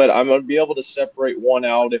it, but I'm going to be able to separate one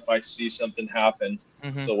out if I see something happen.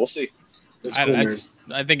 Mm-hmm. So we'll see.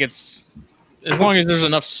 I think it's as long as there's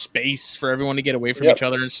enough space for everyone to get away from each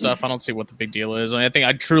other and stuff, I don't see what the big deal is.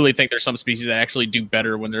 I truly think there's some species that actually do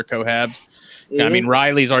better when they're cohabbed. Mm-hmm. I mean,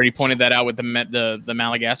 Riley's already pointed that out with the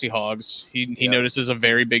Malagasy hogs. He notices a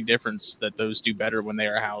very big difference that those do better when they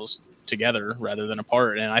are housed together rather than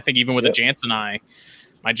apart. And I think even with the Jansseni,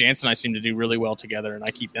 my Jansseni seem to do really well together, and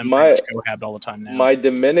I keep them cohabbed all the time now. My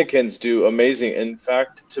Dominicans do amazing. In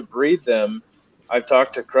fact, to breed them, I've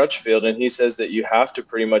talked to Crutchfield, and he says that you have to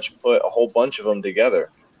pretty much put a whole bunch of them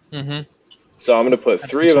together. Mm-hmm. So I'm going to put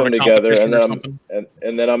three of them together, and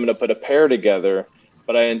then I'm going to put a pair together.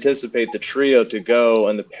 But I anticipate the trio to go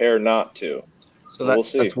and the pair not to. So we'll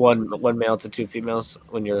see. That's one male to two females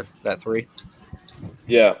when you're that three?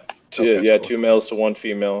 Yeah. Two males to one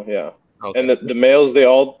female. Yeah. Okay. And the males, they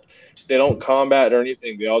don't combat or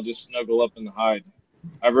anything. They all just snuggle up in the hide.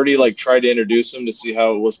 I've already tried to introduce them to see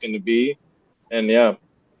how it was going to be. And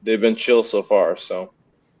they've been chill so far. So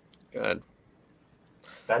good.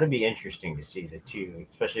 That'd be interesting to see the two,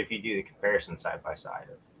 especially if you do the comparison side by side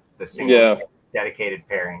of the single dedicated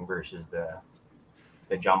pairing versus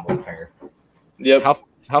the jumble pair. Yep.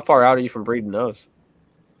 How far out are you from breeding those?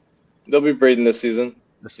 They'll be breeding this season.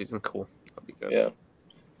 This season, cool. That'll be good. Yeah.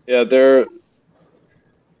 Yeah, they're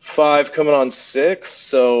 5 coming on 6,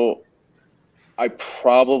 so I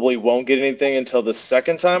probably won't get anything until the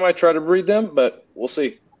second time I try to breed them, but we'll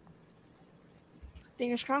see.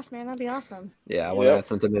 Fingers crossed, man. That'd be awesome. Yeah, I want to add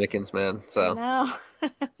some Dominicans, man. So no.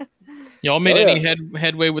 Y'all made any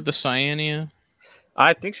headway with the Cyanea?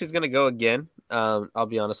 I think she's gonna go again. I'll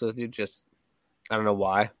be honest with you, I don't know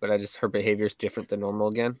why, but her behavior is different than normal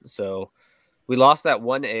again. So we lost that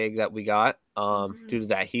one egg that we got due to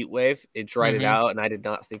that heat wave. It dried it out, and I did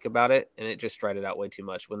not think about it, and it just dried it out way too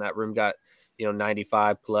much. When that room got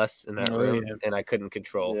 95 plus in that room, and I couldn't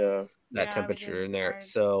control that temperature in there.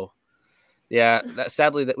 So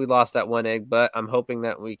sadly that we lost that one egg, but I'm hoping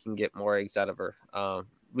that we can get more eggs out of her.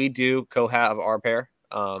 We do co-have our pair,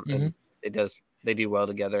 and they do well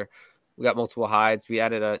together. We got multiple hides. We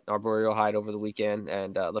added an arboreal hide over the weekend,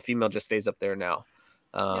 and the female just stays up there now.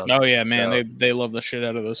 They love the shit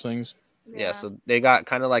out of those things. Yeah, so they got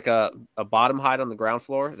kind of like a bottom hide on the ground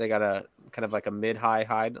floor. They got a kind of like a mid-high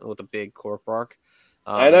hide with a big corp arc.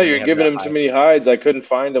 I know you're giving them too many hides. I couldn't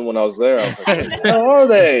find them when I was there. I was like, where the hell are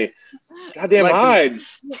they? Goddamn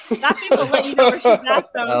hides. That people let you know where she's at,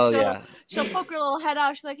 though. Oh, She'll poke her little head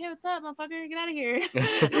out. She's like, hey, what's up, motherfucker? Get out of here.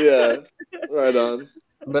 Yeah, right on.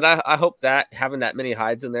 But I hope that having that many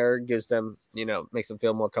hides in there gives them, makes them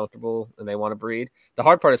feel more comfortable and they want to breed. The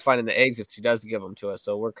hard part is finding the eggs if she does give them to us.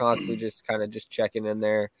 So we're constantly just checking in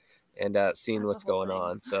there and seeing what's going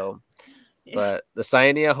on. So, but the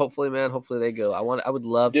Cyanea, hopefully they go. I would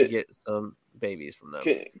love to get some babies from them.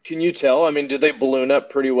 Can you tell? I mean, do they balloon up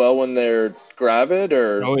pretty well when they're gravid,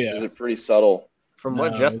 or is it pretty subtle? From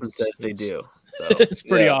what Justin says, they do. So it's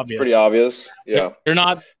pretty obvious. It's pretty obvious. Yeah, they're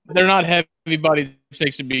not heavy bodied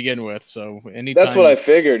snakes to begin with. So anytime, that's what I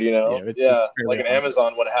figured. It's like an obvious.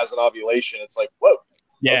 Amazon when it has an ovulation, it's like whoa.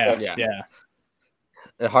 Yeah, okay. yeah.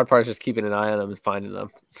 The hard part is just keeping an eye on them and finding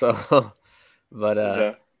them. So,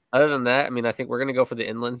 but Other than that, I mean, I think we're gonna go for the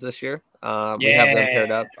inlands this year. We have them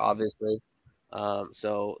paired up, obviously.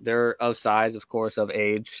 So they're of size, of course, of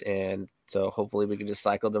age, and so hopefully we can just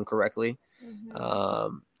cycle them correctly.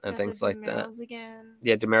 And things like that. Again.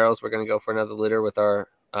 Yeah, Demaros, we're gonna go for another litter with our.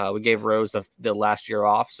 We gave Rose the last year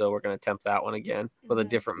off, so we're gonna attempt that one again with a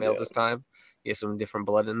different male this time. Get some different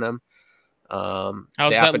blood in them. How's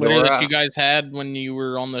that litter that you guys had when you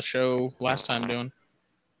were on the show last time doing?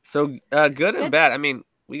 So good and bad. I mean,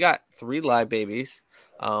 we got 3 live babies.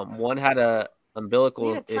 One had a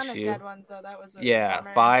umbilical issue. Of dead ones, though. That was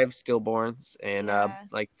 5 stillborns and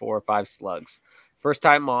like 4 or 5 slugs. First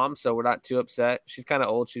time mom, so we're not too upset. She's kind of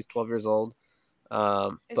old. She's 12 years old.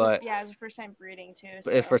 But it was her first time breeding too.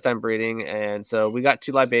 So. It's first time breeding, and so we got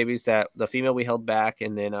 2 live babies. That the female we held back,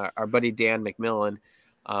 and then our buddy Dan McMillan.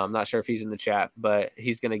 I'm not sure if he's in the chat, but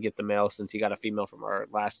he's gonna get the male since he got a female from our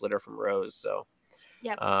last litter from Rose. So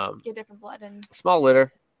get different blood and small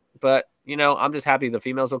litter, but I'm just happy the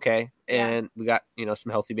female's okay, and we got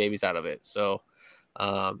some healthy babies out of it. So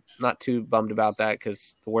not too bummed about that,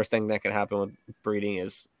 because the worst thing that can happen with breeding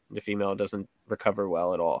is the female doesn't recover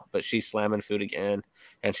well at all. But she's slamming food again,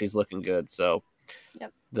 and she's looking good. So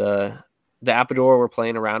the Apodor we're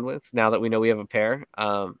playing around with now that we know we have a pair.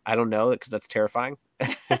 I don't know, because that's terrifying.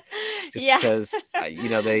 Because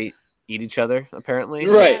they eat each other apparently.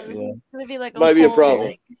 Right. Might be a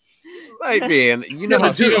problem. Might be, and how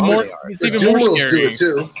it's even more scary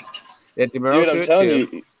too. Yeah, dude, I'm telling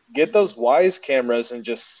you, get those Wise cameras and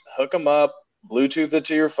just hook them up, Bluetooth it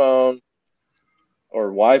to your phone, or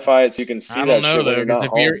Wi-Fi it so you can see that shit when you're not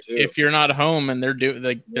home, if you're not home and they're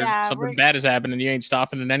something bad is happening, you ain't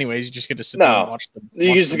stopping it anyways. You just get to sit there and watch them.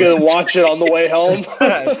 You just get to watch it on the way home.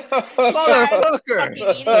 Motherfucker!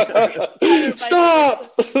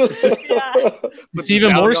 Stop! It's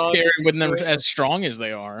even more scary when they're as strong as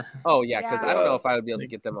they are. Oh yeah, because I don't know if I would be able to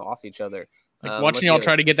get them off each other. Like watching y'all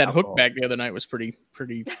try to get that hook back the other night was pretty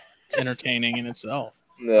entertaining in itself.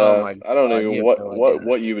 No, I don't know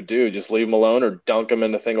what you would do. Just leave them alone, or dunk them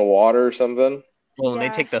in a thing of water or something. Well, when they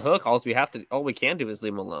take the hook, all we can do is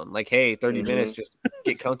leave them alone. Like, hey, 30 minutes, just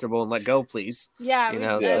get comfortable and let go, please. Yeah, we've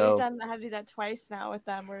had to do that twice now with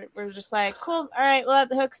them. We're just like, cool, all right, well,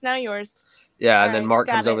 the hook's now yours. Yeah, and then Mark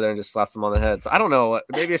comes over there and just slaps them on the head. So I don't know.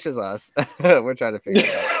 Maybe it's just us. We're trying to figure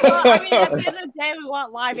it out. Well, I mean, at the end of the day, we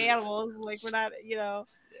want live animals. Like, we're not,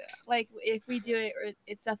 like if we do it,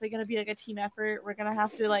 it's definitely going to be like a team effort. We're going to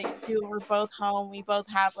have to do it. We're both home. We both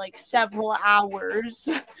have like several hours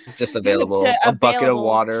just available. A bucket of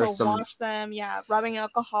water, to wash them. Yeah. Rubbing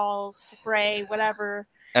alcohol, spray, whatever.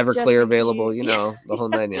 Everclear available, the whole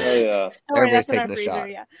 9 yards. Everybody's taking a shot.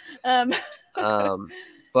 Yeah.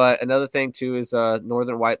 But another thing too is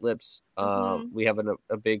northern white lips. We have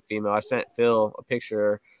a big female. I sent Phil a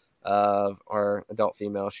picture of our adult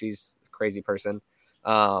female. She's a crazy person.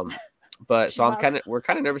 But so we're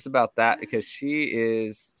kind of nervous about that, because she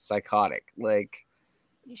is psychotic. Like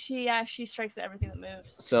she strikes at everything that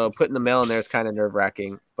moves. So putting the male in there is kind of nerve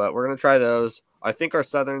wracking, but we're going to try those. I think our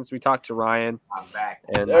Southerns, we talked to Ryan. I'm back.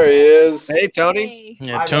 And there he is. Hey, Tony. Hey.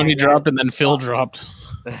 Yeah, Tony dropped and then Phil dropped.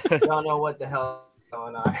 Don't know what the hell is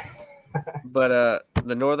going on. But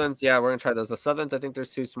the Northerns, we're going to try those. The Southerns, I think they're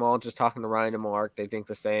too small. Just talking to Ryan and Mark, they think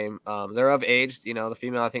the same. They're of age. The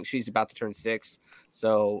female, I think she's about to turn 6.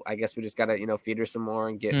 So I guess we just got to, feed her some more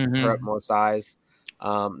and get her up more size.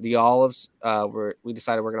 The olives, we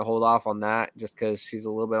decided we're going to hold off on that just because she's a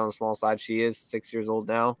little bit on the small side. She is 6 years old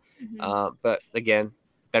now. But again,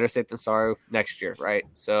 better safe than sorry next year, right?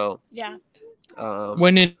 So yeah.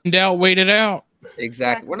 When in doubt, wait it out.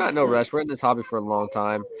 Exactly. We're not in no rush. We're in this hobby for a long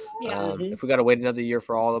time. Yeah. If we got to wait another year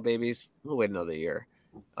for all the babies, we'll wait another year.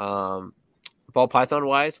 Ball python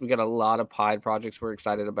wise, we got a lot of pied projects we're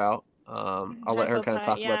excited about. I'll let her kind of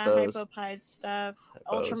talk about those. Hypo-pied stuff,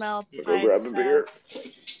 ultramel pied grab a beer.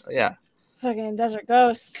 Yeah. Fucking desert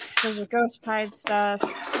ghost pied stuff,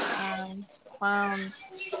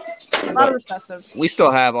 clowns, a lot of recessives. We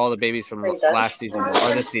still have all the babies from last season or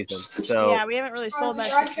this season. So yeah, we haven't really sold much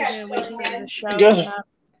just because we've been waiting for the show.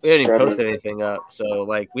 We haven't even posted anything up. So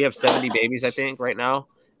we have 70 babies, I think, right now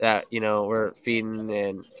that we're feeding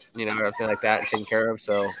and everything like that and taking care of.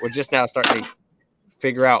 So we're just now starting to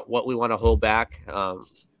figure out what we want to hold back,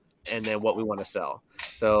 and then what we want to sell.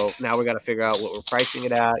 So now we got to figure out what we're pricing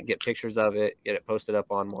it at, get pictures of it, get it posted up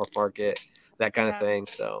on Morph Market, that kind of thing.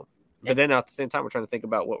 So, but then at the same time, we're trying to think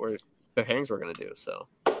about the pairings we're going to do. So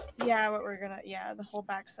yeah, the whole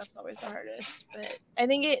back stuff's always the hardest. But I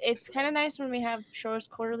think it's kind of nice when we have shows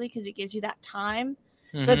quarterly, because it gives you that time.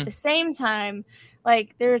 But at the same time,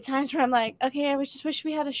 there are times where I'm like, okay, I just wish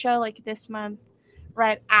we had a show this month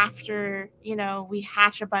right after, we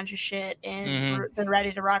hatch a bunch of shit and they're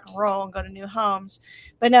ready to rock and roll and go to new homes.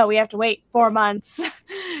 But no, we have to wait 4 months.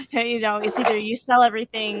 It's either you sell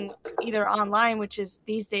everything either online, which is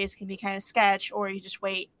these days can be kind of sketch, or you just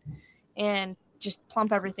wait and just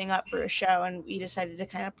plump everything up for a show. And we decided to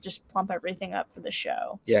kind of just plump everything up for the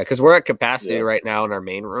show. Yeah, because we're at capacity right now in our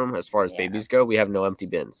main room as far as babies go. We have no empty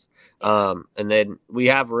bins. And then we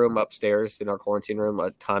have room upstairs in our quarantine room, a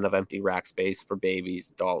ton of empty rack space for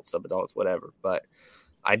babies, adults, sub-adults, whatever. But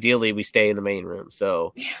ideally, we stay in the main room.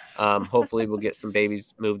 So hopefully we'll get some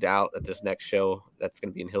babies moved out at this next show that's going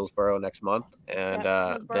to be in Hillsboro next month. And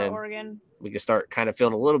then Oregon. We can start kind of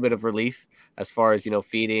feeling a little bit of relief as far as,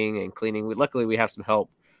 feeding and cleaning. Luckily, we have some help.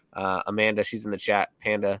 Amanda, she's in the chat,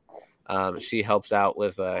 Panda. She helps out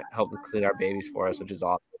with helping clean our babies for us, which is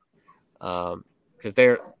awesome. Because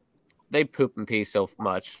they poop and pee so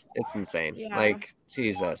much. It's insane. Yeah. Like,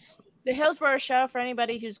 Jesus. The Hillsboro show, for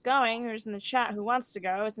anybody who's in the chat who wants to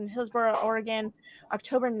go, it's in Hillsboro, Oregon,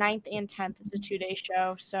 October 9th and 10th. It's a 2-day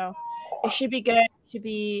show, so it should be good.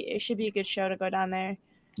 It should be a good show to go down there.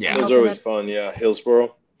 Yeah, those are always fun. Yeah,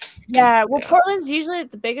 Hillsboro. Yeah, well, Portland's usually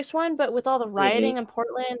the biggest one, but with all the rioting in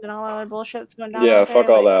Portland and all that other bullshit that's going down, fuck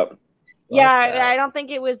all that. Yeah, I don't think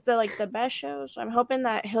it was the best show. So I'm hoping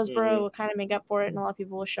that Hillsboro will kind of make up for it, and a lot of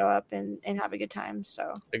people will show up and have a good time.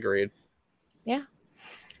 So agreed. Yeah.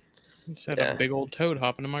 Just had a big old toad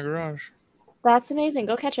hopping in my garage. That's amazing.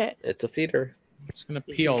 Go catch it. It's a feeder. It's gonna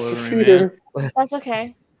pee all over me, man. That's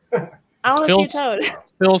okay. I want to see a toad.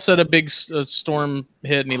 Phil said a big storm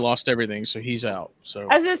hit and he lost everything, so he's out. So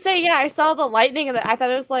I was gonna say, I saw the lightning and I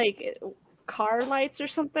thought it was like car lights or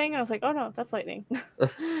something. I was like, oh no, that's lightning.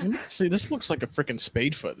 See, this looks like a freaking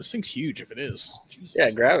spade foot. This thing's huge if it is. Jesus.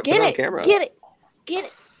 Yeah, grab it. Get put it. On camera. Get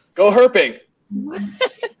it. Go herping.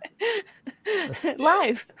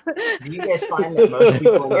 Live. Do you guys find that most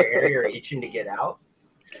people in your area are itching to get out?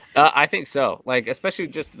 I think so. Like, especially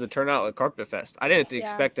just the turnout at Carpet Fest. I didn't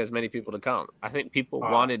expect as many people to come. I think people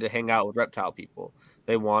wanted to hang out with reptile people.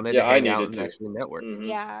 They wanted to hang out and actually network. Mm-hmm.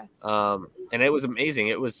 Yeah. And it was amazing.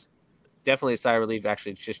 It was definitely a sigh of relief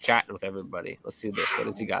actually just chatting with everybody. Let's see this. What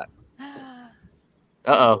does he got?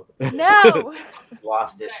 Uh-oh. No.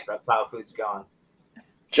 Lost it. Reptile food's gone.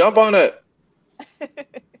 Jump on it.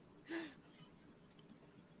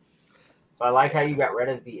 So I like how you got rid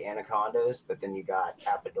of the anacondas, but then you got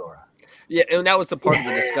Apodora. Yeah, and that was the part of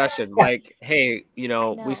the discussion. Like, hey,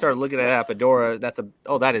 we started looking at Apodora.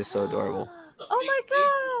 That is so adorable. Oh my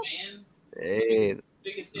god. Hey,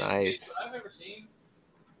 nice.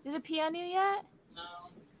 Did it pee on you yet? No.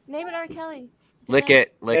 Name it R. Kelly. Lick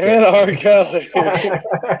it. R. Kelly.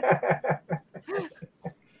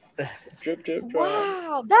 Drip, drip, drip.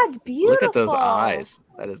 Wow, that's beautiful. Look at those eyes.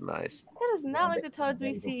 That is nice. That is not like the toads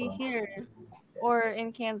we see here or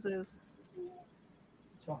in Kansas.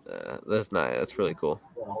 That's nice. That's really cool.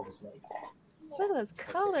 Look at those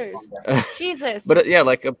colors. Jesus. But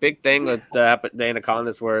like a big thing with the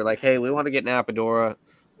anacondas were like, hey, we want to get an Apodora.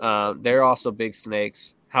 They're also big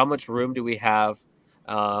snakes. How much room do we have?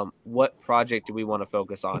 What project do we want to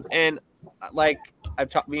focus on? And like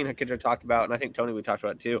me and Hakidra talked about, and I think Tony, we talked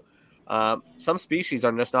about it too. Some species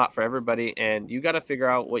are just not for everybody, and you got to figure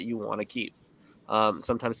out what you want to keep.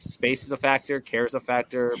 Sometimes space is a factor, care is a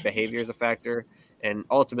factor, behavior is a factor, and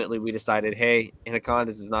ultimately we decided, hey,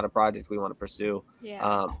 anacondas is not a project we want to pursue.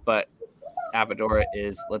 Yeah. But Apodora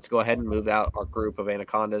is. Let's go ahead and move out our group of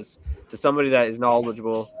anacondas to somebody that is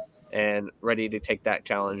knowledgeable and ready to take that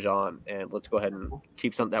challenge on, and let's go ahead and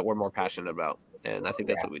keep something that we're more passionate about. And I think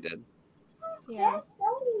that's what we did. Yeah.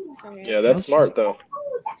 Yeah, that's smart though.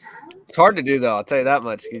 It's hard to do though, I'll tell you that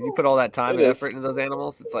much, because you put all that time and effort into those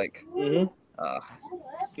animals. It's like,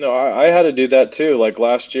 no, I had to do that too. Like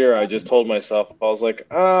last year, I just told myself, I was like,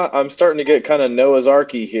 I'm starting to get kind of Noah's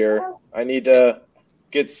Arky here. I need to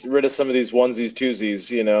get rid of some of these onesies,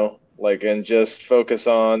 twosies, and just focus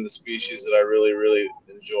on the species that I really, really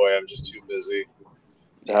enjoy. I'm just too busy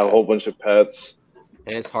to have a whole bunch of pets.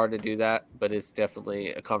 And it's hard to do that, but it's definitely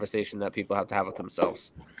a conversation that people have to have with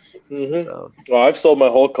themselves. Mm-hmm. So, well, I've sold my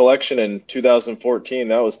whole collection in 2014.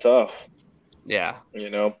 That was tough. Yeah. You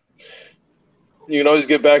can always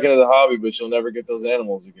get back into the hobby, but you'll never get those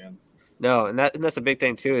animals again. No, and that's a big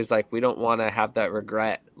thing too, is like we don't want to have that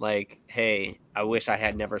regret. Like, hey, I wish I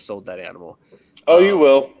had never sold that animal. Oh, you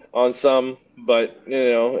will on some, but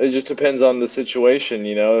it just depends on the situation.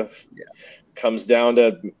 If it comes down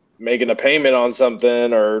to making a payment on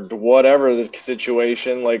something or whatever the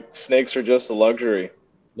situation, like snakes are just a luxury.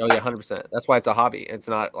 No, yeah, 100%. That's why it's a hobby. It's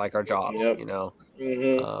not like our job. Yep.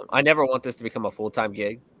 I never want this to become a full-time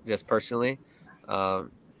gig, just personally.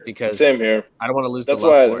 because same here. I don't want to lose That's the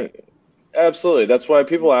love for it. Absolutely. That's why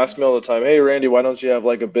people ask me all the time, hey, Randy, why don't you have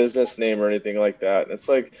like a business name or anything like that? And it's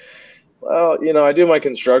like, well, I do my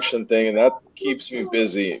construction thing and that keeps me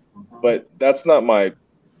busy, but that's not my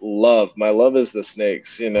love. My love is the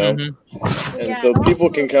snakes, Mm-hmm. And so people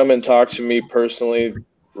can come and talk to me personally,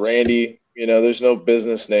 Randy, there's no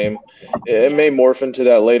business name. It may morph into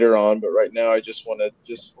that later on, but right now I just want to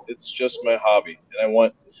it's just my hobby. And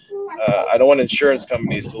I don't want insurance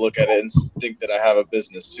companies to look at it and think that I have a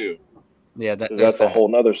business too. Yeah, that's a whole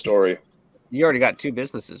nother story. You already got 2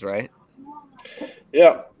 businesses, right?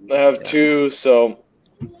 Yeah, I have 2. So,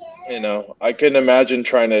 I couldn't imagine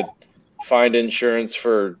trying to find insurance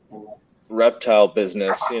for reptile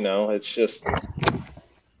business. It's just,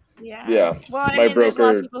 yeah. Well, my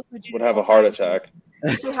broker would have a heart attack.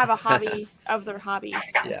 Who have a hobby of their hobby,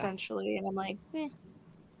 essentially. And I'm like,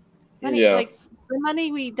 money, like the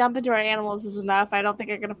money we dump into our animals is enough. I don't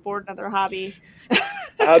think I can afford another hobby.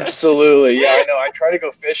 Absolutely. Yeah, I know. I try to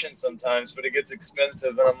go fishing sometimes, but it gets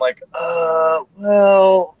expensive. And I'm like,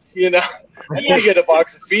 well, I need to get a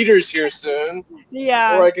box of feeders here soon.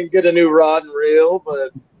 Yeah. Or I can get a new rod and reel,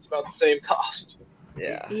 but it's about the same cost.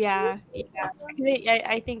 Yeah.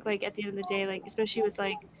 I think, like, at the end of the day, like, especially with,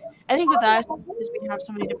 like, I think with us, because we have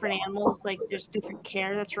so many different animals, like, there's different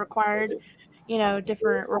care that's required,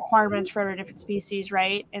 different requirements for every different species,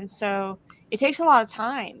 right? And so it takes a lot of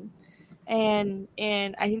time. And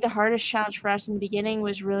I think the hardest challenge for us in the beginning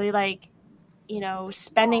was really, like,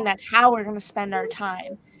 spending that, how we're going to spend our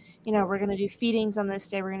time. We're going to do feedings on this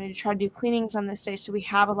day. We're going to try to do cleanings on this day. So we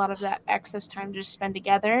have a lot of that excess time to just spend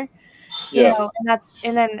together, and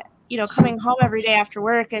then, coming home every day after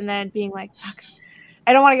work and then being like, fuck,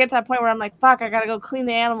 I don't want to get to that point where I'm like, fuck, I got to go clean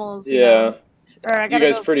the animals. Yeah. Or I you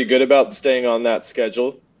guys pretty good about staying on that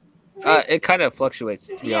schedule? It kind of fluctuates,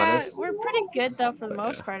 to be honest. We're pretty good though for the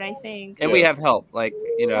most part, I think. And we have help, like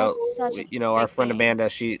our friend Amanda.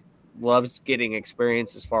 She loves getting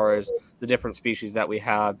experience as far as the different species that we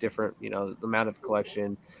have, different the amount of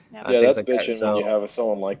collection. That's like bitching when you have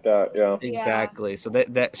someone like that. Yeah, exactly. So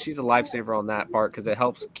that she's a lifesaver on that part because it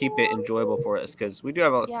helps keep it enjoyable for us because we do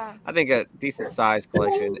have I think a decent sized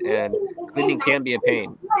collection, and cleaning can be a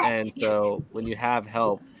pain. And so when you have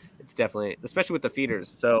help, it's definitely, especially with the feeders.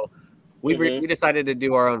 So we decided to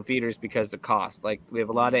do our own feeders because of cost. Like, we have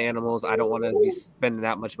a lot of animals. I don't want to be spending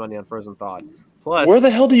that much money on frozen thawed. Plus, where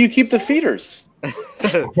the hell do you keep the feeders? At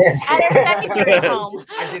our secondary home.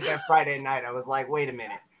 I did that Friday night. I was like, wait a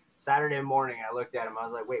minute. Saturday morning, I looked at him. I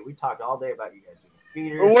was like, wait, we talked all day about you guys doing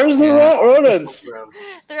feeders. Where's the rodents?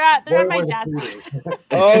 They're at my dad's house.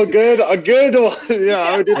 Oh, good. A good one. Yeah,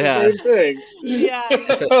 I would do the same thing. Yeah.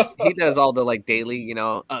 So he does all the daily,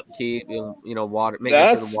 upkeep, water, making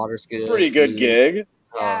sure the water's good. Pretty good gig.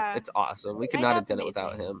 Yeah. It's awesome. We could not have done it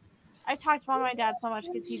without him. I talked about my dad so much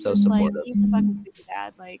because he's so just supportive. like, he's a fucking sweet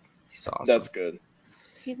dad. Like, he's awesome. That's good.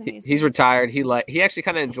 He's amazing. He's retired. He actually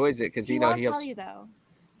kind of enjoys it because he won't tell you though.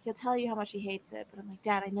 He'll tell you how much he hates it, but I'm like,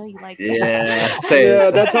 Dad, I know you like this. Yeah,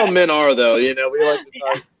 that's how men are, though. We like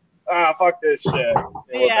to talk. Fuck this shit. And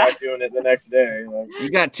we're back doing it the next day. You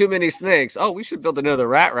got too many snakes. Oh, we should build another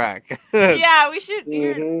rat rack. Yeah, we should.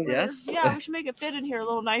 Yes. Yeah, we should make it fit in here a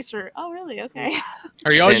little nicer. Oh, really? Okay.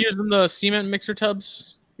 Are y'all using the cement mixer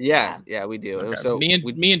tubs? Yeah, we do. Okay. So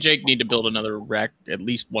me and Jake need to build another rack, at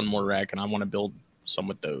least one more rack, and I want to build some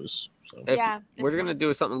with those. So. We're gonna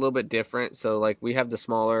do something a little bit different. So we have the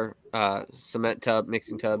smaller cement tub,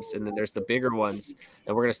 mixing tubs, and then there's the bigger ones.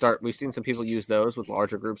 And we're gonna start. We've seen some people use those with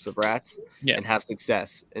larger groups of rats and have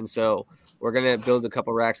success. And so we're gonna build a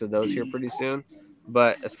couple racks of those here pretty soon.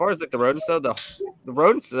 But as far as the rodents though, the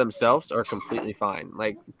rodents themselves are completely fine.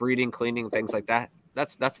 Like breeding, cleaning, things like that.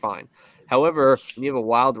 That's fine. However, when you have a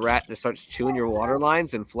wild rat that starts chewing your water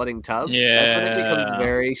lines and flooding tubs, that's when it becomes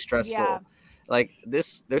very stressful. Yeah. Like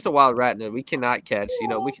there's a wild rat in it we cannot catch. We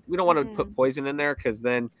don't want to put poison in there because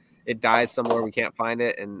then it dies somewhere we can't find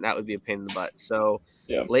it, and that would be a pain in the butt. So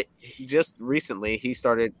just recently he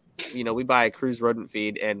started, we buy a cruise rodent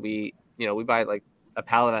feed, and we buy like a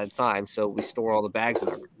pallet at a time, so we store all the bags in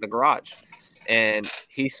the garage. And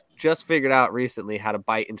he's just figured out recently how to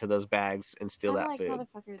bite into those bags and steal that food.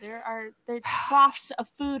 Motherfucker, there's troughs of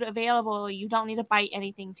food available. You don't need to bite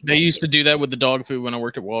anything. They used to do that with the dog food when I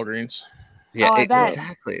worked at Walgreens. Yeah, I bet.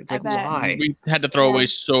 Exactly. It's like, why? We had to throw away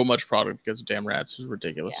so much product because of damn rats. It was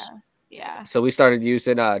ridiculous. Yeah. So we started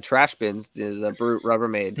using trash bins, the Brute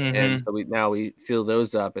Rubbermaid, and so we fill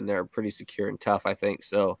those up, and they're pretty secure and tough, I think.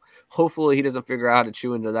 So hopefully he doesn't figure out how to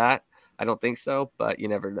chew into that. I don't think so, but you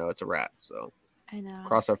never know. It's a rat, so I know.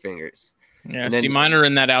 Cross our fingers. Yeah, mine are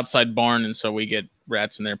in that outside barn, and so we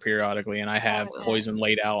rats in there periodically, and I have poison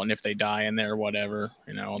laid out, and if they die in there, whatever,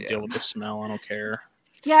 I'll deal with the smell. I don't care.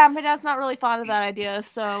 Yeah, my dad's not really fond of that idea,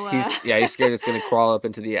 so he's scared it's gonna crawl up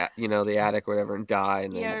into the the attic or whatever and die,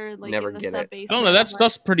 and then never get it. I don't know. That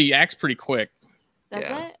stuff's acts pretty quick. Does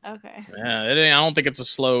it? Okay. Yeah, I don't think it's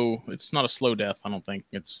it's not a slow death. I don't think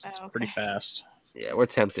it's pretty fast. Yeah, we're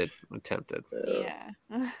tempted. Yeah.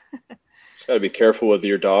 Just gotta be careful with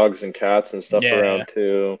your dogs and cats and stuff around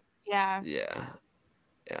too. Yeah. Yeah.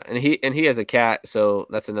 And he has a cat, so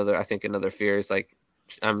that's another fear is like,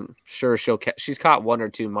 I'm sure she's caught 1 or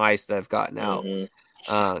 2 mice that have gotten out.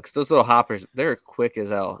 Because those little hoppers, they're quick as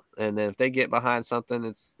hell, and then if they get behind something,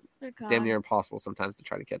 it's damn near impossible sometimes to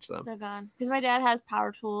try to catch them. They're gone. Because my dad has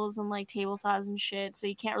power tools and like table saws and shit, so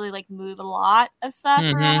you can't really like move a lot of stuff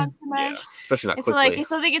around too much. Yeah, especially not quickly. So like if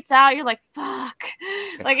something gets out, you're like, fuck.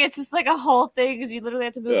 Like it's just like a whole thing because you literally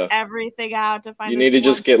have to move everything out to find. You need to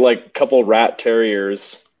just get like a couple rat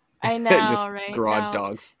terriers. I know, just right? Garage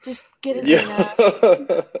dogs. Just get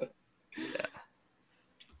it.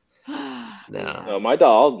 No, my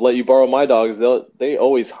dog. I'll let you borrow my dogs. They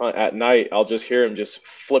always hunt at night. I'll just hear them just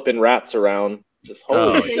flipping rats around. Just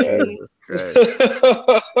holy shit.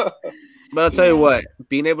 But I'll tell you what,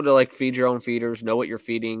 being able to like feed your own feeders, know what you're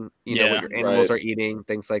feeding, know what your animals are eating,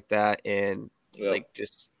 things like that, and like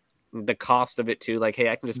just the cost of it too. Like, hey,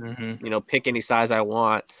 I can just pick any size I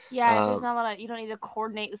want. Yeah, there's not a lot of, you don't need to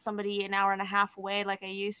coordinate with somebody an hour and a half away like I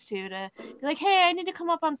used to be like, hey, I need to come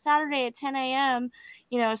up on Saturday at 10 a.m.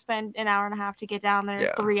 Spend an hour and a half to get down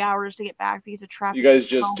there, 3 hours to get back because of traffic. You guys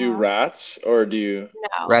just do rats, or do you?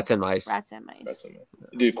 No, rats and mice.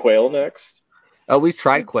 Do quail next? Oh, we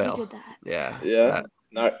tried quail. We did that. Yeah.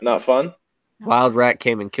 Not fun. Wild rat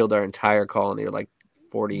came and killed our entire colony, like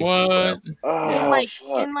 40. What? Oh, in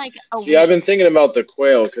like a See, week. I've been thinking about the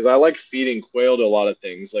quail because I like feeding quail to a lot of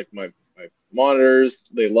things. Like my monitors,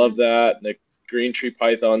 they love that. The green tree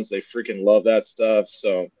pythons, they freaking love that stuff.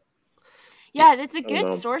 So yeah, it's a good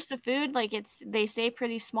source of food. Like they stay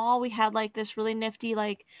pretty small. We had like this really nifty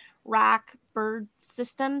like rack bird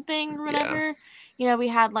system thing or whatever. We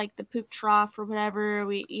had like the poop trough or whatever.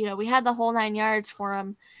 We had the whole 9 yards for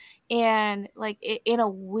them. And like in a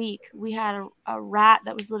week, we had a rat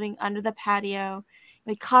that was living under the patio.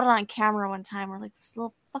 We caught it on camera one time. We're like, this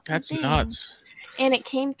little fucking That's thing. nuts. And it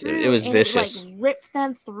came through. It was vicious. It like ripped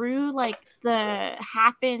them through like the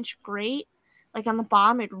 1/2-inch grate, like on the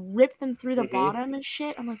bottom. It ripped them through the bottom and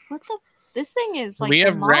shit. I'm like, what the? This thing is like. We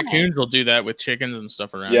have demonic. Raccoons will do that with chickens and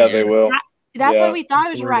stuff around. Yeah, here. they will. That's why we thought it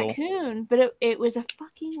was a raccoon, but it was a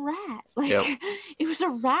fucking rat. Like it was a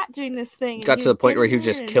rat doing this thing. It got to the point where he was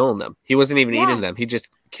just killing them. He wasn't even eating them. He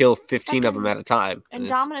just killed 15 of them at a time. And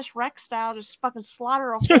Dominus Rex style, just fucking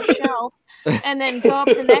slaughter a whole shelf, and then go up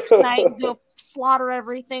the next night and go slaughter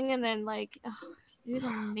everything, and then like, he was a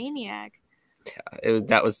maniac. Yeah,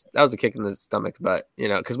 that was a kick in the stomach, but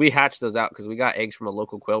because we hatched those out because we got eggs from a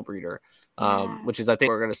local quail breeder, which is I think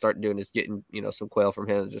we're going to start doing is getting some quail from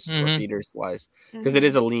him just for feeders wise because it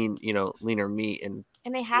is a leaner meat and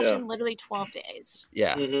they hatch in literally 12 days.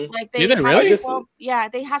 Yeah, like they really 12,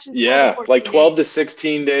 they hatch in 12 like 12 to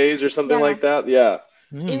 16 days or something like that. Yeah,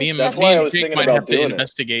 that's why I was thinking about doing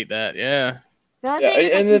investigate that. Yeah.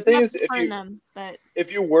 And the thing is,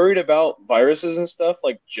 if you're worried about viruses and stuff,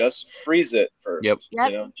 like just freeze it first.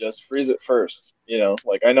 Yep. Just freeze it first.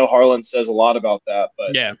 Like I know Harlan says a lot about that,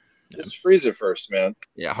 but just freeze it first, man.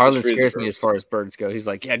 Yeah, Harlan scares me as far as birds go. He's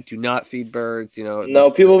like, do not feed birds. No,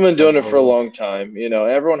 people have been doing it for a long time.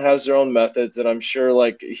 Everyone has their own methods, and I'm sure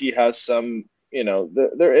like he has some.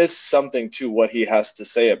 There is something to what he has to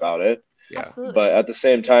say about it. Yeah, absolutely. But at the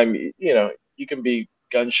same time, you can be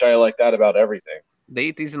gun shy like that about everything. They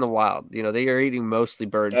eat these in the wild. They are eating mostly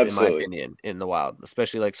birds, in my opinion, in the wild,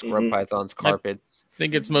 especially like scrub pythons, carpets. I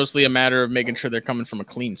think it's mostly a matter of making sure they're coming from a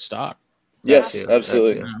clean stock. Yes,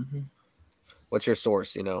 absolutely. What's your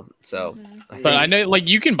source? So, but I know, like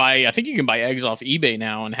I think you can buy eggs off eBay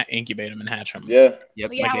now and incubate them and hatch them. Yeah.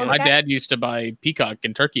 Yep. My dad used to buy peacock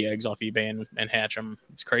and turkey eggs off eBay and hatch them.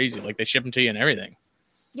 It's crazy. Like they ship them to you and everything.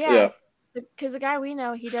 Yeah. Because the guy we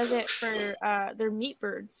know, he does it for their meat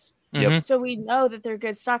birds. Yep. So we know that they're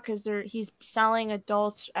good stock because he's selling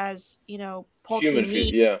adults as poultry human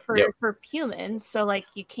meat feed, for humans. So like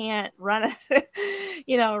you can't run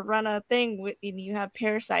a thing with you have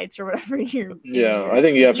parasites or whatever in your I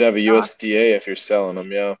think you have to have a USDA if you're selling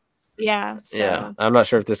them. Yeah. So. Yeah. I'm not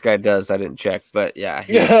sure if this guy does. I didn't check, but yeah.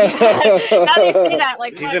 Now that you see that,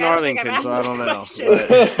 like he's in Arlington, so I don't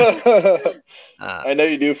know. I know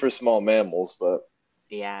you do for small mammals, but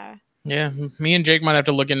yeah. Yeah, me and Jake might have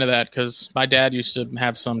to look into that because my dad used to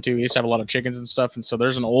have some too. He used to have a lot of chickens and stuff, and so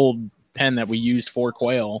there's an old pen that we used for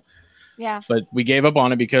quail. Yeah. But we gave up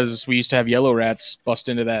on it because we used to have yellow rats bust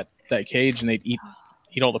into that cage and they'd eat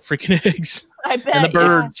all the freaking eggs. I bet. And the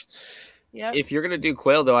birds. Yeah. If you're gonna do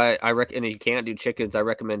quail, though, I reckon, and you can't do chickens, I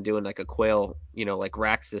recommend doing like a quail, like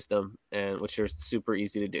rack system, and which is super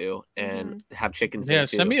easy to do, and have chickens. Yeah,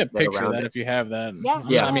 send me a picture of that if you have that.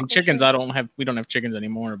 Yeah. I mean, chickens. Sure. We don't have chickens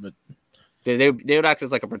anymore, but they would act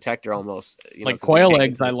as like a protector almost. Like quail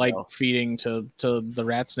eggs, I like feeding to the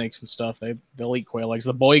rat snakes and stuff. They'll eat quail eggs.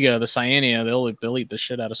 The boiga, the cyanea, they'll eat the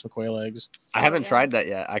shit out of some quail eggs. I haven't tried that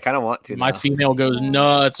yet. I kind of want to. My female goes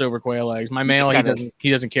nuts over quail eggs. My male, he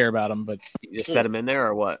doesn't care about them. But you just set them in there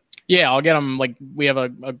or what? Yeah, I'll get them. Like we have a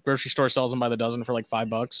grocery store sells them by the dozen for like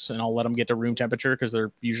 $5, and I'll let them get to room temperature because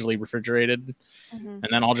they're usually refrigerated, and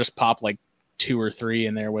then I'll just pop like 2 or 3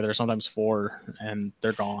 in there, where there's sometimes 4, and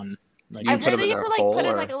they're gone. Like, I heard that you have to put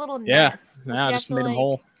in like a little nest. Yeah, I just made them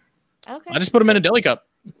whole. Okay. I just put them in a deli cup.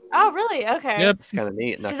 Oh, really? Okay. Yep. It's kind of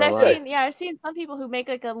neat. Because I've seen some people who make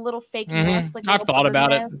like a little fake nest. Like I've thought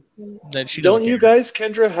about it. That she don't you guys,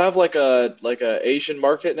 Kendra, have like a Asian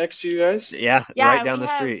market next to you guys? Yeah, right down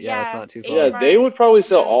the street. Yeah, it's not too far. Yeah, they would probably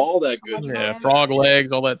sell all that good stuff. Yeah, frog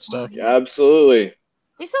legs, all that stuff. Yeah, absolutely.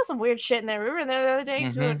 They sell some weird shit in there. We were in there the other day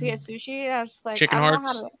because we went to get sushi, and I was just like, chicken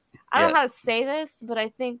hearts. I don't know how to say this, but I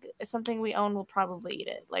think it's something we own will probably eat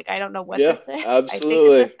it. Like, I don't know what this is.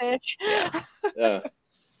 Absolutely. I think it's a fish. Yeah.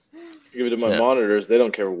 Give it to my monitors. They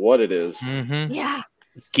don't care what it is. Yeah.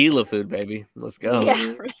 It's Gila food, baby. Let's go.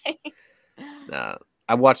 Yeah, right.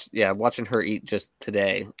 Watching her eat just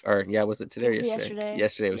today. Or, was it today or yesterday?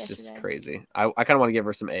 Yesterday was just crazy. I kind of want to give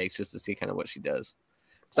her some eggs just to see kind of what she does.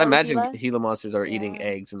 Because I imagine Gila monsters are eating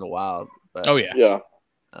eggs in the wild. But, Yeah.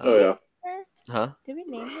 Huh? Did we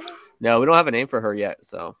name her? No, we don't have a name for her yet.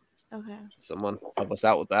 So, okay, someone help us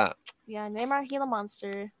out with that. Yeah, name our Gila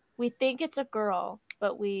monster. We think it's a girl,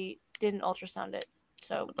 but we didn't ultrasound it,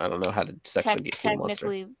 so I don't know how to sexually get Gila monster.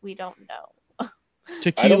 Technically, we don't know.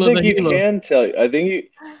 I don't think you can tell you. I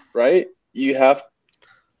think you have.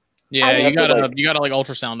 Yeah, you gotta like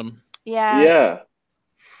ultrasound them. Yeah. Yeah.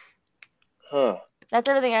 Huh. That's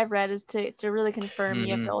everything I've read is to really confirm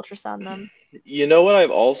you have to ultrasound them. You know what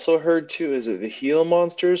I've also heard too is it the Gila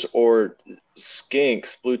monsters or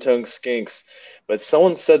skinks, blue-tongued skinks, but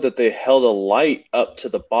someone said that they held a light up to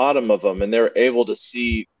the bottom of them and they were able to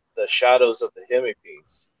see the shadows of the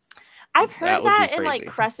hemipedes. I've heard that in like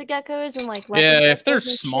crescent geckos and like if they're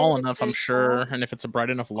small enough, I'm sure, and if it's a bright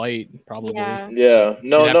enough light, probably. Yeah.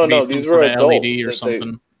 No. These were adults LED or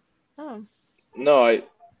something. No,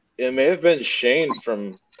 it may have been Shane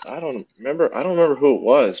from I don't remember who it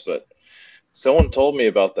was, but someone told me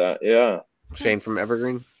about that. Yeah. Shane from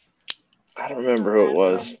Evergreen? I don't remember who it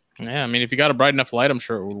was. Yeah, I mean, if you got a bright enough light, I'm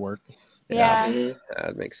sure it would work. Yeah.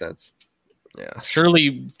 That makes sense. Yeah.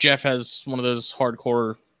 Surely Jeff has one of those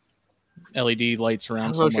hardcore LED lights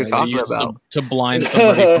around somewhere that he uses to blind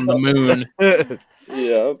somebody from the moon.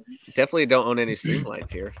 Yeah. Definitely don't own any stream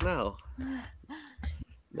lights here. No,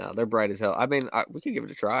 they're bright as hell. I mean, we could give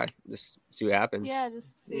it a try. Just see what happens. Yeah,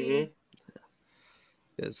 just see.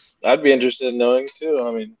 I'd be interested in knowing too.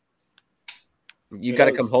 I mean, you got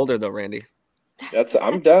to come hold her though, Randy.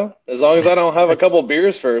 I'm down. As long as I don't have a couple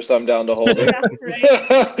beers first, I'm down to hold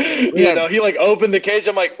it. You know, he like opened the cage.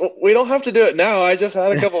 I'm like, we don't have to do it now. I just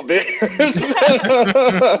had a couple beers.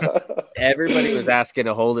 Everybody was asking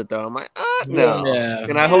to hold it though. I'm like, no. Yeah.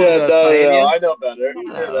 Can I hold it? No, I know better.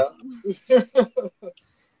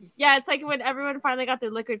 Yeah, it's like when everyone finally got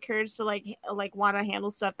their liquid courage to like want to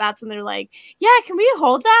handle stuff. That's when they're like, "Yeah, can we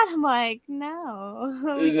hold that?" I'm like, "No."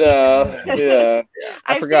 No, yeah.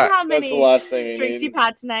 I I've forgot. seen how many That's the last thing drinks you've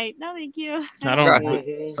had tonight. No, thank you. I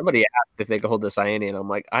don't. Somebody asked if they could hold the cyanide, and I'm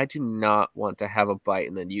like, I do not want to have a bite,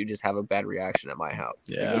 and then you just have a bad reaction at my house.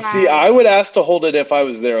 Yeah. See, I would ask to hold it if I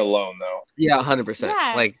was there alone, though. Yeah, 100%.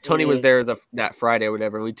 Yeah. Like Tony was there that Friday or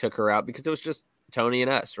whatever, and we took her out because it was just Tony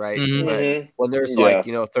and us, right? But when there's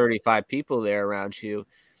 35 people there around you,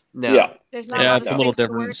 no. Yeah. There's not Yeah, it's a little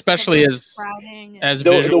different, especially as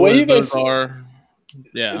visual the way as you those guys are.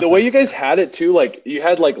 Yeah. The way you guys had it too, like you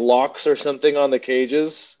had like locks or something on the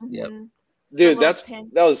cages. Yep. Dude, that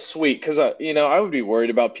was sweet because I would be worried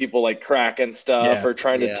about people like cracking stuff or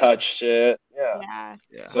trying to touch shit. Yeah.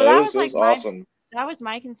 So well, it was awesome. That was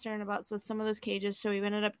my concern with some of those cages. So we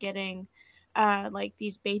ended up getting like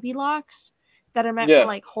these baby locks that are meant for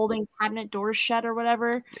like holding cabinet doors shut or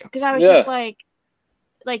whatever. Because I was just like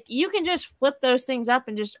you can just flip those things up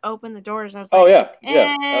and just open the doors. I was like,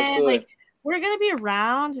 absolutely. Like we're gonna be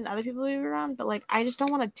around and other people will be around, but like I just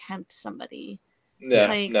don't want to tempt somebody.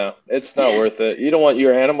 Yeah, no, it's not worth it. You don't want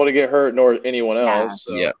your animal to get hurt nor anyone else.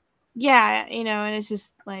 So. Yeah. Yeah, and it's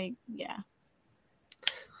just like, yeah.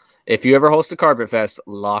 If you ever host a carpet fest,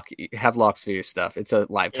 have locks for your stuff. It's a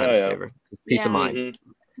lifetime saver. Peace of mind.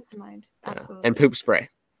 Mm-hmm. Peace of mind. Absolutely. And poop spray.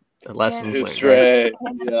 Poop spray.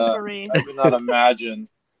 Yeah. I cannot imagine.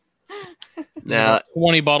 Now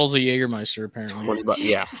 20 bottles of Jägermeister apparently.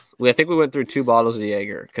 Yeah, I think we went through 2 bottles of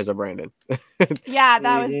Jaeger because of Brandon. Yeah,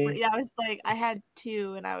 that was like I had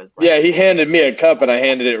 2 and I was like, yeah, he handed me a cup and I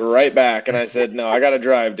handed it right back and I said, no, I gotta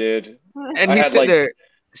drive, dude. And he's sitting there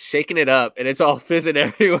shaking it up and it's all fizzing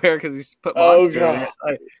everywhere because he's put Monster in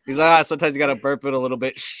it. He's like, sometimes you gotta burp it a little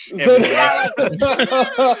bit.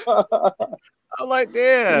 I'm like,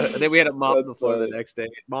 yeah. And then we had a mop the floor the next day.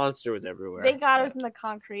 Monster was everywhere. Thank God it was in the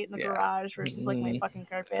concrete in the garage versus like my fucking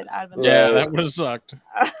carpet. That would have sucked.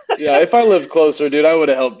 Yeah, if I lived closer, dude, I would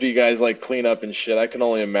have helped you guys like clean up and shit. I can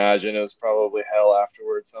only imagine it was probably hell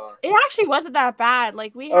afterwards, huh? It actually wasn't that bad.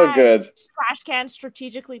 Like we had trash cans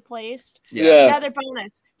strategically placed. Yeah. The other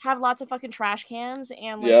bonus, have lots of fucking trash cans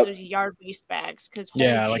and like those yard waste bags because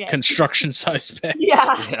like construction size bags.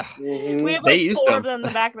 Yeah. We have like 4 of them in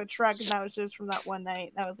the back of the truck, and that was just from that one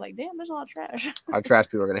night. I was like, damn, there's a lot of trash. Our trash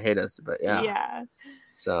people are gonna hate us, but yeah.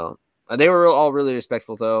 So they were all really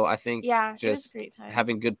respectful, though. I think just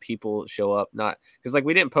having good people show up, not because like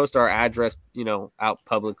we didn't post our address, out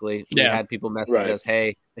publicly. We had people message us,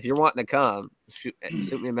 hey, if you're wanting to come, shoot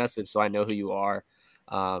me a message so I know who you are,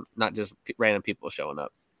 not just random people showing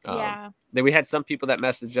up. Then we had some people that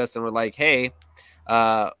messaged us and were like, hey,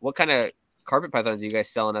 what kind of carpet pythons are you guys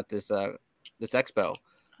selling at this expo?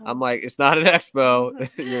 I'm like, it's not an expo.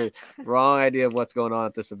 You're wrong idea of what's going on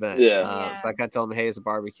at this event. So I kind of told them, hey, it's a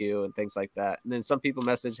barbecue and things like that. And then some people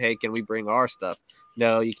message, hey, can we bring our stuff?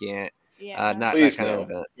 No, you can't. Not Please that kind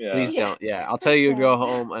of event. Please don't. I'll tell Please you to go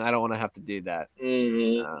home, and I don't want to have to do that.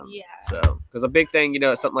 Mm-hmm. So, because a big thing,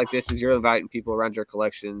 something like this is you're inviting people around your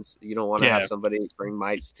collections. You don't want to have somebody bring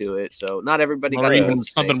mites to it. So, not everybody got even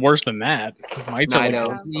something worse than that.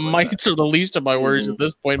 Mites are the least of my worries at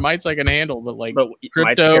this point. Mites I can handle, but like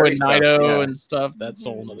crypto and Nido and stuff, that's a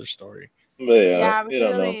whole other story. But you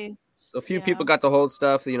don't know. So a few people got to hold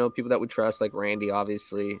stuff. People that we trust, like Randy,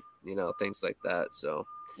 obviously. Things like that. So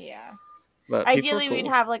but ideally we'd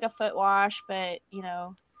have like a foot wash, but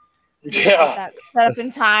that's set up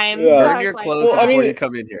in time. Burn your clothes before you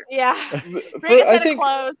come in here. Bring a set of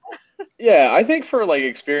clothes. I think for like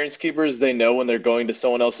experienced keepers, they know when they're going to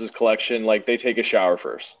someone else's collection, like they take a shower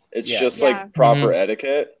first. It's just like proper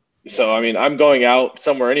etiquette. So I mean, I'm going out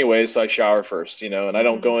somewhere anyway, so I shower first, and I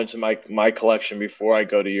don't go into my collection before I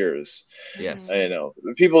go to yours. Yes,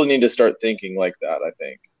 people need to start thinking like that, I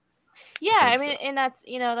think. Yeah, I mean, and that's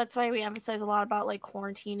that's why we emphasize a lot about like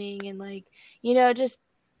quarantining and like just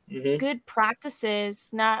good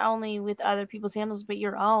practices, not only with other people's animals but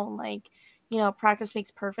your own. Like practice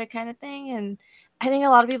makes perfect kind of thing. And I think a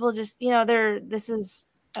lot of people just they're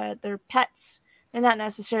pets. They're not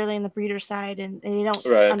necessarily in the breeder side, and they don't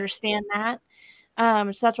understand that.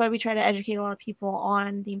 So that's why we try to educate a lot of people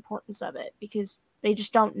on the importance of it because they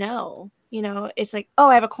just don't know. It's like, oh,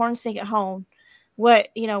 I have a corn snake at home. What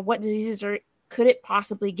diseases could it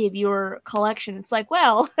possibly give your collection? It's like,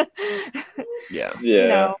 well,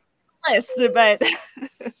 list, but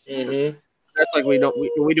that's like we do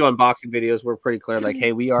unboxing videos. We're pretty clear, like,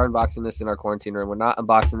 hey, we are unboxing this in our quarantine room. We're not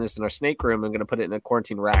unboxing this in our snake room. I'm going to put it in a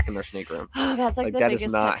quarantine rack in our snake room. Oh, that's like the that biggest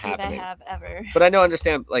is not pet peeve happening. I have ever. But I know a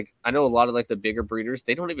lot of like the bigger breeders,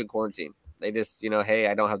 they don't even quarantine. They just, hey,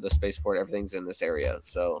 I don't have the space for it. Everything's in this area,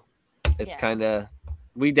 so it's kind of.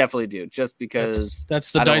 We definitely do, just because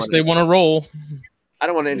that's the dice they want to roll. I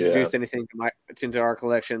don't want to introduce anything into our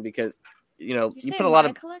collection because you put a lot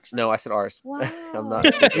of collection? No, I said ours. Wow. I'm not.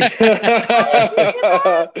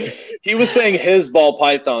 He was saying his ball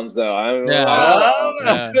pythons though.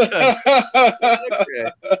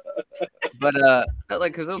 But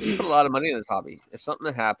because you put a lot of money in this hobby. If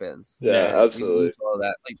something happens, absolutely. All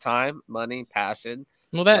that like time, money, passion.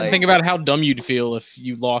 Well, think about how dumb you'd feel if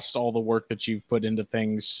you lost all the work that you've put into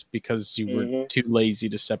things because you were too lazy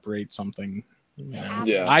to separate something.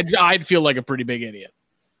 I'd feel like a pretty big idiot.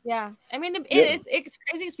 Yeah, I mean, it's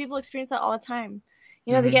crazy because people experience that all the time.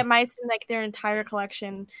 They get mice in like their entire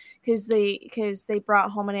collection because they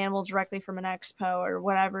brought home an animal directly from an expo or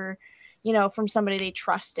whatever, from somebody they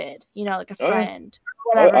trusted, like a friend.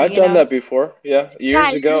 Whatever, I've done that before. Yeah,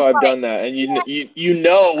 years ago I've done that, and you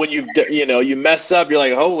know when you mess up, you're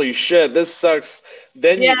like, holy shit, this sucks.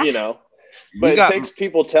 Then but it takes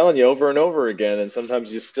people telling you over and over again, and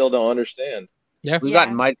sometimes you still don't understand. Yeah, we've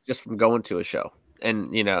gotten mice just from going to a show,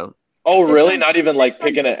 and Oh, really? Not even like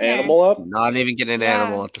picking an animal up? Not even getting an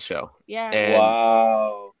animal at the show. Yeah. And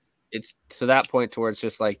wow. it's to that point to where it's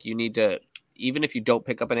just like you need to, even if you don't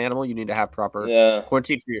pick up an animal, you need to have proper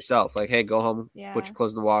quarantine for yourself. Like, hey, go home, put your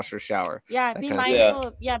clothes in the washer, shower. Yeah, be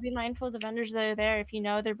mindful. Be mindful of the vendors that are there. If you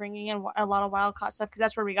know they're bringing in a lot of wild caught stuff, because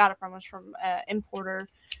that's where we got it from. Was from an importer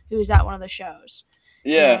who was at one of the shows.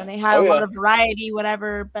 Yeah, you know, and they had a lot of variety,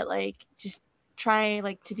 whatever. But like, just try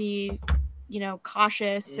like to be,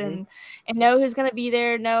 cautious and know who's gonna be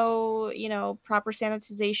there. Know proper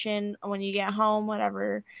sanitization when you get home,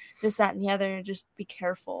 whatever. This, that, and the other. Just be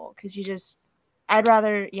careful because I'd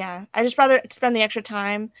rather spend the extra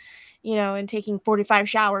time, in taking 45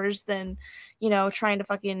 showers than, trying to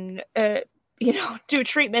fucking, do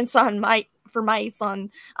treatments on mites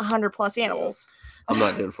on 100+ animals. I'm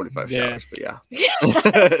not doing 45 showers, but yeah.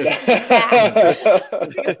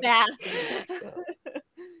 Bad.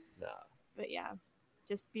 But yeah,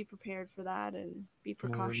 just be prepared for that and be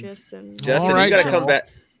precautious. And Justin, you got to come back.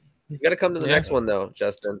 You got to come to the next one, though,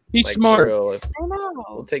 Justin. He's smart. I know.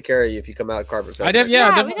 We'll take care of you if you come out of Carpet Fest. I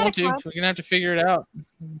definitely want to. We're going to have to figure it out.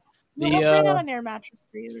 We'll bring out an air mattress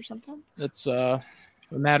for you or something. It's a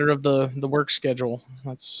matter of the work schedule.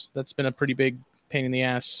 That's been a pretty big pain in the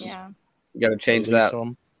ass. Yeah. You got to change that. So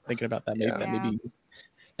I'm thinking about that. Maybe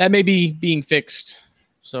that may be being fixed.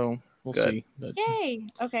 So we'll see. But, yay!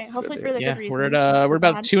 Okay, hopefully for the good reason. We're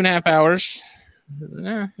about 2.5 hours.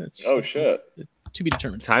 Shit. To be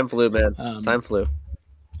determined. Time flew, man. Time flew.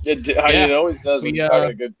 It always does when you're talking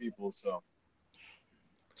to good people. So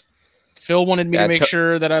Phil wanted me to make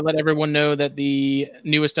sure that I let everyone know that the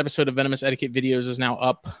newest episode of Venomous Etiquette Videos is now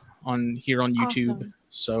up on YouTube. Awesome.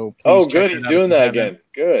 So good. He's doing that again.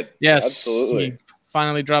 Good. Yes, absolutely. He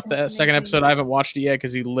finally dropped the second episode. I haven't watched it yet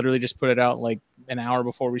because he literally just put it out like an hour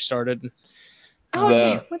before we started. What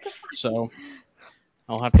the fuck? So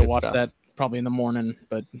I'll have to watch that probably in the morning,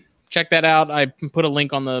 but check that out. I put a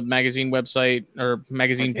link on the magazine website or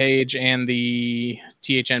magazine page and the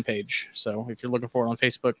THN page. So if you're looking for it on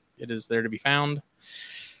Facebook, it is there to be found.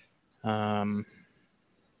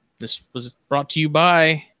 This was brought to you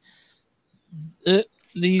by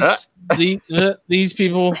these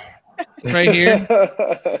people right here.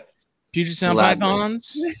 Puget Sound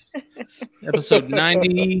Pythons, episode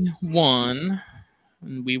 91.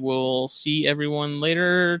 And we will see everyone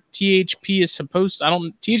later. THP isn't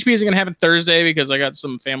going to happen Thursday because I got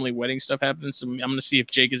some family wedding stuff happening. So I'm going to see if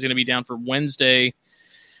Jake is going to be down for Wednesday.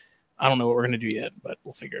 I don't know what we're going to do yet, but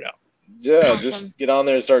we'll figure it out. Yeah, just get on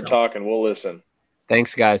there and start talking. We'll listen.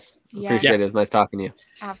 Thanks, guys. Appreciate it. It was nice talking to you.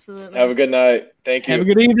 Absolutely. Have a good night. Thank you. Have a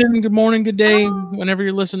good evening, good morning, good day, whenever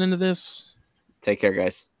you're listening to this. Take care,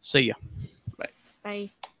 guys. See ya. Bye. Bye.